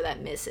pirate lore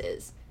that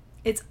misses.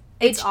 It's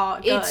all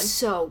good. It's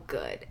so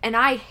good. And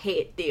I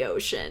hate the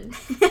ocean.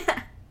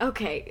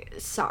 Okay,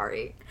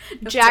 sorry.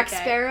 Jack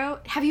Sparrow.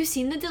 Have you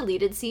seen the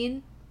deleted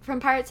scene from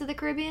Pirates of the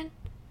Caribbean?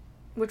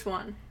 Which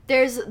one?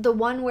 There's the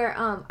one where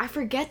I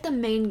forget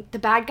the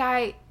bad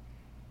guy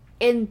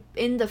in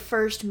the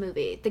first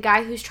movie, the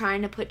guy who's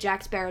trying to put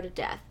Jack Sparrow to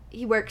death.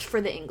 He works for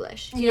the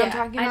English. You know what I'm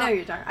talking about? I know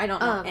you're talking. I don't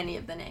know any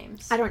of the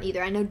names. I don't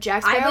either. I know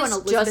Jack Sparrow and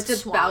Elizabeth I was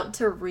just Swann. about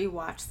to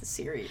rewatch the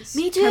series.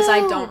 Me too. Because I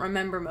don't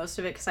remember most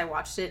of it because I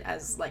watched it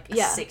as like a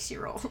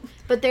 6-year-old.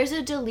 But there's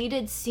a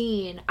deleted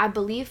scene, I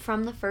believe,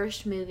 from the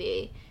first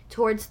movie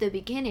towards the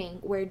beginning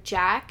where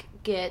Jack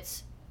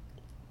gets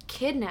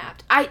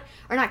kidnapped.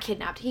 Not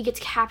kidnapped. He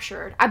gets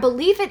captured. I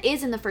believe it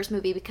is in the first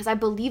movie because I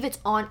believe it's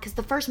on, because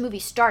the first movie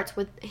starts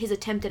with his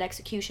attempted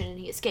execution and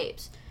he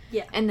escapes.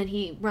 Yeah. And then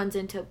he runs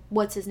into,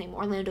 what's his name,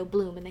 Orlando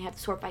Bloom, and they have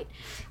the sword fight.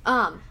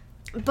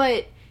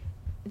 But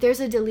there's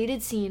a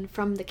deleted scene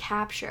from the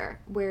capture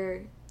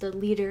where the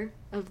leader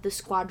of the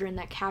squadron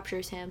that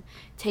captures him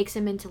takes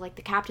him into like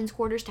the captain's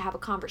quarters to have a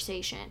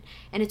conversation.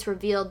 And it's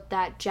revealed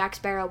that Jack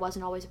Sparrow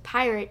wasn't always a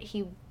pirate.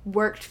 He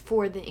worked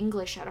for the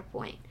English at a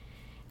point.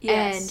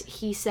 Yes. And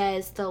he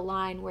says the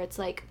line where it's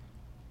like,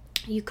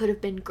 you could have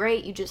been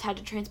great, you just had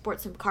to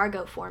transport some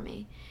cargo for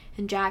me.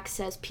 And Jack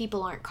says,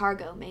 people aren't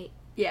cargo, mate.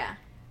 Yeah,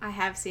 I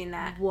have seen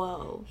that.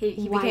 Whoa.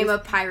 He became a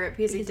pirate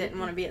because he didn't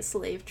want to be a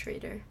slave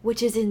trader.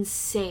 Which is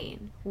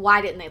insane.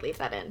 Why didn't they leave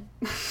that in?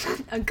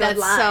 A good That's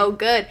line. so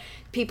good.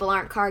 People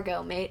aren't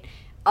cargo, mate.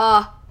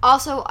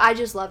 Also, I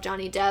just love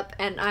Johnny Depp,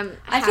 and I'm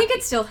happy. I think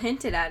it's still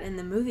hinted at in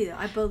the movie, though,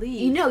 I believe.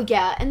 You know,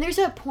 yeah. And there's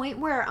a point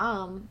where,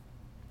 oh,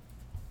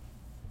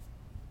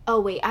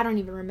 wait, I don't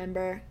even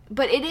remember.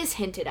 But it is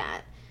hinted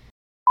at.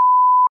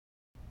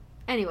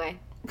 Anyway,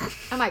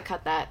 I might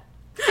cut that.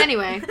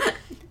 Anyway,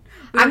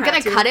 I'm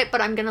going to cut it,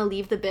 but I'm going to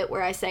leave the bit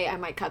where I say I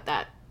might cut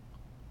that.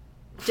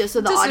 Just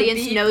so the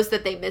audience knows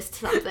that they missed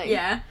something.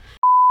 Yeah.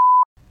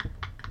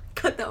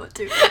 Cut that one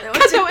too. Cut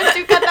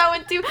that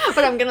one too.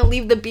 But I'm going to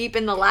leave the beep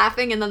and the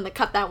laughing and then the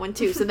cut that one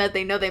too so that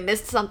they know they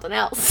missed something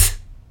else.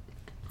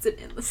 It's an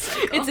endless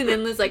cycle. It's an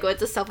endless cycle.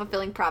 It's a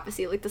self-fulfilling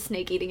prophecy, like the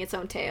snake eating its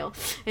own tail.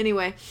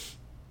 Anyway.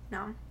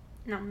 No.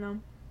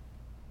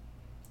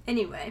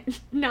 Anyway.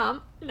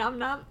 Nom.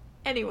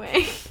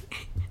 Anyway.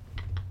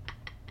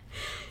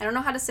 I don't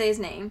know how to say his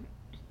name,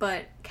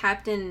 but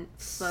Captain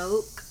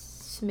Folk.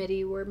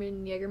 Smitty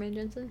Werman Jaegerman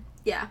Jensen?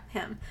 Yeah,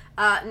 him.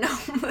 No.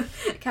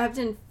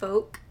 Captain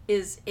Folk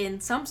is, in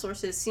some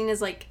sources, seen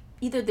as, like,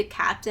 either the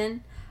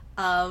captain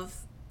of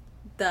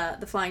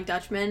the Flying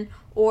Dutchman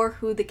or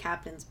who the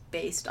captain's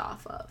based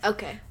off of.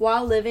 Okay.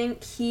 While living,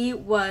 he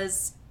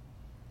was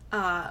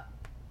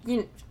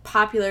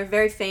popular,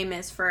 very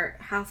famous for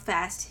how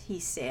fast he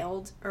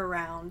sailed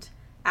around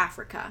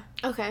Africa.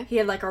 Okay. He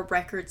had like a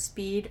record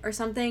speed or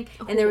something,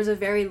 and there was a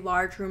very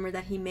large rumor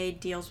that he made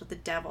deals with the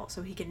devil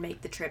so he could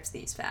make the trips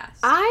these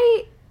fast.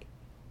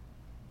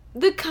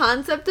 The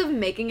concept of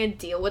making a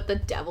deal with the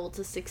devil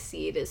to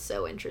succeed is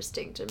so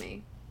interesting to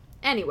me.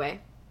 Anyway.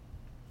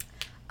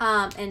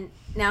 And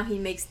now he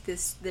makes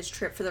this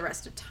trip for the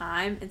rest of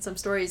time. In some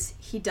stories,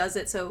 he does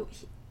it so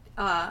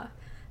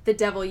the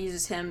devil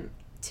uses him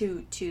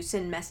to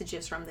send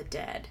messages from the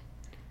dead.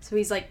 So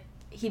he's like,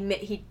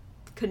 he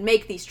could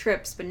make these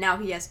trips, but now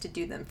he has to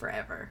do them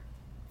forever.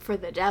 For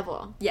the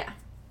devil? Yeah.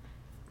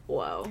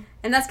 Whoa.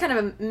 And that's kind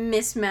of a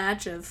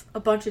mismatch of a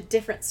bunch of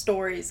different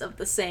stories of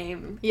the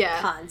same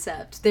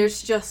concept.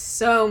 There's just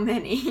so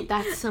many.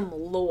 That's some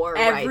lore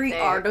Every right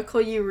there.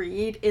 article you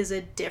read is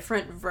a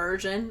different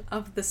version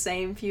of the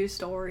same few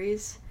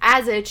stories.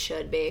 As it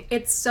should be.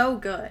 It's so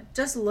good.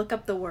 Just look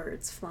up the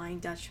words Flying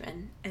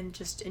Dutchman and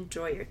just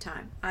enjoy your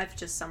time. I've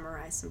just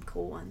summarized some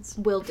cool ones.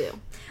 Will do.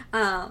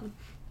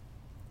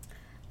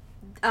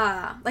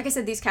 Like I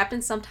said, these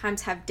captains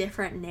sometimes have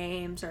different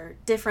names or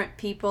different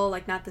people,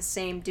 like not the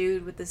same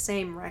dude with the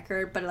same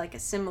record, but like a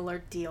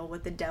similar deal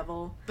with the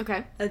devil.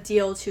 Okay. A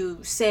deal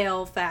to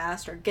sail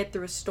fast or get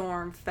through a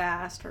storm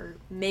fast or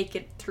make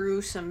it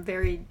through some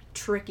very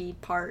tricky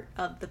part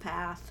of the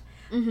path.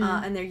 Mm-hmm.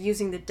 And they're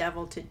using the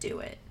devil to do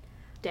it.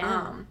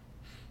 Damn.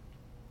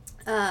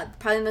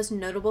 Probably the most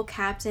notable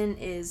captain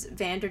is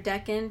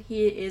Vanderdecken.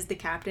 He is the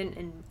captain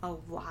in a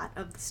lot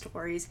of the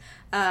stories.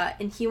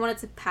 And he wanted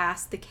to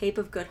pass the Cape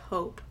of Good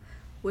Hope,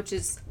 which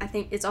is, I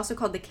think, it's also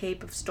called the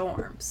Cape of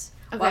Storms,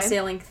 while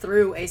sailing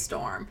through a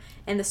storm.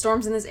 And the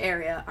storms in this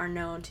area are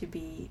known to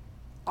be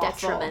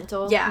awful.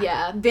 Detrimental?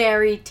 Yeah.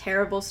 Very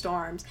terrible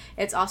storms.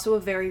 It's also a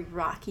very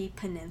rocky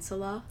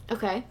peninsula.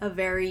 Okay. A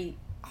very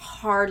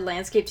hard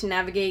landscape to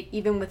navigate,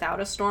 even without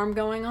a storm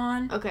going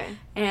on. Okay.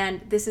 And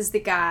this is the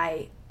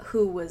guy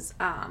who was,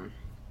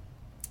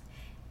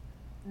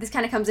 this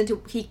kind of comes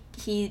into,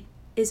 he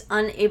is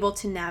unable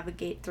to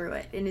navigate through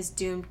it and is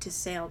doomed to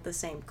sail the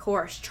same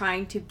course,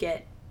 trying to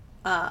get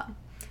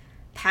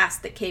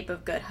past the Cape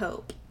of Good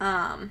Hope.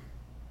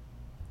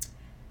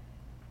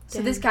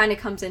 So this kind of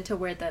comes into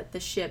where the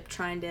ship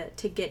trying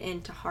to get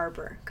into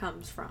harbor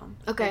comes from.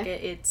 Okay. Like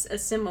it's a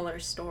similar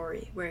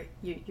story where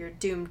you're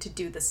doomed to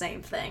do the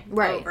same thing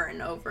over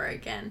and over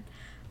again.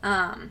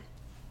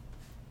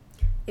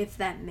 If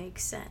that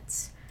makes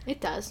sense. It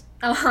does.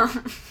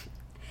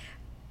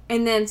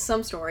 And then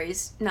some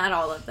stories, not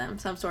all of them,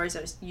 some stories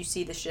are you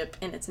see the ship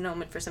and it's an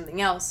omen for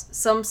something else.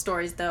 Some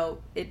stories, though,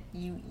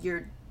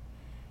 you're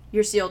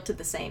sealed to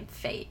the same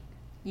fate.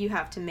 You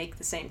have to make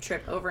the same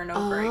trip over and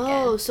over again.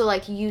 Oh, so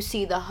like you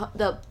see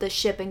the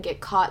ship and get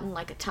caught in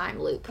like a time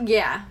loop.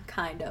 Yeah,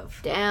 kind of.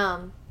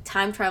 Damn.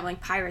 Time traveling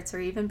pirates are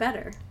even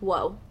better.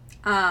 Whoa.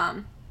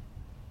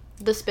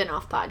 The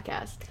spin-off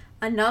podcast.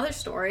 Another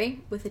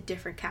story with a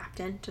different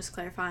captain, just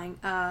clarifying,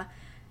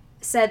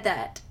 said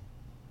that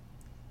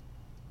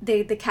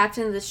the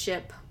captain of the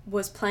ship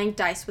was playing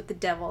dice with the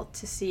devil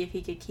to see if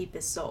he could keep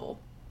his soul.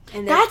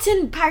 And that's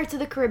in Pirates of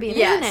the Caribbean,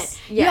 isn't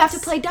it? You have to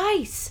play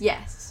dice.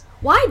 Yes.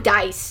 Why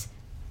dice?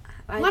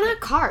 Why not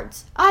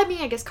cards? I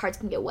mean, I guess cards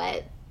can get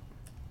wet.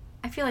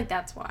 I feel like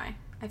that's why.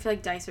 I feel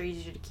like dice are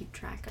easier to keep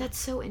track of. That's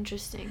so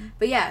interesting.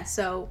 But yeah,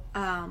 so...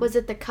 was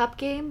it the cup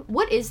game?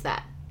 What is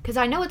that? Because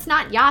I know it's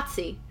not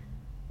Yahtzee.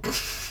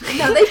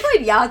 No, they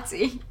played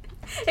Yahtzee.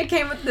 It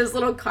came with those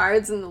little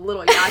cards and the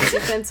little Yahtzee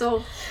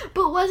pencil.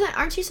 But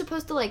aren't you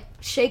supposed to, like,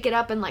 shake it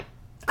up and, like,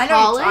 I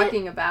know what you're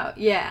talking about.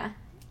 Yeah.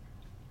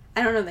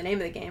 I don't know the name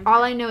of the game.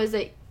 All I know is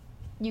that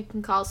you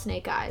can call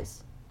Snake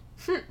Eyes.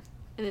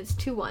 And it's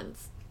 2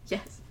 ones.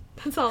 Yes.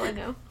 That's all I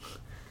know.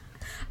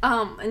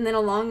 And then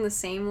along the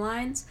same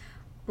lines,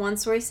 one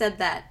story said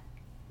that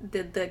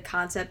the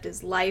concept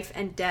is life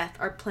and death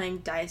are playing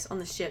dice on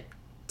the ship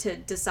to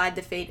decide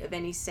the fate of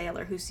any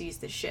sailor who sees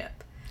the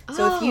ship.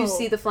 So if you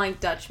see the Flying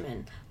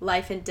Dutchman,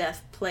 life and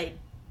death play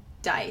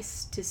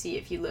dice to see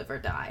if you live or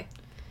die.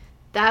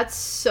 That's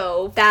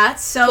so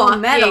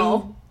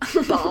metal.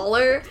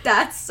 Baller.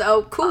 That's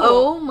so cool.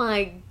 Oh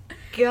my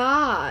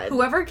god.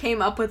 Whoever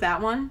came up with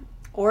that one,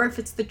 or if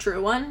it's the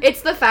true one,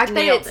 it's the fact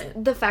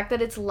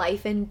that it's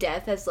life and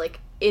death as like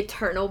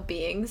eternal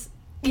beings.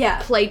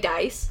 Yeah. Play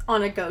dice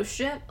on a ghost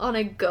ship. On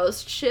a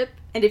ghost ship.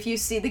 And if you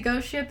see the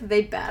ghost ship,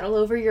 they battle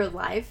over your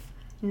life.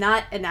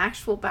 Not an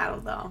actual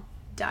battle though.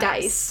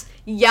 Dice.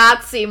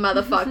 Yahtzee,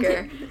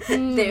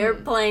 mototherfucker. They're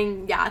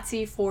playing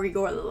Yahtzee for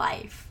your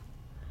life.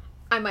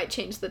 I might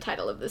change the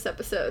title of this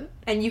episode.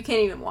 And you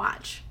can't even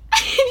watch.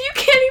 You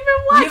can't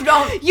even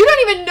watch. You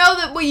don't even know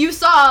that what you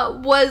saw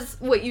was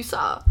what you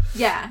saw.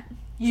 Yeah.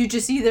 You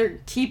just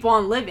either keep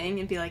on living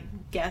and be like,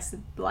 guess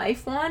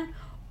life won,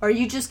 or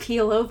you just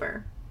keel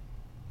over.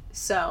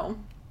 So.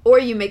 Or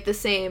you make the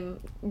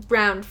same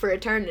round for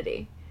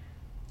eternity.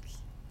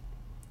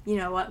 You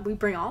know what? We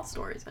bring all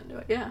stories into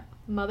it, yeah.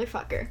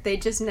 Motherfucker. They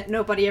just,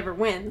 nobody ever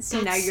wins.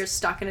 So now you're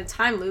stuck in a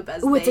time loop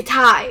as it's a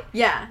tie.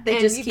 Yeah, they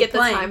just keep get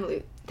playing. The time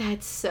loop.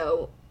 That's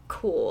so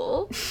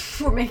cool.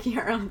 We're making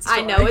our own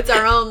story. I know, it's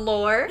our own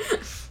lore.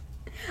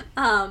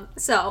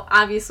 So,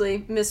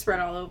 obviously, misread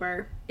all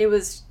over. It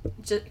was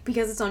just,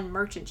 because it's on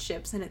merchant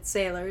ships and it's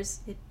sailors,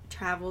 it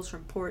travels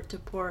from port to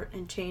port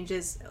and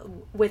changes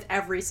with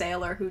every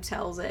sailor who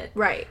tells it.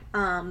 Right.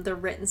 The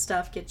written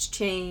stuff gets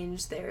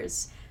changed.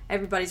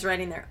 Everybody's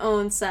writing their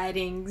own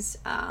sightings.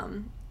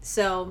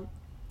 So,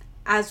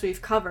 as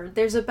we've covered,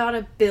 there's about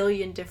 1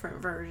 billion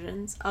different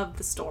versions of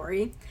the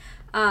story.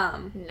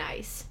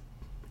 Nice.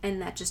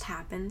 And that just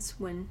happens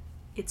when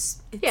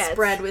it's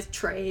spread with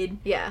trade.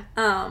 Yeah.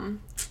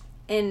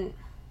 And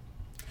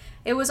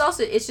it was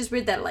also, it's just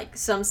weird that, like,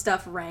 some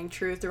stuff rang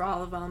true through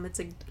all of them. It's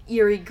a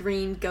eerie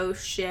green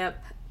ghost ship.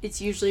 It's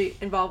usually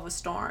involved with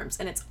storms,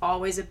 and it's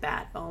always a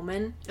bad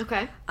omen.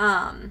 Okay.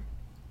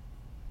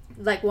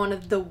 Like, one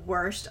of the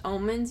worst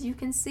omens you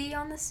can see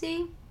on the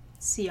sea.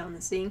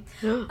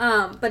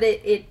 But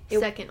it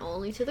second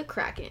only to the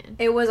Kraken.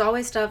 It was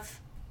always stuff,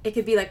 it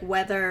could be, like,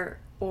 weather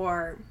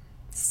or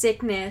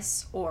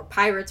sickness or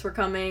pirates were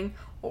coming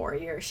or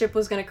your ship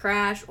was going to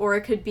crash, or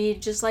it could be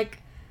just, like,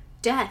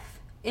 death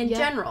in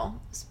general.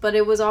 But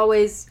it was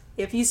always,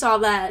 if you saw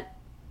that,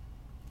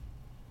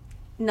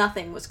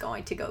 nothing was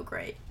going to go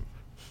great.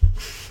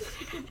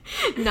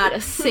 Not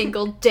a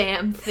single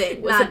damn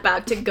thing was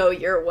about to go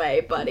your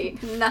way, buddy.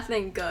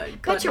 Nothing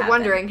good. Bet you're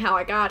wondering how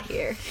I got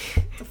here.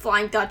 The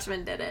Flying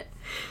Dutchman did it.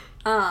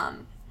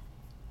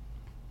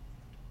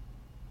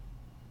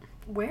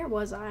 Where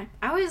was I?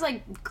 I always,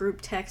 like, group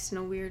text in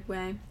a weird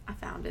way. I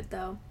found it,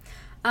 though.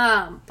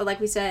 But like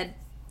we said,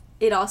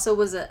 it also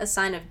was a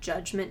sign of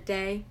Judgment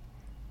Day.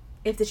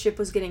 If the ship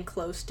was getting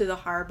close to the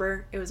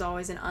harbor, it was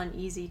always an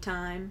uneasy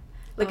time.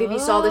 Like, if you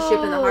saw the ship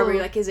in the harbor,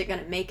 you're like, is it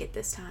going to make it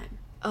this time?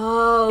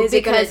 Oh, is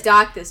it going to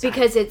dock this time?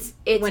 Because it's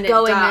When it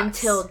going docks.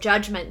 until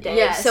Judgment Day.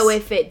 Yes. So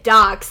if it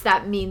docks,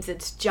 that means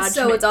it's Judgment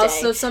Day. So it's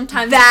also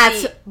sometimes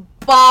That's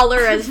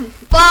baller as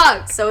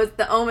fuck. So it's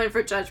the omen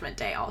for Judgment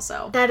Day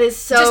also. That is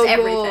so Just cool.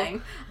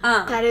 everything.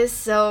 That is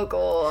so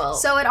cool.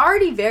 So it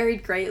already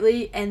varied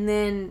greatly, and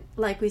then,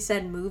 like we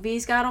said,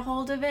 movies got a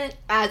hold of it.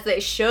 As they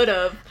should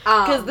have.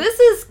 Because this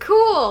is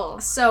cool.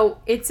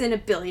 So it's in a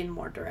billion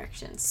more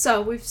directions. So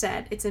we've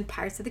said it's in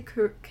Pirates of the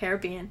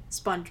Caribbean,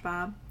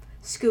 SpongeBob,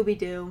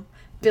 Scooby-Doo,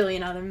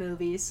 billion other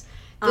movies.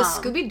 The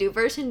Scooby-Doo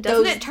version,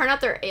 doesn't it turn out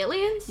they're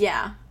aliens?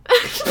 Yeah.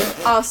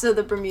 Also,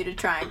 the Bermuda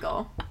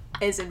Triangle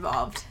is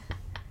involved.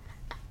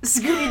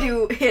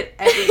 Scooby-Doo hit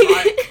every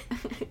mark.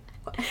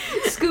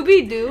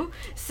 Scooby-Doo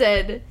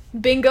said,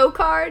 bingo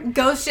card.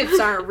 Ghost ships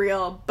aren't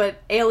real,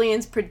 but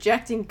aliens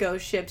projecting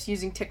ghost ships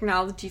using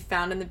technology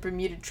found in the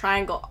Bermuda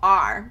Triangle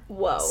are.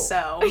 Whoa.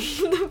 So.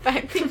 The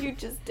fact that you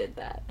just did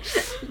that.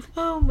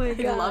 Oh my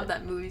god. I love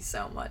that movie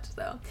so much,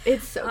 though.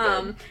 It's so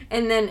good.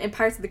 And then in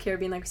Pirates of the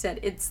Caribbean, like we said,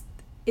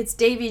 it's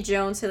Davy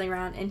Jones sailing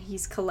around, and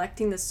he's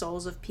collecting the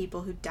souls of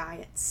people who die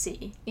at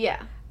sea.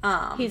 Yeah.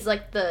 He's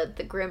like the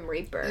Grim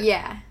Reaper.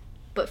 Yeah.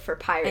 But for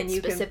pirates and you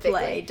specifically. can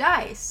play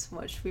dice,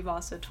 which we've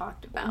also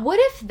talked about. What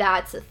if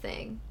that's a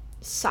thing?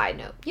 Side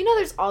note. You know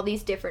there's all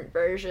these different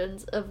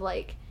versions of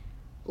like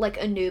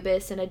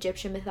Anubis in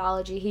Egyptian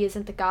mythology. He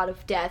isn't the god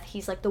of death.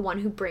 He's like the one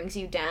who brings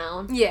you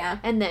down. Yeah.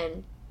 And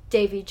then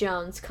Davy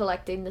Jones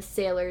collecting the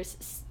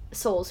sailors'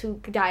 souls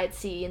who die at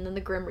sea, and then the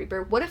Grim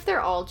Reaper. What if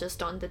they're all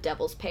just on the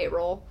devil's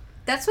payroll?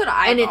 That's what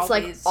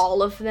like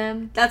all of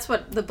them. That's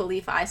what the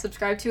belief I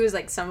subscribe to is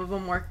like some of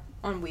them work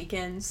on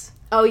weekends.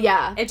 Oh,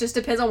 yeah. It just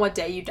depends on what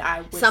day you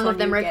die. Some of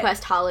them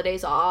request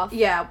holidays off.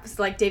 Yeah, it's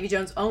like Davy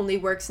Jones only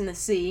works in the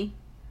sea.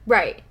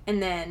 Right. And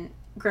then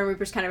Grim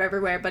Reaper's kind of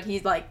everywhere, but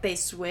he's like, they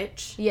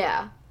switch.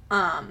 Yeah.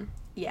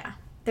 Yeah.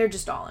 They're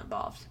just all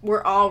involved.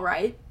 We're all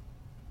right.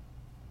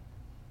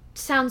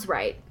 Sounds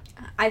right.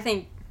 I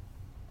think...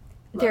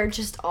 They're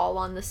just all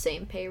on the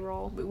same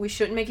payroll. We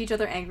shouldn't make each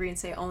other angry and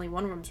say only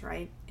one of them's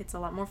right. It's a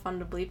lot more fun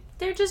to believe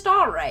they're just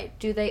all right.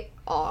 Do they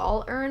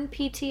all earn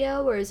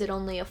PTO, or is it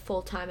only a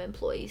full-time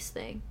employees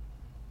thing?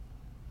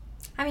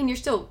 I mean, you're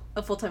still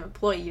a full-time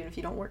employee even if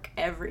you don't work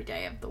every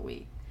day of the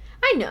week.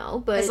 I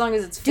know, but... As long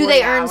as it's 40 Do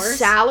they earn hours.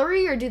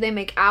 Salary, or do they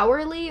make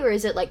hourly, or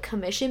is it, like,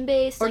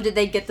 commission-based? Or did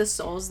they get the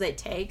souls they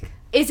take?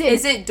 Is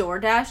it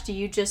DoorDash? Do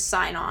you just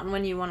sign on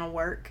when you want to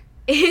work?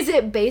 Is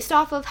it based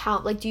off of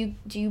how, like, do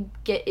you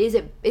get,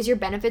 is your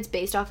benefits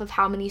based off of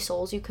how many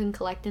souls you can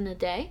collect in a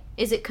day?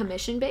 Is it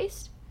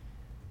commission-based?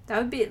 That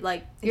would be,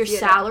 like... Your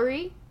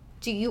salary?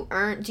 Do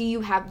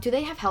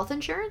they have health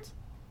insurance?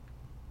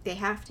 They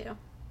have to.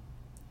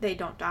 They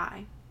don't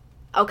die.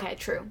 Okay,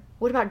 true.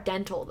 What about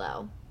dental,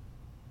 though?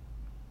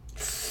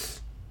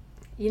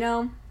 You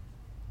know,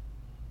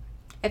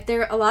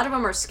 a lot of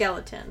them are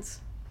skeletons.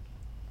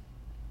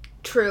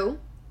 True.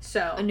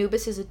 So.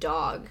 Anubis is a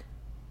dog.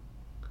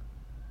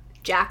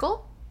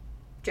 Jackal.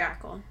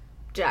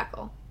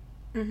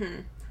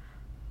 Mm-hmm.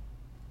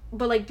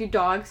 But, like, do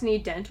dogs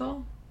need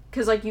dental?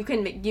 Because, like, you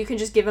can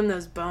just give them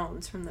those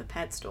bones from the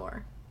pet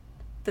store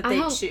that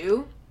they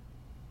chew,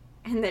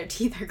 and their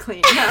teeth are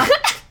clean now.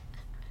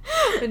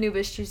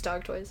 Anubis chews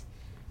dog toys.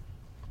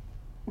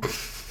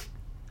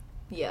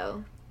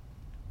 Yo.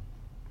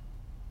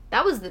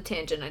 That was the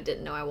tangent I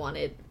didn't know I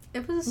wanted.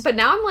 It was... But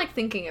now I'm, like,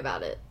 thinking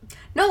about it.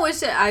 No,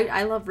 it's just,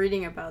 I love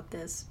reading about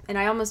this, and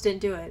I almost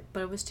didn't do it,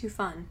 but it was too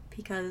fun,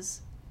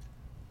 because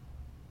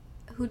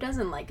who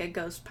doesn't like a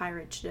ghost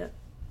pirate ship?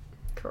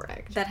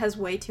 Correct. That has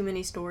way too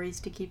many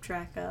stories to keep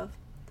track of.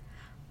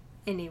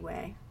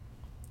 Anyway,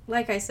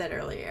 like I said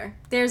earlier,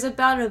 there's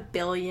about 1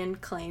 billion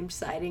claimed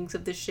sightings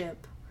of the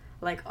ship,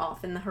 like,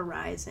 off in the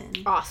horizon.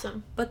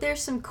 Awesome. But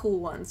there's some cool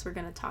ones we're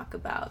going to talk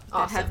about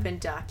that have been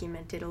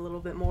documented a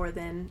little bit more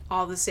than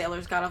all the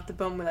sailors got off the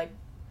boat and were like,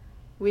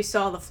 we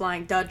saw the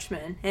Flying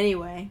Dutchman.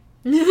 Anyway,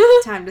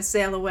 time to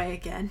sail away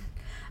again.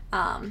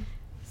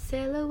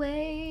 Sail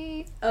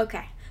away.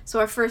 Okay, so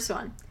our first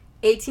one,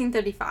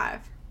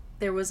 1835.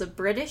 There was a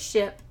British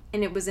ship,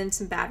 and it was in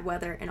some bad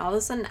weather, and all of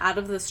a sudden, out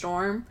of the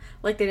storm,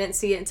 like they didn't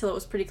see it until it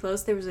was pretty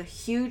close, there was a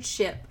huge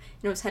ship,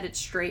 and it was headed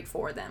straight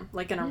for them,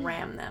 like gonna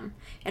ram them.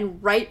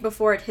 And right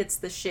before it hits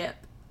the ship,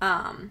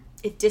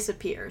 it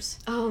disappears.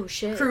 Oh,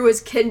 shit. Crew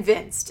is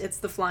convinced it's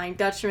the Flying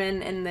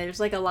Dutchman, and there's,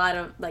 like, a lot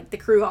of, like, the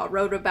crew all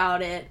wrote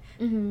about it,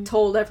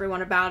 told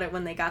everyone about it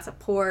when they got to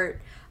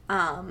port,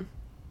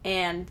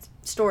 and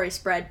story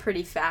spread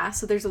pretty fast,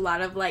 so there's a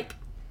lot of, like,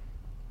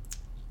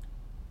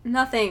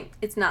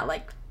 it's not,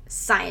 like,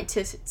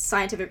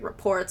 scientific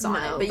reports on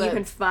it, but you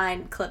can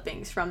find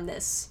clippings from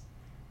this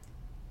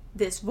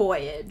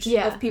voyage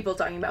of people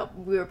talking about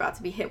we were about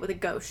to be hit with a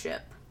ghost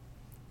ship.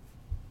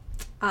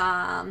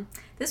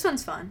 This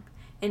one's fun.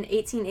 In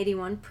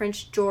 1881,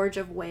 Prince George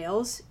of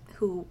Wales,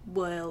 who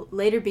will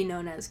later be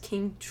known as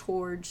King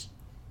George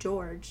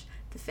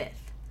V.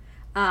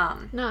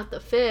 Not the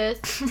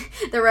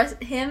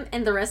fifth. Him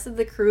and the rest of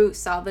the crew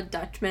saw the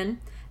Dutchman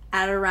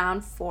at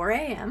around 4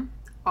 a.m.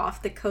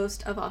 off the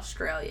coast of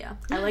Australia.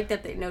 I like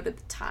that they noted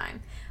the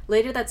time.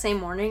 Later that same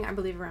morning, I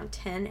believe around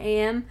 10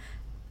 a.m.,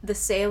 the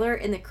sailor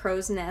in the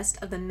crow's nest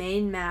of the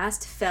main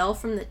mast fell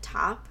from the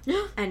top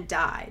and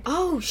died.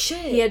 Oh,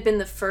 shit. He had been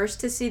the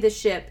first to see the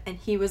ship, and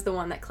he was the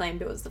one that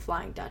claimed it was the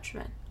Flying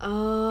Dutchman.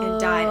 Oh.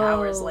 And died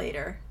hours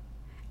later.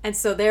 And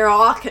so they're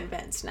all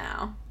convinced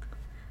now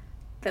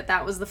that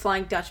that was the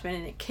Flying Dutchman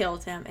and it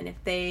killed him. And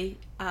if they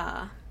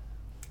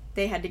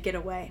had to get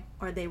away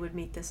or they would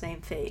meet the same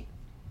fate.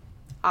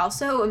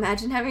 Also,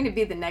 imagine having to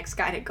be the next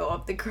guy to go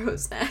up the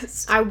crow's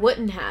nest. I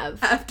wouldn't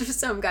have. After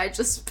some guy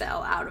just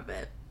fell out of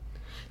it.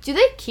 Do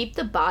they keep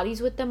the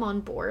bodies with them on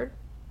board?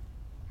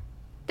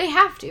 They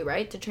have to,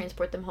 right? To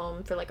transport them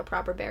home for, like, a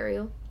proper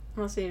burial?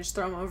 Unless you just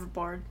throw them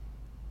overboard.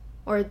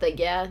 Or, like,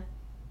 yeah,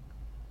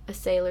 a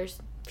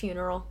sailor's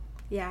funeral.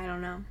 Yeah, I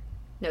don't know.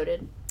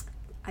 Noted.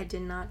 I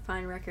did not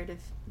find record if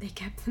they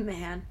kept the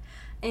man.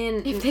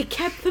 And if they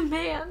kept the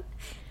man.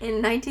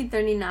 In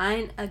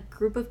 1939, a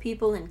group of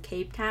people in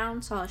Cape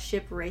Town saw a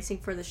ship racing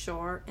for the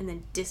shore and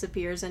then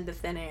disappears into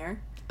thin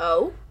air.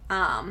 Oh?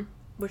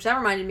 Which that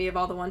reminded me of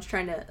all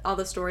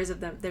the stories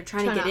of them. They're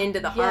trying to get into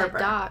the harbor.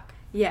 Dock.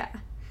 Yeah.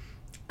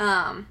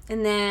 And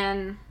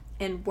then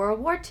in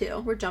World War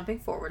II, we're jumping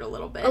forward a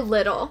little bit. A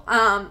little.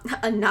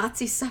 A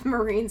Nazi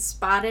submarine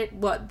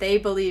spotted what they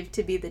believed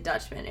to be the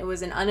Dutchman. It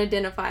was an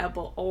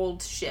unidentifiable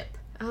old ship.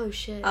 Oh,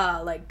 shit.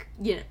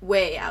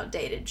 Way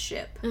outdated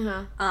ship.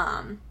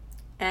 Uh-huh.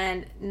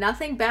 And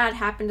nothing bad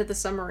happened to the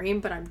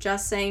submarine, but I'm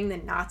just saying the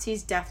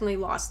Nazis definitely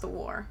lost the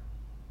war.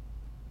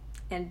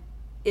 And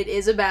it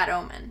is a bad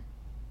omen.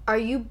 Are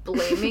you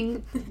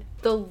blaming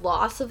the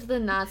loss of the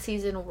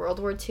Nazis in World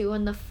War II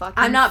on the fucking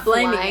I'm not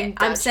blaming Flying it.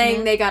 I'm saying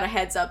Dutchman? they got a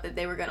heads up that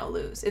they were going to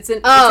lose. It's an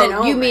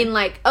omen. You mean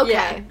okay.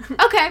 Yeah.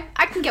 Okay,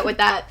 I can get with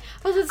that.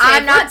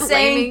 I'm not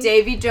saying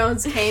Davy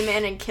Jones came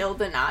in and killed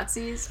the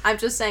Nazis. I'm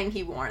just saying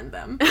he warned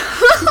them.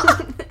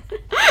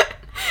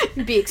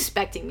 Be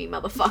expecting me,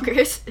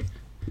 motherfuckers.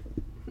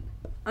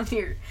 I'm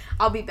here.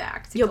 I'll be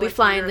back. You'll be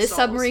flying this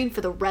submarine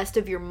for the rest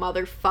of your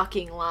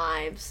motherfucking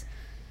lives.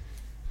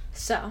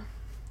 So,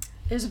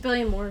 there's a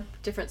billion more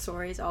different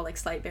stories, all like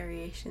slight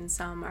variations.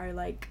 Some are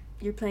like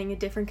you're playing a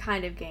different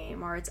kind of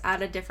game, or it's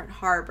at a different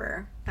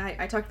harbor.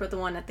 I talked about the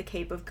one at the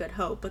Cape of Good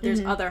Hope, but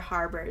there's other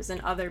harbors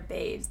and other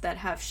bays that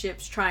have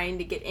ships trying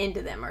to get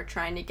into them or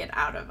trying to get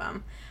out of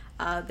them.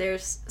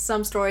 There's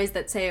some stories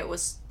that say it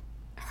was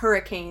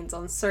hurricanes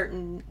on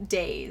certain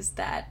days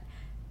that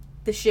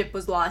the ship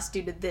was lost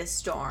due to this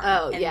storm.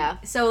 Oh, yeah.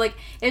 So, like,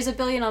 there's a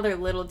billion other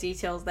little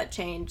details that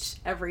change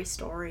every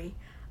story.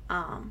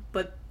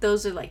 But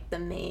those are, like, the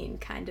main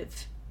kind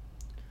of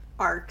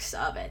arcs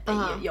of it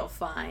that you'll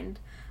find.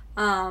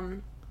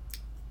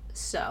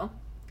 So,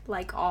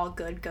 like all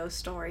good ghost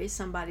stories,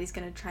 somebody's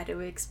gonna try to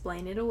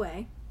explain it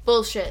away.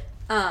 Bullshit.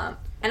 And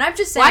I'm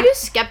just saying... Why do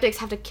skeptics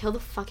have to kill the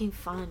fucking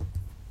fun?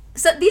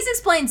 So, these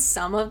explain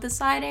some of the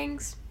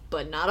sightings.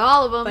 But not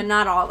all of them. But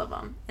not all of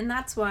them. And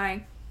that's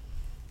why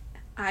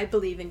I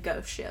believe in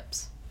ghost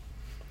ships.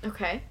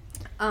 Okay.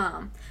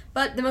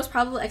 But the most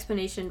probable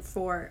explanation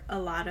for a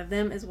lot of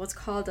them is what's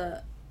called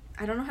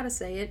I don't know how to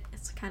say it.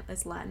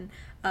 It's Latin.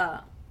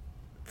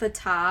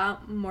 Fata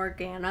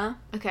Morgana.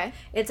 Okay.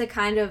 It's a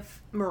kind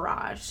of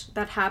mirage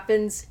that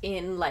happens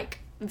in like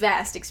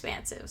vast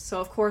expanses. So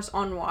of course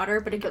on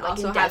water, but it could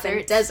also happen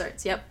in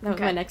deserts. Yep. That was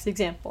my next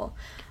example.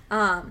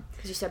 Because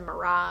you said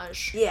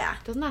mirage. Yeah.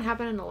 Doesn't that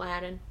happen in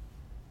Aladdin?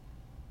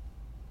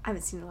 I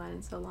haven't seen Aladdin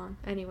in so long.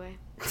 Anyway.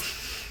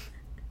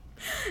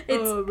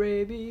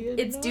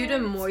 It's due to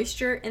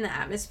moisture in the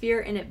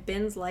atmosphere, and it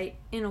bends light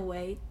in a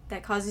way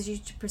that causes you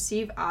to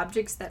perceive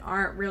objects that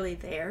aren't really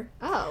there.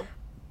 Oh.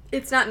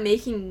 It's not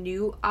making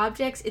new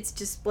objects, it's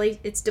displacing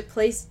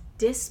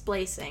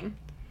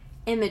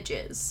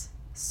images.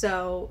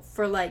 So,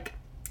 for like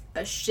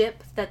a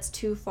ship that's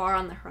too far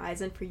on the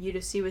horizon for you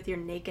to see with your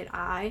naked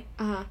eye,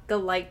 the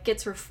light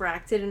gets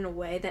refracted in a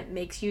way that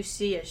makes you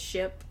see a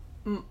ship,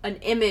 an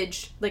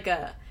image, like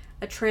a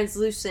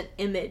translucent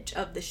image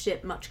of the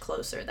ship much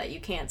closer that you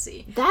can't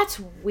see. That's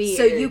weird.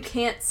 So you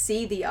can't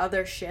see the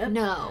other ship.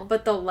 No.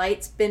 But the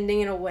light's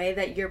bending in a way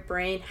that your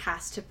brain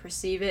has to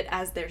perceive it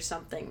as there's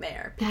something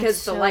there.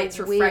 Because the light's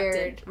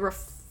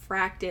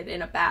refracted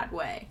in a bad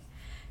way.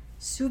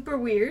 Super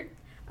weird.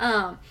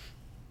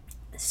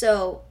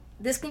 So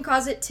this can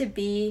cause it to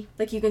be,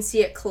 like you can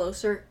see it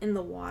closer in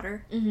the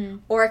water. Mm-hmm.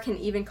 Or it can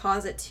even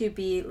cause it to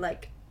be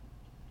like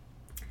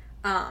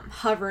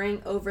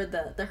hovering over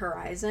the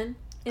horizon.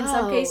 In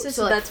some cases,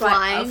 so like that's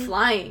why a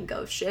flying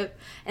ghost ship.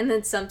 And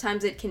then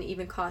sometimes it can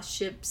even cause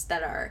ships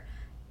that are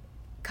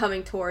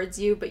coming towards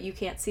you, but you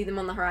can't see them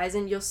on the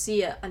horizon. You'll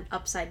see an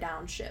upside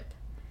down ship.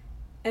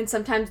 And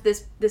sometimes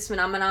this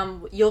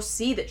phenomenon, you'll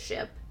see the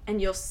ship,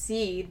 and you'll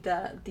see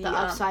the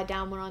upside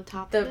down one on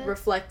top of it? The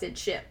reflected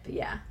ship,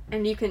 yeah.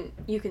 And you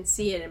can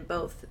see it in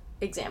both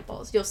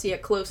examples. You'll see a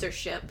closer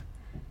ship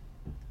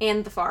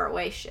and the far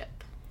away ship.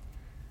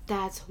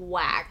 That's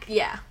whack.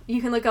 Yeah.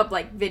 You can look up,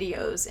 like,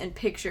 videos and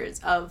pictures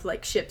of,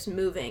 like, ships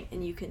moving,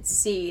 and you can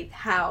see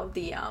how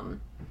the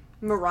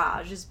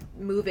mirage is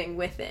moving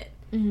with it.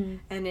 Mm-hmm.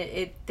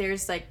 And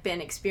there's like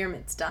been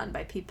experiments done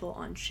by people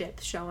on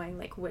ships showing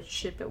like which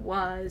ship it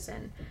was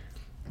and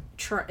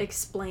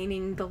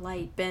explaining the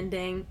light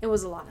bending. It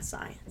was a lot of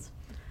science.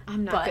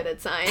 I'm not good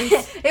at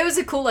science. It was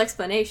a cool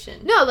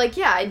explanation. No, like,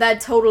 yeah.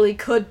 That totally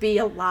could be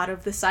a lot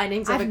of the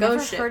sightings of a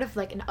ghost ship. I've never heard of,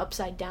 like, an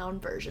upside-down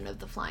version of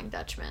the Flying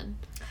Dutchman.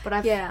 But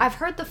I've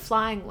heard the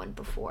flying one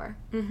before.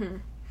 Mm-hmm.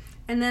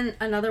 And then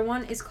another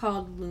one is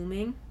called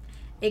looming.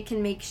 It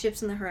can make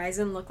ships in the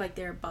horizon look like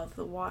they're above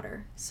the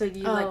water. So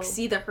you, like,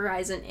 see the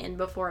horizon end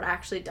before it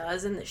actually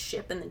does and the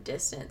ship in the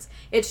distance.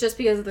 It's just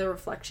because of the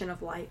reflection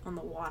of light on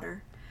the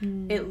water.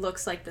 It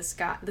looks like the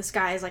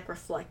sky is like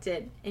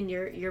reflected, and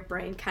your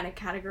brain kind of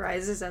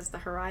categorizes as the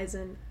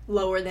horizon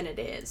lower than it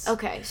is.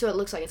 Okay, so it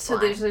looks like it's so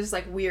flying. there's this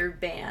like weird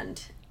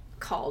band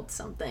called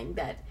something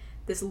that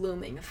this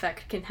looming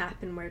effect can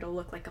happen where it'll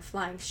look like a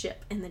flying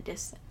ship in the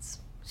distance.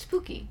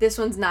 Spooky. This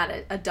one's not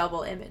a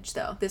double image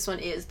though. This one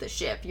is the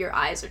ship. Your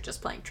eyes are just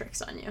playing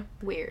tricks on you.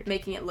 Weird.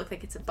 Making it look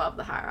like it's above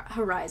the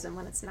horizon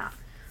when it's not.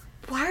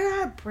 Why are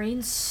our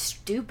brains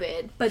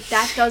stupid? But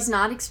that does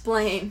not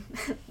explain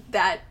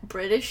that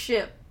British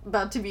ship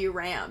about to be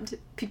rammed,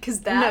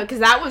 because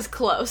that was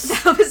close.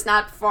 That was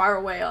not far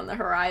away on the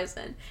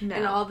horizon. No.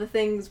 And all the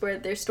things where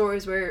there's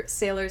stories where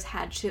sailors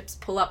had ships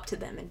pull up to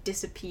them and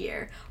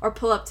disappear, or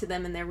pull up to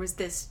them and there was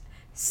this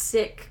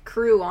sick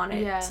crew on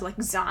it, so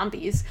like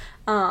zombies.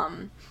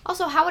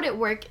 Also, how would it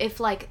work if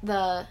like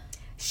the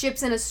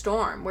ship's in a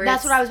storm? Where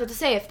that's what I was about to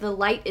say. If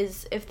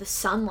the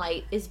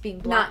sunlight is being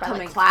blocked by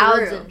like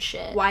clouds and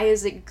shit, why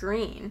is it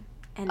green?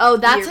 And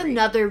that's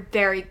another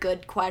very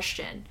good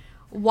question.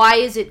 Why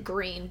is it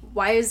green?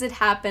 Why does it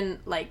happen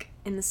like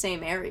in the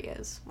same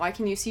areas? Why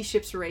can you see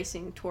ships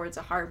racing towards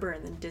a harbor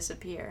and then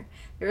disappear?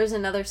 There was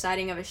another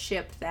sighting of a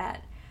ship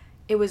that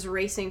it was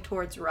racing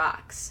towards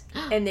rocks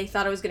and they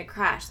thought it was going to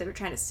crash. They were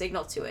trying to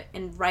signal to it,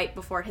 and right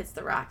before it hits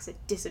the rocks, it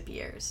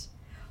disappears.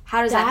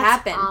 How does that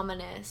happen? That's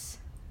ominous.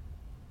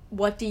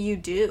 What do you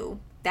do?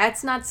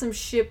 That's not some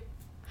ship.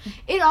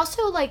 It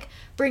also like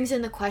brings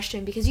in the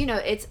question, because you know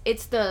it's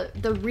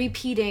the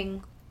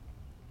repeating.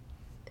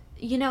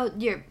 You know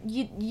you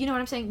know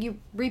what I'm saying? You're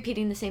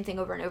repeating the same thing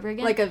over and over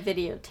again. Like a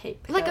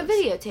videotape. Like a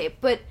videotape,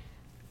 but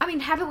I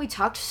mean, haven't we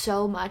talked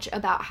so much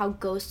about how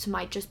ghosts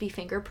might just be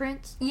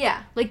fingerprints?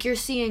 Yeah. Like you're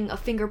seeing a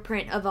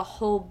fingerprint of a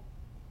whole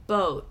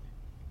boat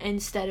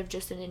instead of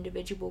just an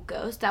individual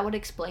ghost. That would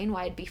explain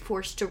why I'd be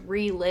forced to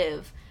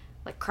relive,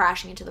 like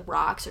crashing into the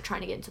rocks or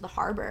trying to get into the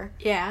harbor.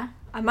 Yeah.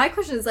 My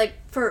question is like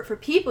for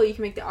people, you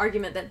can make the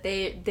argument that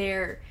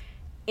their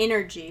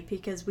energy,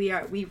 because we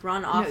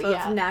run off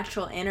of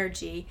natural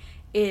energy,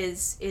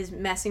 is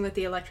messing with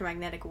the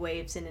electromagnetic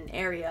waves in an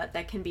area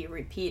that can be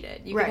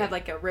repeated. You could have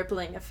like a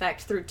rippling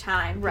effect through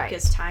time,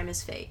 because time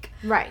is fake.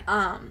 Right.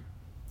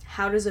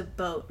 How does a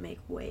boat make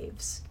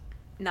waves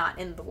not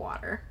in the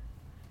water?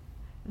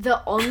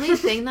 The only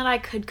thing that I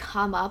could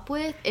come up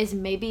with is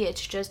maybe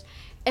it's just,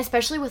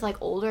 especially with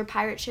like older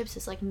pirate ships,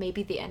 is like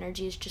maybe the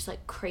energy is just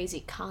like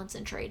crazy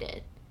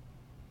concentrated.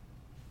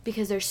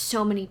 Because there's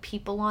so many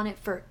people on it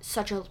for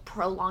such a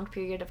prolonged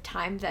period of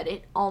time that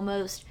it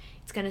almost,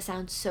 it's going to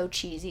sound so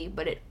cheesy,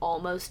 but it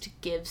almost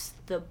gives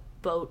the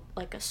boat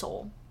like a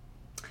soul.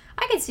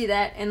 I can see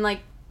that, and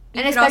like,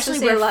 and especially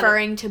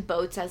referring to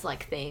boats as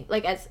like things,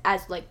 like as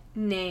like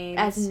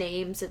names,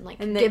 and like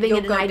and giving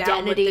it an identity.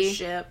 Down with the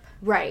ship.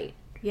 Right.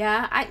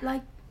 Yeah, I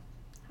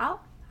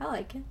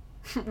like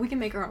it. We can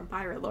make our own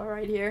pirate lore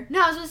right here.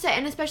 No, I was gonna say,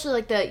 and especially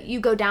like you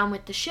go down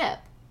with the ship.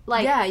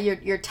 Like, yeah,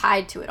 you're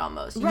tied to it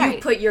almost. Right.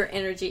 You put your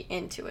energy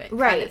into it,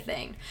 kind of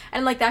thing.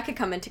 And like that could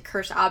come into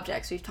cursed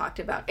objects we've talked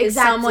about. Exactly. Is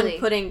someone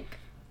putting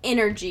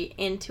energy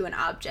into an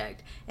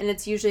object, and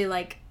it's usually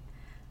like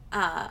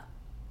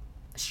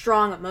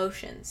strong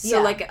emotions.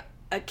 So like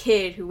a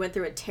kid who went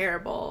through a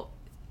terrible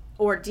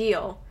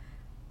ordeal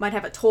might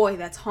have a toy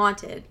that's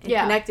haunted and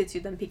connected to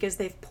them because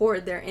they've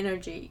poured their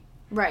energy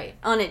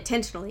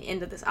unintentionally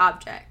into this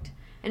object.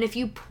 And if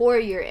you pour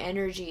your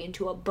energy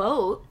into a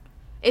boat,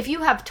 if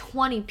you have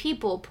 20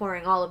 people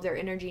pouring all of their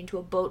energy into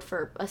a boat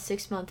for a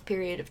 6-month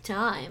period of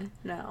time.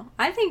 No.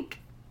 I think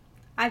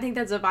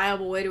that's a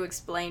viable way to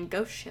explain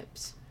ghost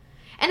ships.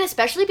 And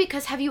especially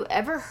because, have you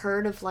ever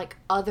heard of like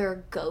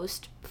other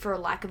ghost, for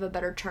lack of a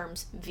better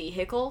terms,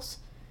 vehicles?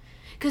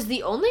 Because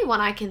the only one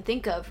I can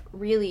think of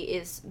really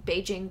is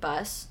Beijing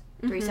Bus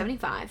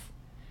 375.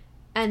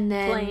 And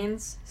then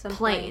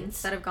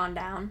planes that have gone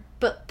down.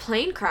 But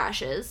plane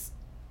crashes,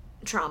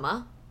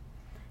 trauma.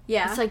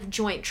 Yeah. It's like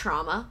joint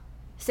trauma.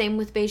 Same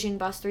with Beijing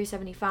Bus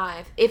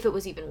 375, if it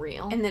was even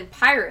real. And then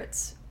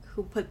pirates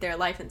who put their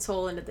life and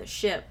soul into the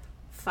ship,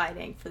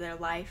 fighting for their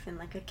life in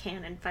like a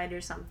cannon fight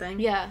or something.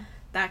 Yeah.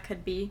 That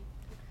could be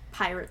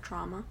pirate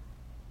trauma.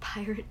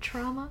 Pirate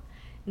trauma?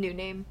 New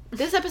name.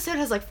 This episode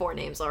has like 4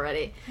 names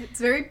already. It's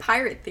very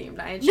pirate themed.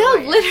 I enjoy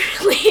it.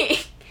 Literally.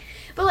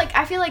 But like,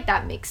 I feel like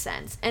that makes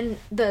sense. And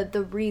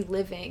the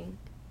reliving.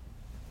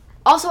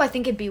 Also, I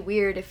think it'd be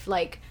weird if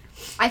like,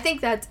 I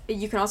think that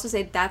you can also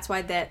say that's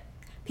why that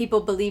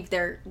people believe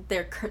they're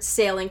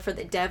sailing for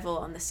the devil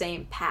on the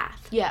same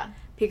path. Yeah.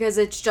 because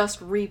it's just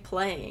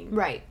replaying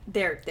Right.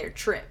 their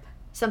trip.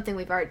 Something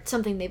they've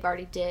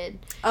already did.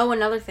 Oh,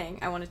 another thing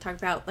I want to talk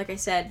about, like I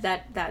said,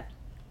 that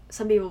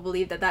some people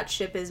believe that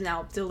ship is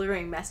now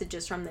delivering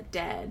messages from the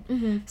dead.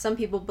 Mm-hmm. Some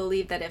people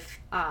believe that if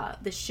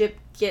the ship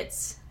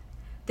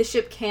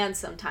can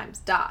sometimes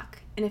dock,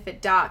 and if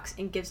it docks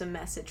and gives a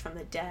message from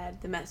the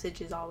dead, the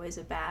message is always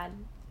a bad,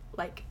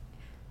 like,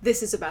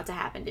 this is about to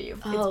happen to you.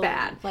 It's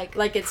bad.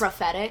 Like it's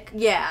prophetic.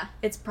 Yeah,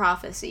 it's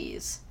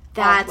prophecies.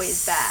 That's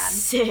always bad.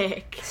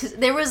 Sick.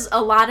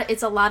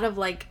 It's a lot of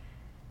like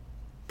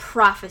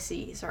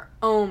prophecies or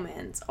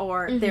omens,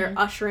 or they're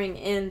ushering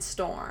in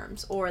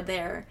storms, or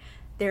they're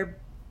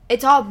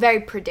It's all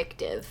very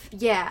predictive.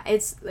 yeah,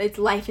 it's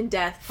life and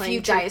death, playing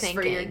Future dice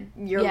thinking.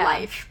 for your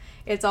life.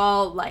 It's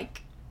all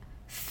like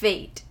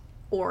fate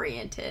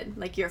oriented.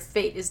 Like your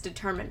fate is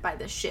determined by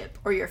the ship,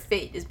 or your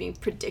fate is being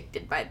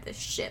predicted by the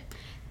ship.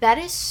 That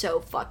is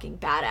so fucking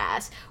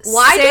badass.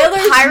 Why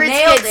Sailors do pirates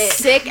nailed get it.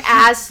 sick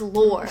ass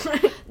lore?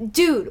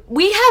 Dude,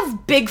 we have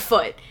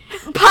Bigfoot.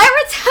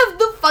 Pirates have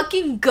the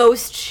fucking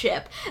ghost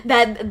ship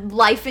that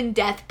life and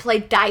death play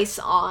dice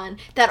on,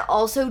 that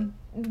also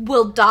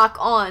will dock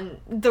on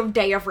the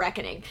Day of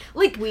Reckoning.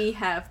 Like, We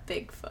have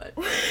Bigfoot.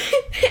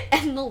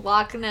 and the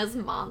Loch Ness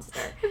Monster.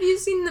 Have you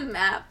seen the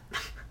map?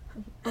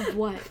 Of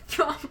what?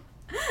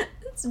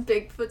 It's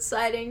Bigfoot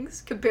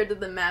sightings compared to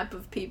the map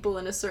of people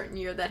in a certain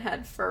year that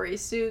had furry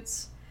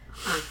suits.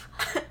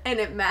 And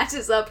it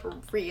matches up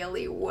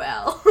really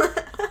well.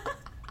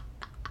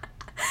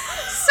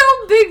 So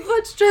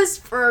Bigfoot's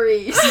just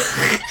furries.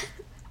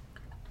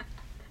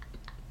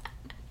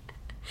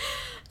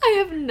 I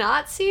have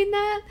not seen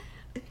that.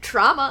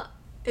 Trauma.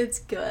 It's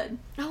good.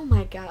 Oh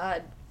my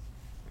god.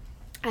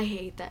 I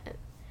hate that.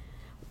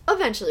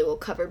 Eventually we'll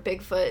cover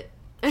Bigfoot,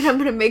 and I'm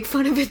gonna make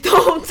fun of it the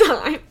whole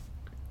time.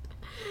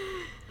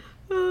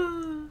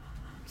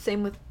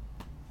 Same with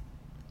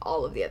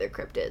all of the other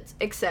cryptids,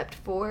 except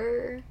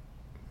for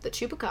the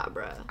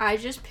Chupacabra. I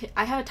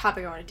have a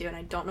topic I want to do, and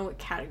I don't know what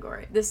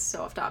category. This is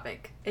so off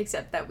topic,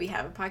 except that we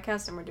have a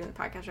podcast, and we're doing the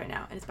podcast right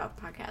now, and it's about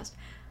the podcast.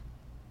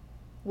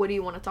 What do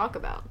you want to talk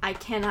about? I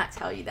cannot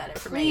tell you that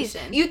Please.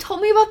 information. You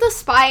told me about the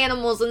spy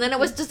animals, and then it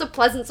was just a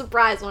pleasant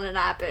surprise when it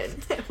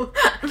happened.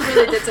 I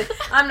really did say,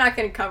 I'm not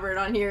going to cover it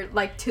on here.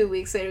 Like 2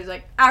 weeks later, it was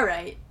like, all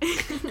right.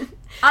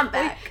 I'm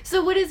back.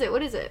 So what is it?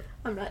 What is it?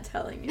 I'm not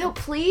telling you. No,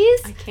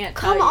 please? I can't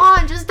tell Come you.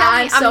 on, just tell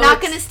me. I'm I'm so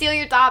not going to steal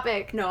your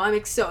topic. No,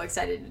 I'm so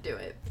excited to do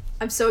it.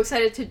 I'm so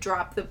excited to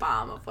drop the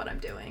bomb of what I'm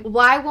doing.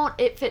 Why won't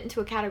it fit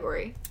into a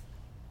category?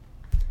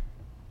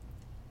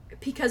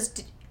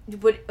 Because,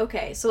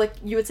 so like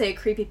you would say a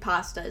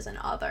creepypasta is an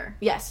other.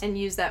 Yes. And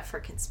use that for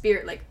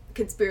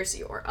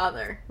conspiracy or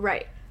other.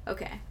 Right.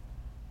 Okay.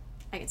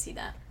 I can see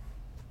that.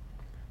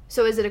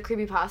 So is it a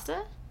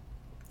creepypasta?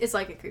 It's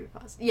like a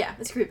creepypasta. Yeah,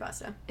 it's a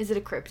creepypasta. Is it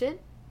a cryptid?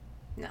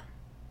 No.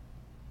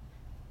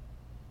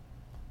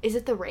 Is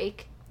it the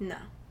Rake? No.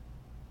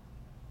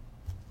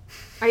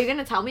 Are you going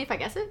to tell me if I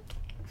guess it?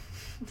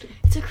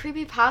 It's a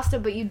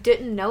creepypasta, but you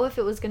didn't know if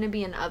it was going to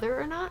be an other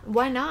or not?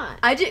 Why not?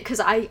 I did, because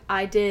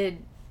I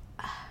did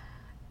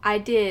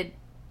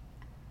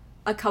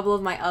a couple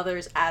of my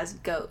others as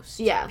ghosts.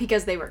 Yeah.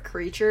 Because they were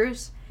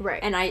creatures.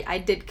 Right. And I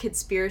did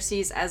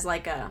conspiracies as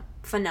like a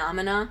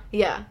phenomena.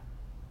 Yeah.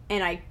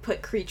 And I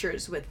put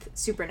creatures with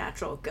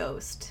supernatural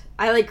ghost.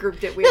 I like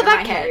grouped it weird in that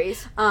my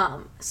carries.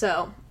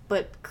 head.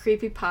 But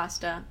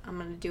creepypasta I'm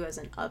gonna do as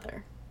an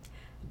other.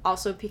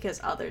 Also because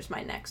other's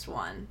my next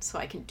one, so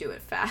I can do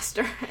it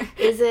faster.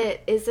 Is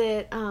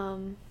it,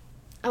 oh,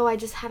 I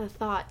just had a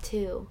thought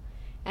too,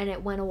 and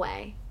it went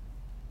away.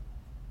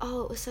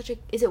 Oh, it was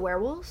is it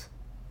werewolves?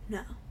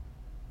 No.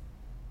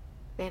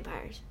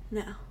 Vampires?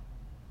 No.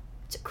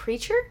 It's a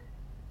creature?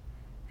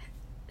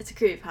 It's a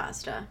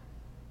creepypasta.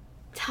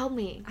 Tell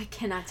me. I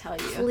cannot tell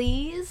you.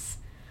 Please?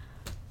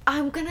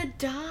 I'm gonna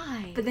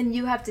die. But then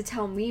you have to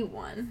tell me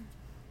one.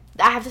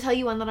 I have to tell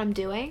you one that I'm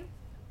doing?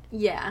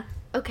 Yeah.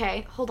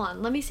 Okay, hold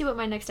on. Let me see what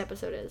my next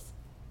episode is.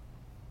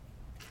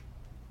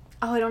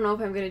 Oh, I don't know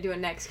if I'm gonna do it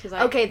next, because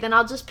Okay, then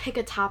I'll just pick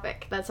a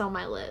topic that's on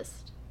my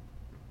list.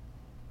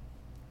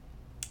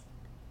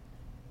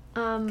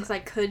 Because I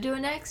could do it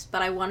next,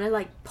 but I want to,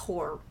 like,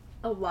 pour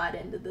a lot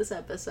into this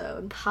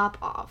episode. Pop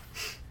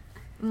off.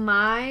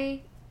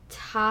 My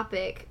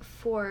topic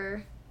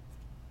for...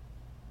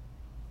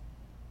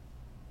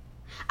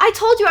 I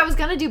told you I was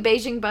gonna do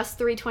Beijing Bus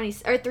 320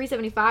 or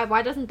 375.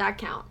 Why doesn't that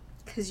count?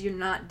 Because you're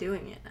not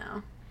doing it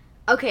now.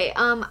 Okay,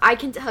 I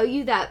can tell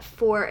you that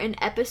for an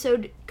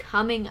episode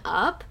coming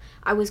up,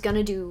 I was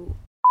gonna do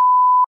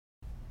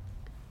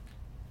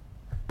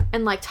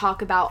and like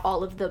talk about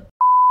all of the...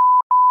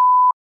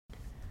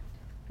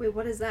 Wait,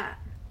 what is that?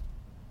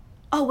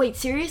 Oh wait,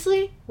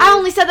 seriously? I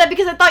only said that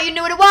because I thought you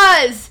knew what it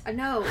was! I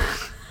know.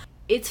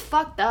 It's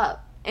fucked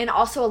up. And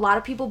also a lot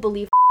of people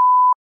believe...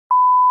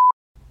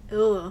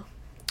 Ugh.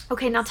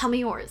 Okay, now tell me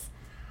yours.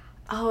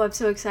 Oh, I'm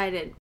so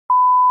excited.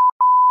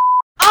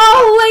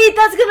 Oh wait,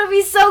 that's gonna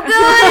be so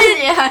good!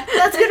 Yeah.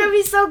 That's gonna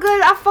be so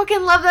good. I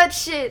fucking love that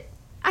shit.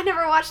 I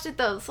never watched it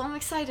though, so I'm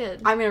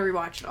excited. I'm gonna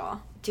rewatch it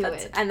all. Do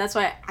it. And that's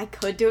why I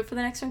could do it for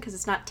the next one, because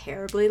it's not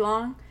terribly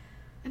long.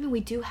 I mean,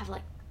 we do have,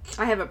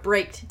 I have a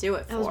break to do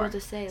it for. I was about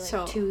to say,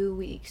 2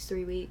 weeks,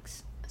 3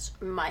 weeks.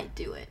 Might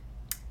do it.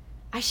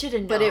 I should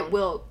have known. But it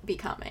will be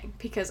coming,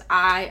 because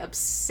I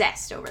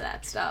obsessed over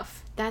that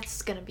stuff.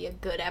 That's gonna be a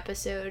good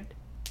episode.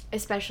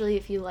 Especially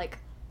if you,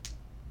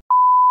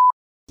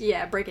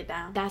 Yeah, break it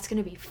down. That's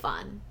gonna be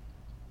fun.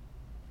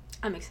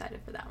 I'm excited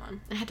for that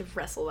one. I had to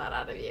wrestle that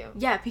out of you.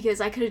 Yeah, because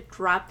I could have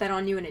dropped that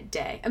on you in a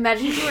day.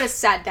 Imagine if you would have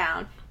sat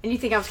down and you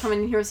think I was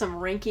coming in here with some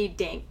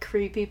rinky-dink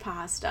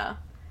creepypasta.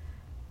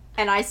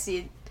 And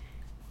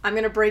I'm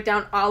going to break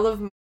down all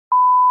of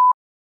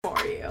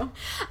for you.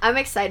 I'm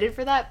excited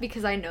for that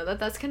because I know that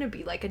that's going to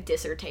be a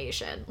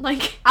dissertation.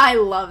 I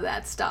love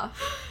that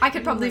stuff. I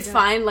could probably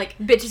find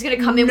bitch is going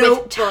to come in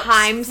with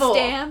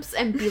timestamps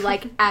and be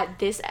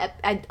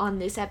on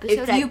this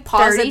episode if you at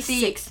pause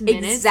 36 at the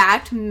minutes.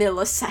 exact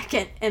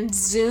millisecond and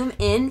zoom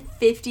in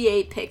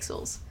 58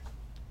 pixels,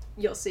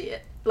 you'll see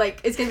it.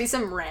 It's going to be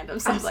some random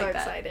stuff like that.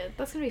 I'm so excited.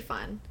 That's going to be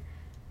fun.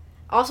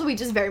 Also, we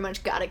just very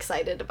much got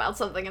excited about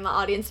something and the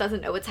audience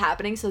doesn't know what's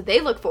happening, so they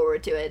look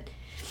forward to it.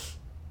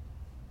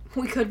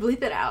 We could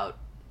bleep it out.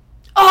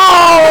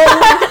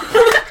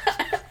 Oh!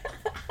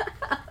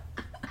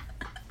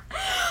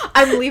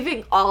 I'm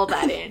leaving all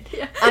that in.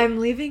 Yeah. I'm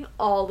leaving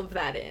all of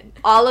that in.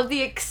 All of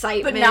the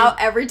excitement. But now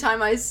every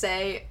time I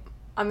say,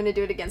 I'm going to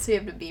do it again, so you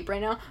have to beep right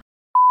now.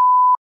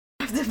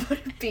 I have to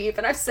put a beep,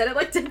 and I've said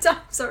it 10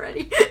 times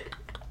already.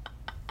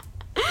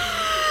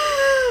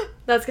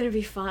 That's going to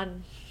be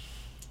fun.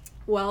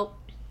 Well,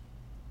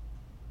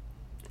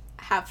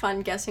 have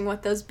fun guessing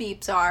what those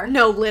beeps are.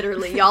 No,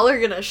 literally. Y'all are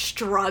gonna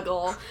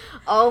struggle.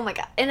 Oh my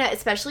god. And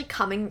especially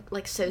coming,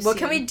 so soon. What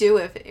can we do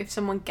if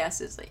someone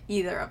guesses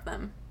either of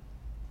them?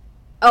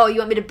 Oh, you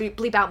want me to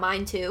bleep out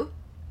mine too?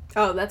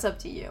 Oh, that's up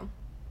to you.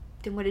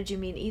 Then what did you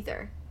mean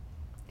either?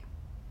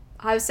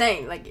 I was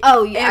saying,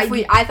 oh, yeah,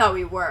 I thought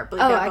we were bleep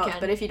out both, can.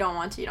 but if you don't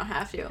want to, you don't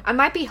have to. I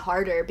might be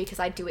harder because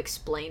I do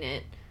explain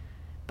it.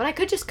 But I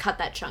could just cut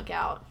that chunk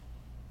out.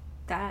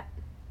 That.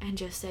 And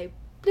just say,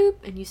 bloop,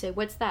 and you say,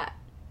 what's that?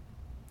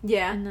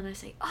 Yeah. And then I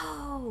say,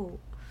 oh.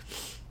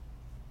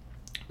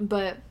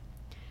 But,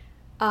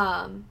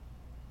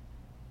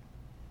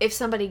 if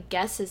somebody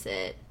guesses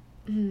it,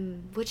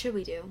 what should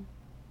we do?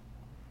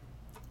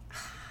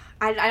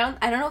 I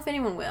don't know if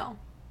anyone will,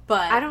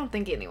 but I don't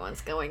think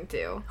anyone's going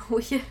to.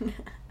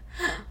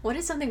 What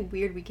is something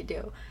weird we could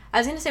do? I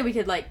was gonna say we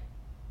could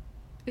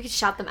we could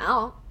shout them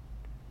out.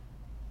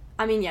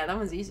 I mean, yeah, that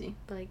one's easy.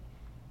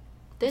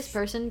 This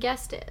person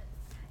guessed it.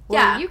 What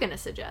Yeah. are you gonna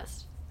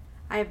suggest?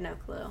 I have no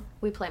clue.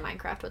 We play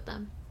Minecraft with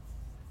them.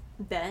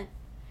 Bet.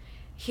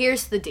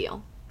 Here's the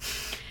deal.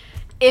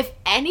 If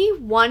any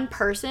one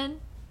person,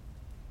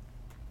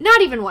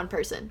 not even one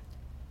person,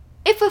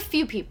 if a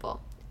few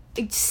people,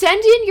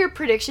 send in your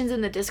predictions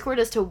in the Discord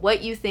as to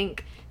what you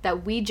think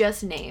that we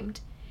just named.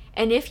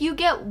 And if you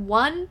get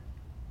one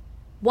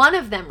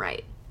of them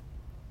right,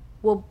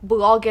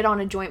 we'll all get on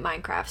a joint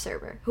Minecraft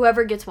server.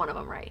 Whoever gets one of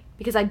them right.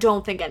 Because I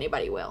don't think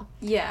anybody will.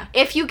 Yeah.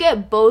 If you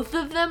get both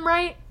of them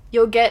right,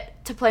 you'll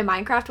get to play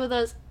Minecraft with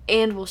us,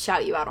 and we'll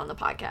shout you out on the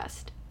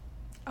podcast.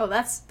 Oh,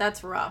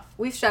 that's rough.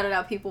 We've shouted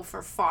out people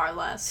for far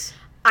less.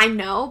 I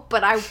know,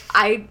 but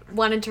I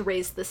wanted to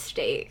raise the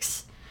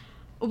stakes.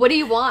 What do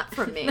you want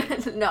from me?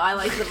 No, I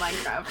like the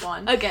Minecraft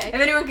one. Okay. If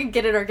anyone can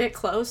get it or get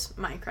close,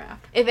 Minecraft.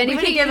 If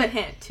anybody we can give a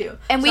hint, too.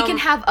 And we can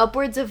have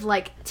upwards of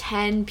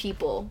 10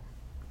 people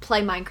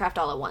play Minecraft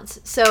all at once.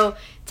 So,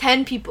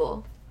 10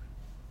 people.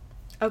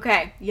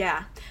 Okay,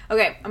 yeah.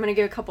 Okay, I'm gonna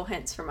give a couple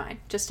hints for mine,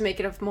 just to make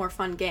it a more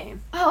fun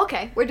game. Oh,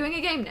 okay. We're doing a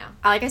game now.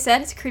 Like I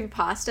said, it's a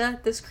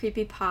creepypasta. This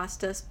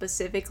creepypasta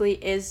specifically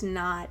is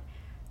not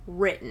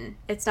written.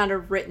 It's not a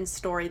written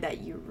story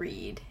that you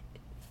read.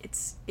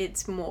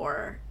 It's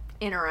more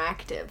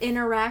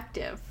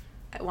interactive,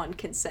 one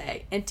can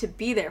say. And to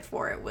be there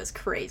for it was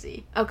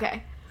crazy.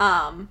 Okay.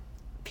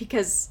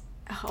 Because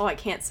I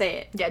can't say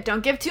it. Yeah,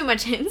 don't give too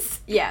much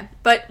hints. Yeah,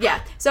 but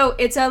yeah. So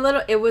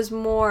it was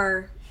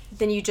more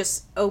than you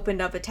just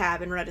opened up a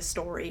tab and read a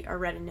story or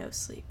read a no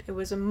sleep. It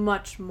was it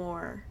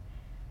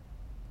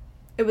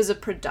was a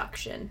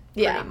production,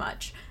 pretty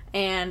much.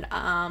 And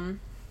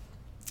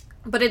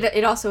but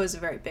it also is a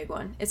very big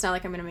one. It's not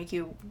like I'm gonna make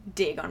you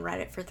dig on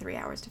Reddit for 3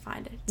 hours to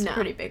find it. It's a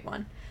pretty big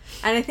one.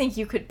 And I think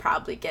you could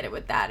probably get it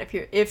with that.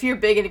 If you're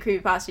big into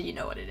creepypasta, you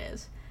know what it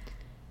is.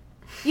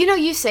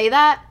 You say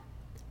that,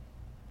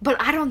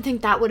 but I don't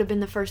think that would have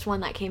been the first one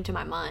that came to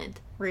my mind.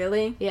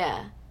 Really?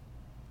 Yeah.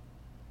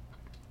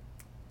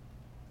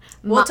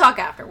 We'll talk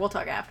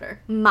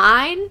after.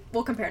 Mine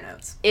We'll compare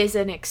notes. is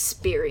an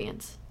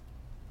experience.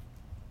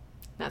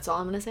 That's all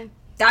I'm going to say.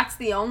 That's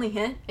the only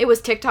hint? It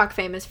was TikTok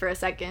famous for a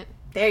second.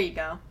 There you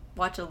go.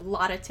 Watch a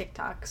lot of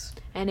TikToks.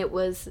 And it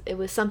was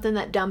something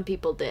that dumb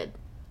people did.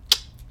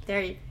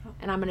 There you go.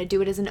 And I'm going to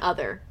do it as an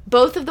other.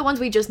 Both of the ones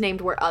we just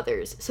named were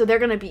others. So they're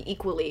going to be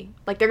equally,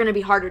 they're going to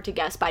be harder to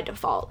guess by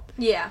default.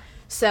 Yeah.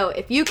 So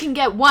if you can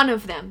get one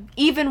of them,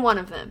 even one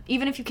of them,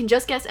 even if you can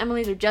just guess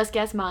Emily's or just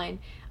guess mine,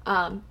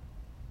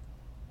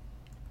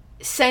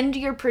 send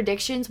your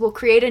predictions. We'll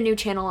create a new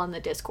channel on the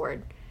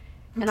Discord.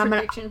 And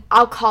Prediction.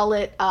 I'll call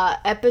it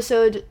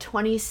episode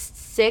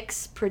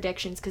 26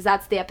 predictions, because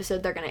that's the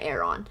episode they're going to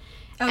air on.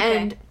 Okay.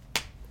 And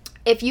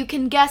if you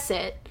can guess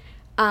it,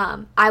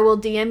 I will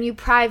DM you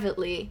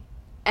privately,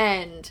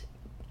 and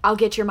I'll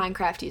get your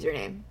Minecraft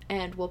username,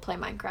 and we'll play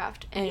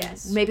Minecraft. And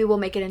Yes. maybe we'll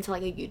make it into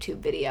like a YouTube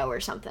video or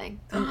something.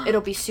 And it'll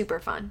be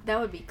super fun. That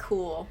would be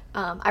cool.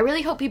 I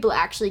really hope people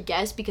actually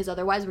guess, because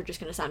otherwise we're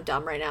just going to sound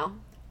dumb right now.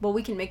 Well,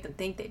 we can make them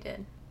think they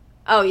did.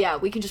 Oh, yeah,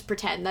 we can just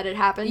pretend that it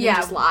happened and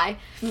just lie.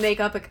 I'm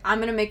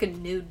going to make a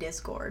new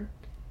Discord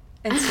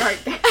and start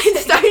Get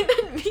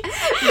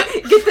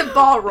get the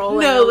ball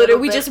rolling. No,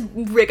 literally, we just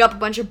rig up a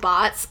bunch of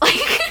bots.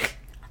 Like,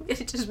 I'm going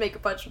to just make a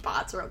bunch of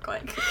bots real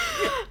quick.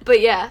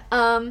 But yeah,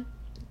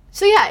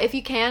 so yeah, if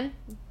you can,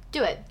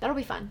 do it. That'll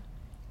be fun.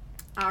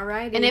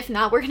 Alrighty. And if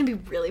not, we're going to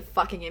be really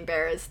fucking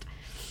embarrassed.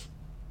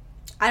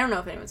 I don't know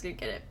if anyone's going to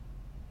get it.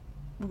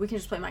 But we can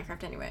just play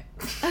Minecraft anyway.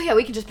 Oh yeah,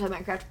 we can just play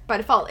Minecraft by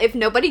default. If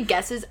nobody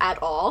guesses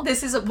at all,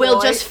 This is a we'll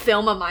boy. just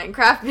film a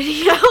Minecraft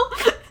video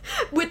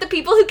with the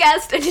people who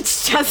guessed, and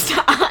it's just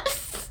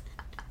us.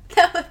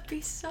 That would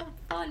be so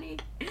funny.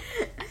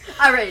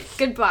 Alright,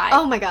 goodbye.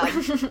 Oh my god.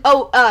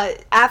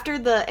 After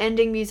the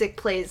ending music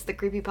plays, the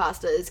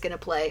creepypasta is going to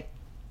play.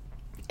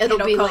 It'll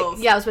Candle be Cove.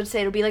 like, yeah, I was about to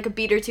say, it'll be like a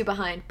beat or two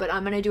behind, but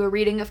I'm going to do a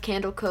reading of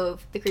Candle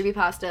Cove, the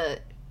creepypasta,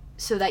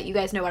 so that you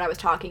guys know what I was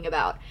talking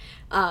about.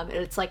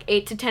 It's like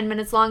 8 to 10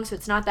 minutes long, so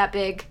it's not that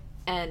big,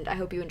 and I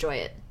hope you enjoy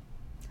it.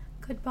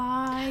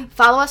 Goodbye.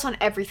 Follow us on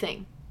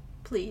everything.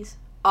 Please.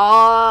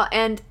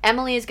 And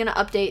Emily is going to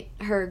update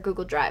her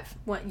Google Drive.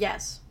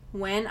 Yes.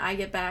 When I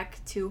get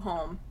back to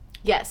home.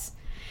 Yes.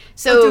 I'll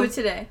So do it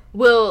today.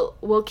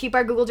 we'll keep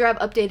our Google Drive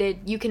updated.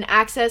 You can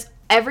access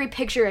every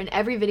picture and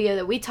every video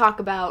that we talk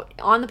about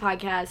on the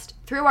podcast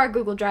through our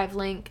Google Drive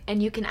link,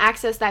 and you can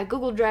access that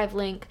Google Drive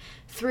link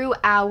through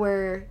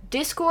our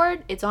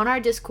Discord. It's on our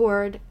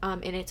Discord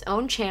in its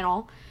own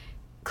channel,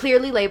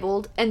 clearly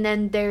labeled, and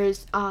then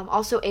there's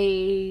also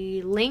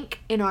a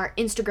link in our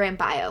Instagram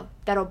bio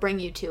that'll bring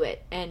you to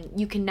it, and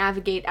you can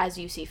navigate as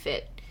you see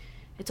fit.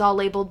 It's all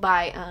labeled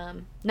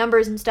by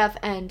numbers and stuff,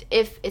 and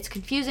if it's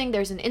confusing,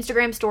 there's an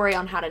Instagram story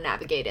on how to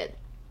navigate it.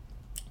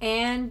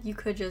 And you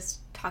could just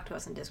talk to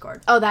us in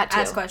Discord. Oh, that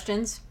too. Ask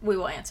questions. We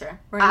will answer.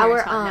 We're in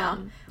there now.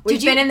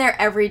 We've been in there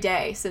every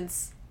day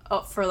since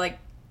for like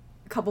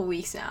a couple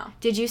weeks now.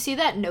 Did you see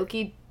that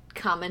Noki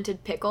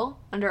commented pickle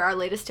under our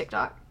latest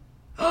TikTok?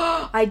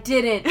 I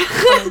didn't.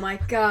 Oh my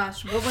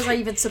gosh. What was I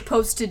even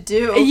supposed to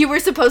do? You were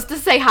supposed to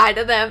say hi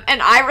to them,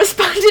 and I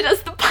responded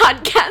as the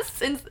podcast,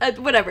 since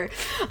whatever.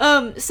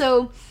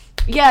 So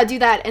yeah, do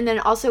that. And then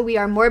also, we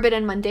are Morbid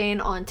and Mundane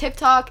on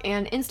TikTok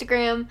and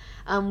Instagram.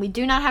 We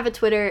do not have a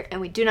Twitter,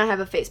 and we do not have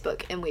a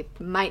Facebook, and we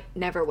might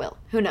never will.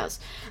 Who knows?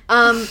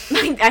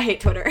 I hate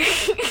Twitter.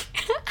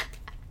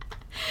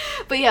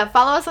 But yeah,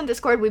 follow us on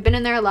Discord. We've been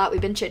in there a lot.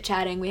 We've been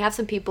chit-chatting. We have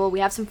some people.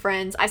 We have some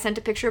friends. I sent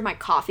a picture of my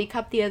coffee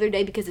cup the other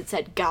day because it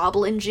said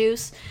Goblin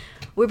Juice.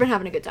 We've been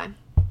having a good time.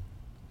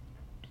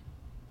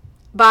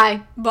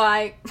 Bye.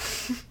 Bye.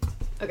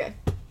 Okay.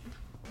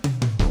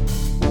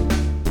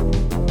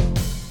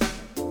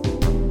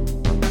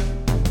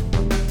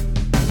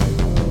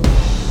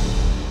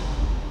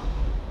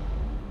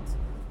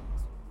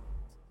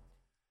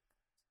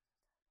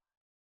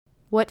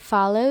 What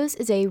follows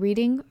is a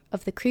reading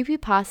of the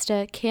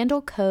creepypasta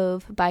Candle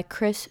Cove by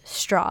Chris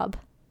Straub.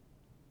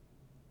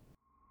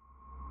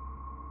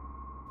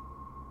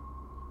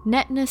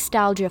 Net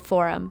Nostalgia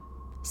Forum.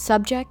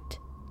 Subject: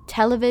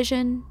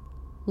 television,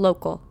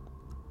 local.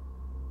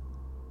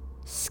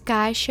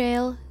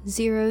 Skyshale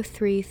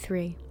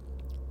 033.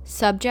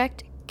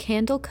 Subject: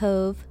 Candle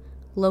Cove,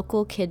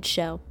 local kids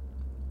show.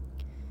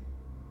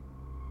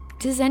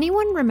 Does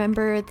anyone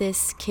remember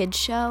this kids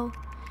show?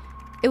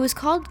 It was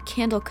called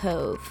Candle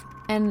Cove,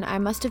 and I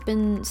must have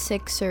been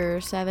 6 or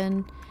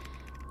 7.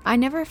 I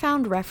never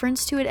found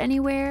reference to it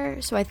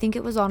anywhere, so I think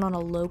it was on a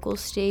local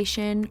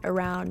station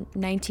around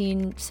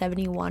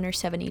 1971 or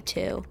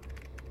 72.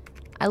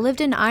 I lived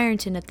in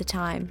Ironton at the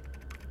time.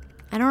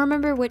 I don't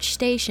remember which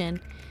station,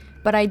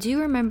 but I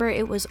do remember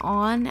it was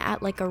on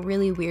at like a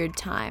really weird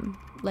time,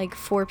 like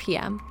 4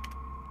 p.m.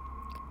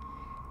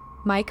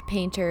 Mike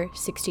Painter,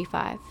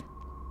 65.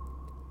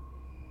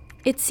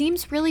 It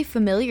seems really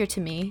familiar to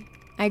me.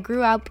 I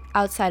grew up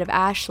outside of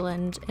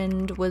Ashland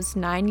and was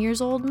 9 years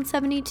old in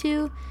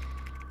 72.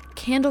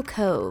 Candle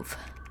Cove.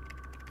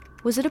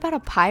 Was it about a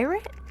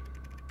pirate?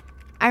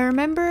 I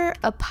remember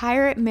a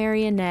pirate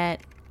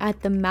marionette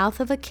at the mouth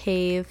of a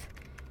cave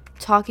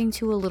talking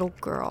to a little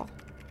girl.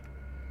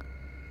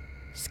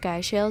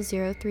 Skyshale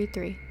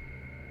 033.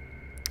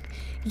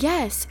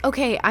 Yes,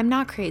 okay, I'm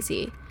not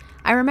crazy.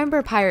 I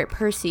remember Pirate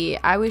Percy.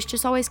 I was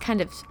just always kind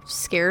of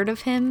scared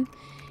of him.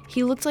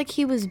 He looked like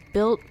he was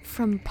built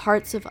from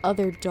parts of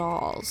other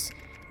dolls.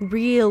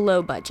 Real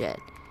low budget.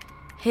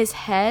 His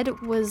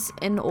head was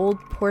an old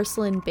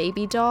porcelain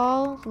baby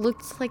doll.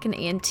 Looked like an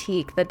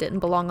antique that didn't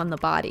belong on the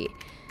body.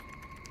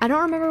 I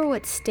don't remember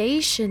what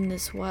station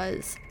this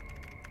was.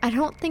 I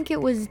don't think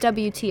it was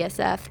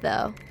WTSF,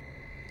 though.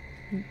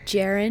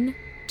 Jaren,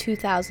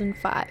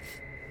 2005.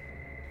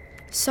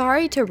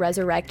 Sorry to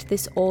resurrect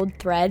this old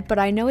thread, but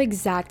I know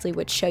exactly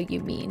which show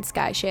you mean,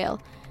 Skyshale.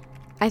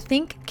 I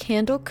think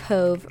Candle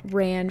Cove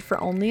ran for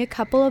only a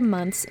couple of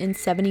months in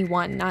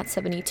 71, not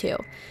 72.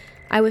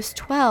 I was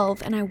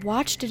 12 and I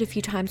watched it a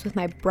few times with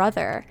my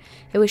brother.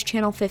 It was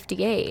Channel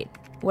 58,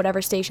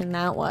 whatever station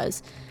that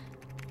was.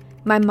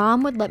 My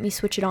mom would let me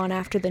switch it on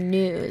after the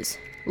news.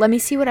 Let me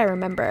see what I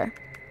remember.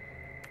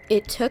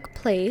 It took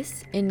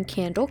place in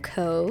Candle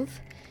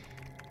Cove,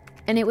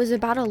 and it was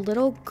about a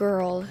little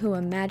girl who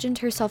imagined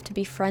herself to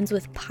be friends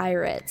with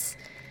pirates.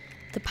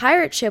 The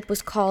pirate ship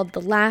was called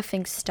the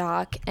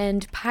Laughingstock,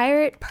 and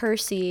Pirate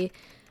Percy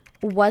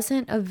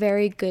wasn't a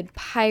very good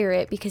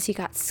pirate because he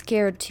got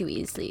scared too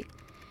easily.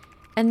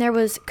 And there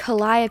was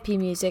Calliope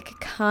music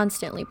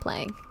constantly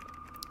playing.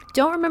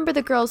 Don't remember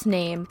the girl's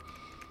name.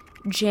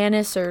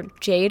 Janice or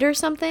Jade or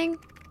something?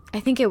 I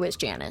think it was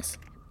Janice.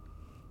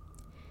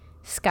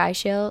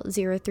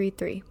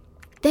 Skyshale033.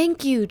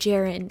 Thank you,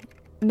 Jaren.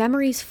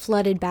 Memories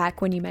flooded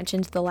back when you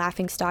mentioned the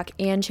Laughingstock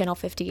and Channel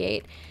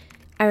 58.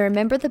 I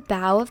remember the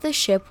bow of the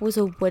ship was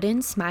a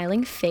wooden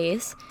smiling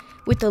face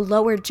with the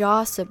lower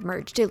jaw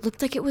submerged. It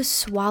looked like it was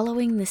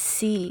swallowing the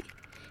sea.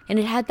 And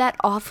it had that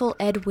awful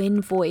Ed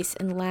Wynn voice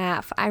and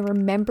laugh. I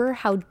remember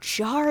how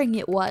jarring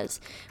it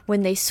was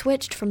when they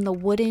switched from the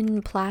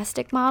wooden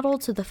plastic model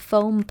to the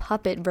foam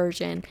puppet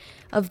version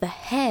of the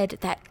head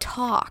that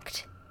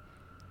talked.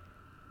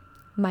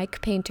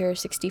 Mike Painter,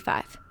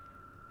 65.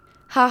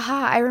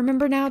 Haha, I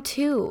remember now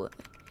too.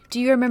 Do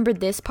you remember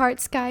this part,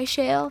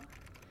 Skyshale?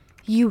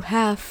 You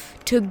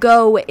have to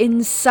go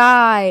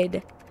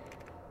inside.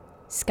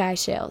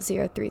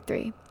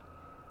 Skyshale033.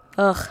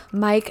 Ugh,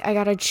 Mike, I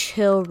gotta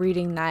chill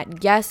reading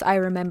that. Yes, I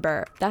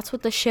remember. That's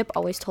what the ship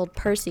always told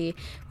Percy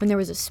when there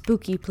was a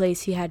spooky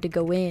place he had to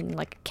go in,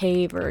 like a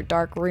cave or a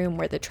dark room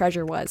where the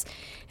treasure was.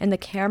 And the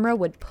camera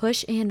would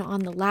push in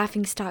on the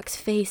Laughingstock's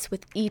face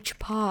with each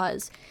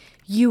pause.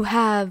 You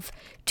have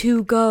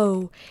to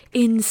go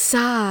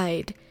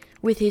inside.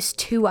 With his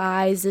two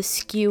eyes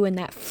askew and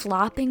that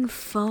flopping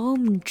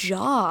foam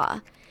jaw.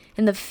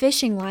 And the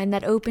fishing line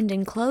that opened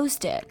and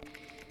closed it.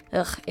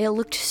 Ugh, it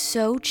looked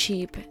so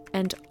cheap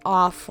and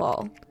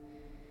awful.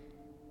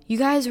 You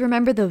guys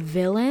remember the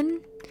villain?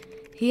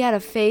 He had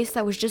a face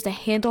that was just a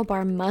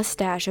handlebar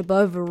mustache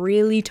above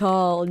really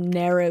tall,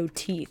 narrow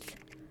teeth.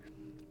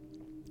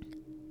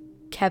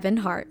 Kevin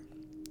Hart.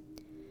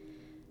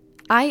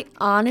 I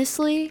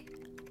honestly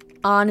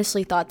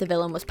thought the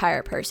villain was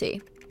Pirate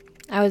Percy.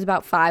 I was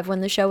about 5 when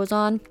the show was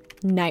on.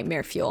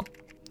 Nightmare fuel.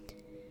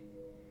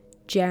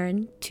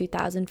 Jaren,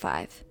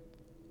 2005.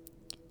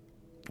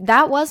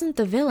 That wasn't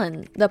the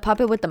villain, the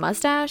puppet with the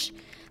mustache.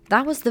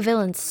 That was the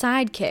villain's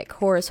sidekick,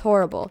 Horace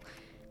Horrible.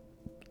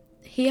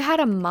 He had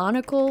a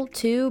monocle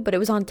too, but it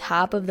was on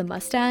top of the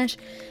mustache.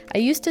 I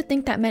used to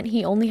think that meant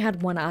he only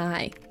had one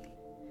eye.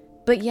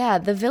 But yeah,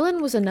 the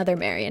villain was another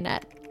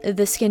marionette,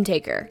 the Skin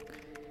Taker.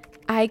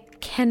 I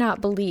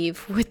cannot believe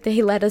what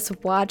they let us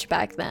watch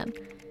back then.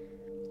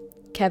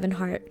 Kevin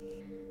Hart.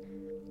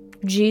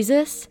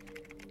 Jesus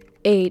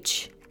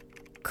H.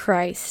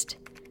 Christ,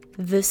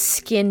 the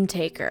Skin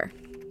Taker.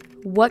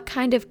 What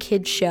kind of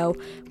kids show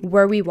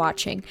were we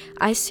watching?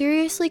 I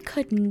seriously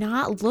could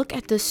not look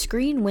at the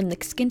screen when the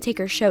Skin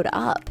Taker showed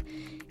up.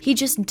 He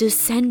just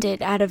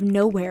descended out of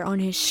nowhere on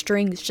his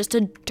strings, just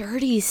a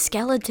dirty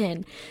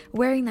skeleton,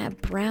 wearing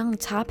that brown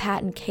top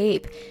hat and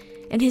cape,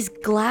 and his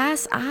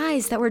glass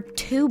eyes that were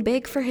too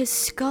big for his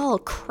skull.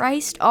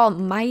 Christ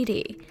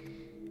almighty.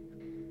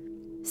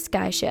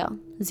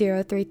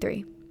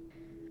 Skyshale033.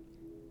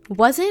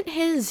 Wasn't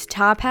his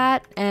top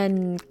hat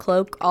and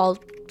cloak all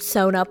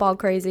sewn up all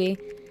crazy?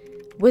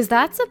 Was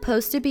that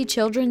supposed to be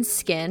children's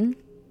skin?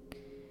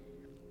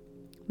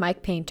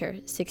 Mike Painter,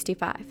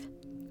 65.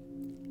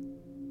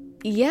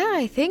 Yeah,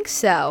 I think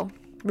so.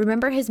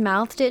 Remember his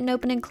mouth didn't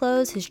open and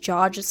close, his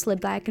jaw just slid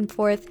back and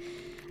forth.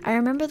 I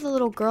remember the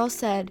little girl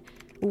said,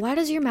 "Why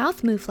does your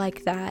mouth move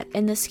like that?"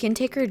 And the Skin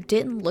Taker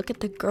didn't look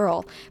at the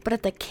girl, but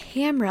at the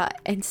camera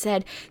and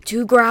said,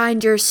 "To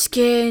grind your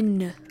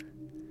skin."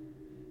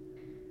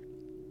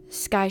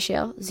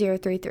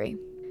 Skyshale033.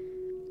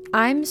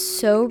 I'm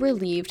so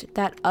relieved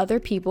that other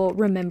people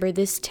remember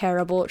this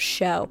terrible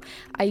show.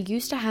 I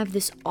used to have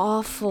this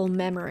awful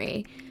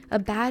memory, a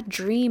bad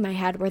dream I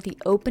had where the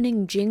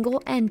opening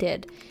jingle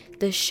ended,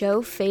 the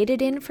show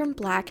faded in from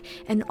black,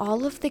 and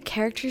all of the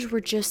characters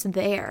were just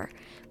there.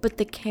 But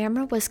the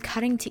camera was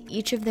cutting to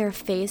each of their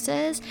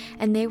faces,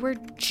 and they were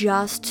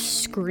just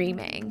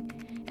screaming.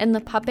 And the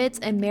puppets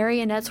and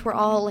marionettes were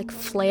all like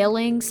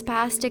flailing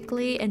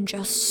spastically and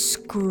just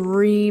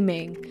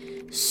screaming.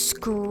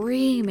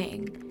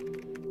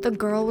 The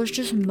girl was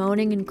just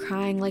moaning and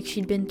crying like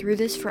she'd been through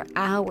this for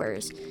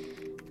hours.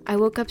 I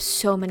woke up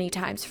so many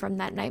times from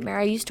that nightmare.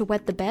 I used to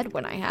wet the bed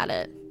when I had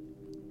it.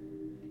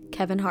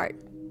 Kevin Hart.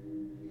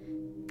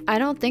 I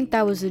don't think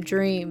that was a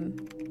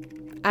dream.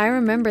 I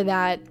remember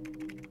that.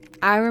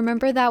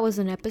 Was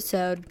an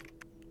episode.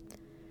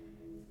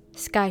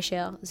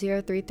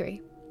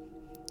 Skyshale033.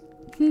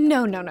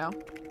 No.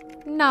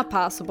 Not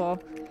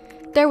possible.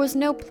 There was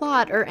no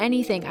plot or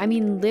anything. I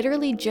mean,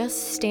 literally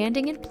just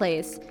standing in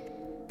place,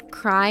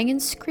 crying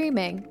and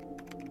screaming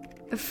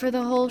for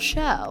the whole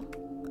show.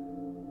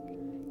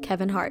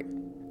 Kevin Hart.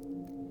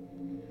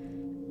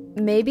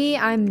 Maybe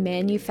I'm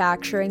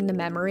manufacturing the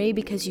memory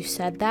because you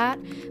said that,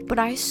 but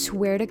I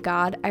swear to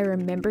God, I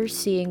remember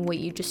seeing what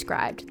you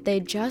described. They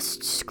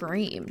just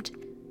screamed.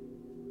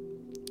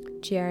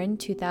 Jaren,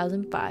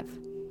 2005.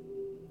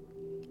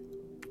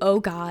 Oh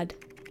God.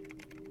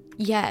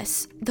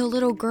 Yes, the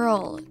little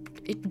girl,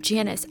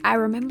 Janice, I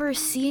remember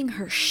seeing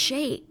her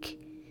shake.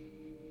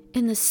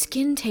 And the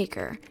skin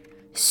taker,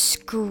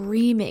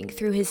 screaming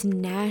through his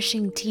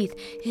gnashing teeth,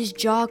 his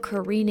jaw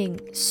careening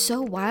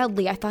so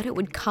wildly I thought it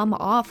would come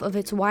off of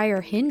its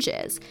wire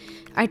hinges.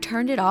 I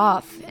turned it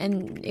off,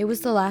 and it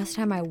was the last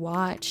time I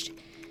watched.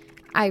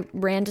 I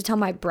ran to tell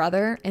my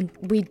brother, and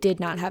we did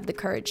not have the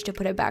courage to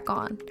put it back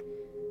on.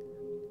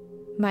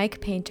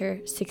 Mike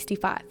Painter,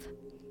 65.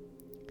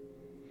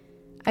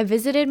 I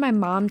visited my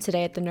mom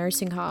today at the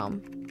nursing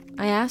home.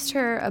 I asked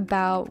her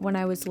about when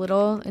I was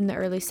little in the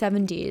early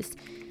 70s,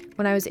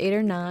 when I was 8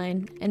 or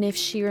 9, and if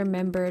she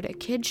remembered a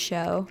kid's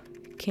show,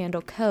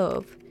 Candle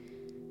Cove.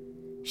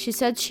 She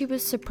said she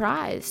was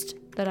surprised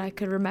that I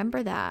could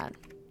remember that.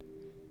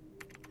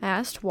 I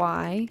asked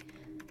why,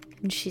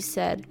 and she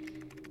said,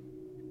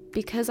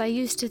 because I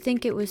used to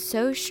think it was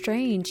so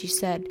strange. She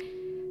said,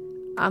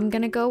 I'm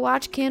gonna go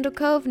watch Candle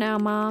Cove now,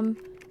 Mom.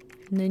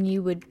 And then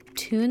you would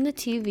tune the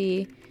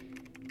TV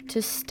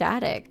to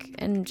static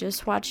and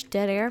just watch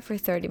dead air for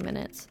 30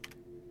 minutes.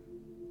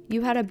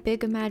 You had a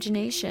big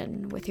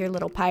imagination with your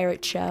little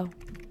pirate show.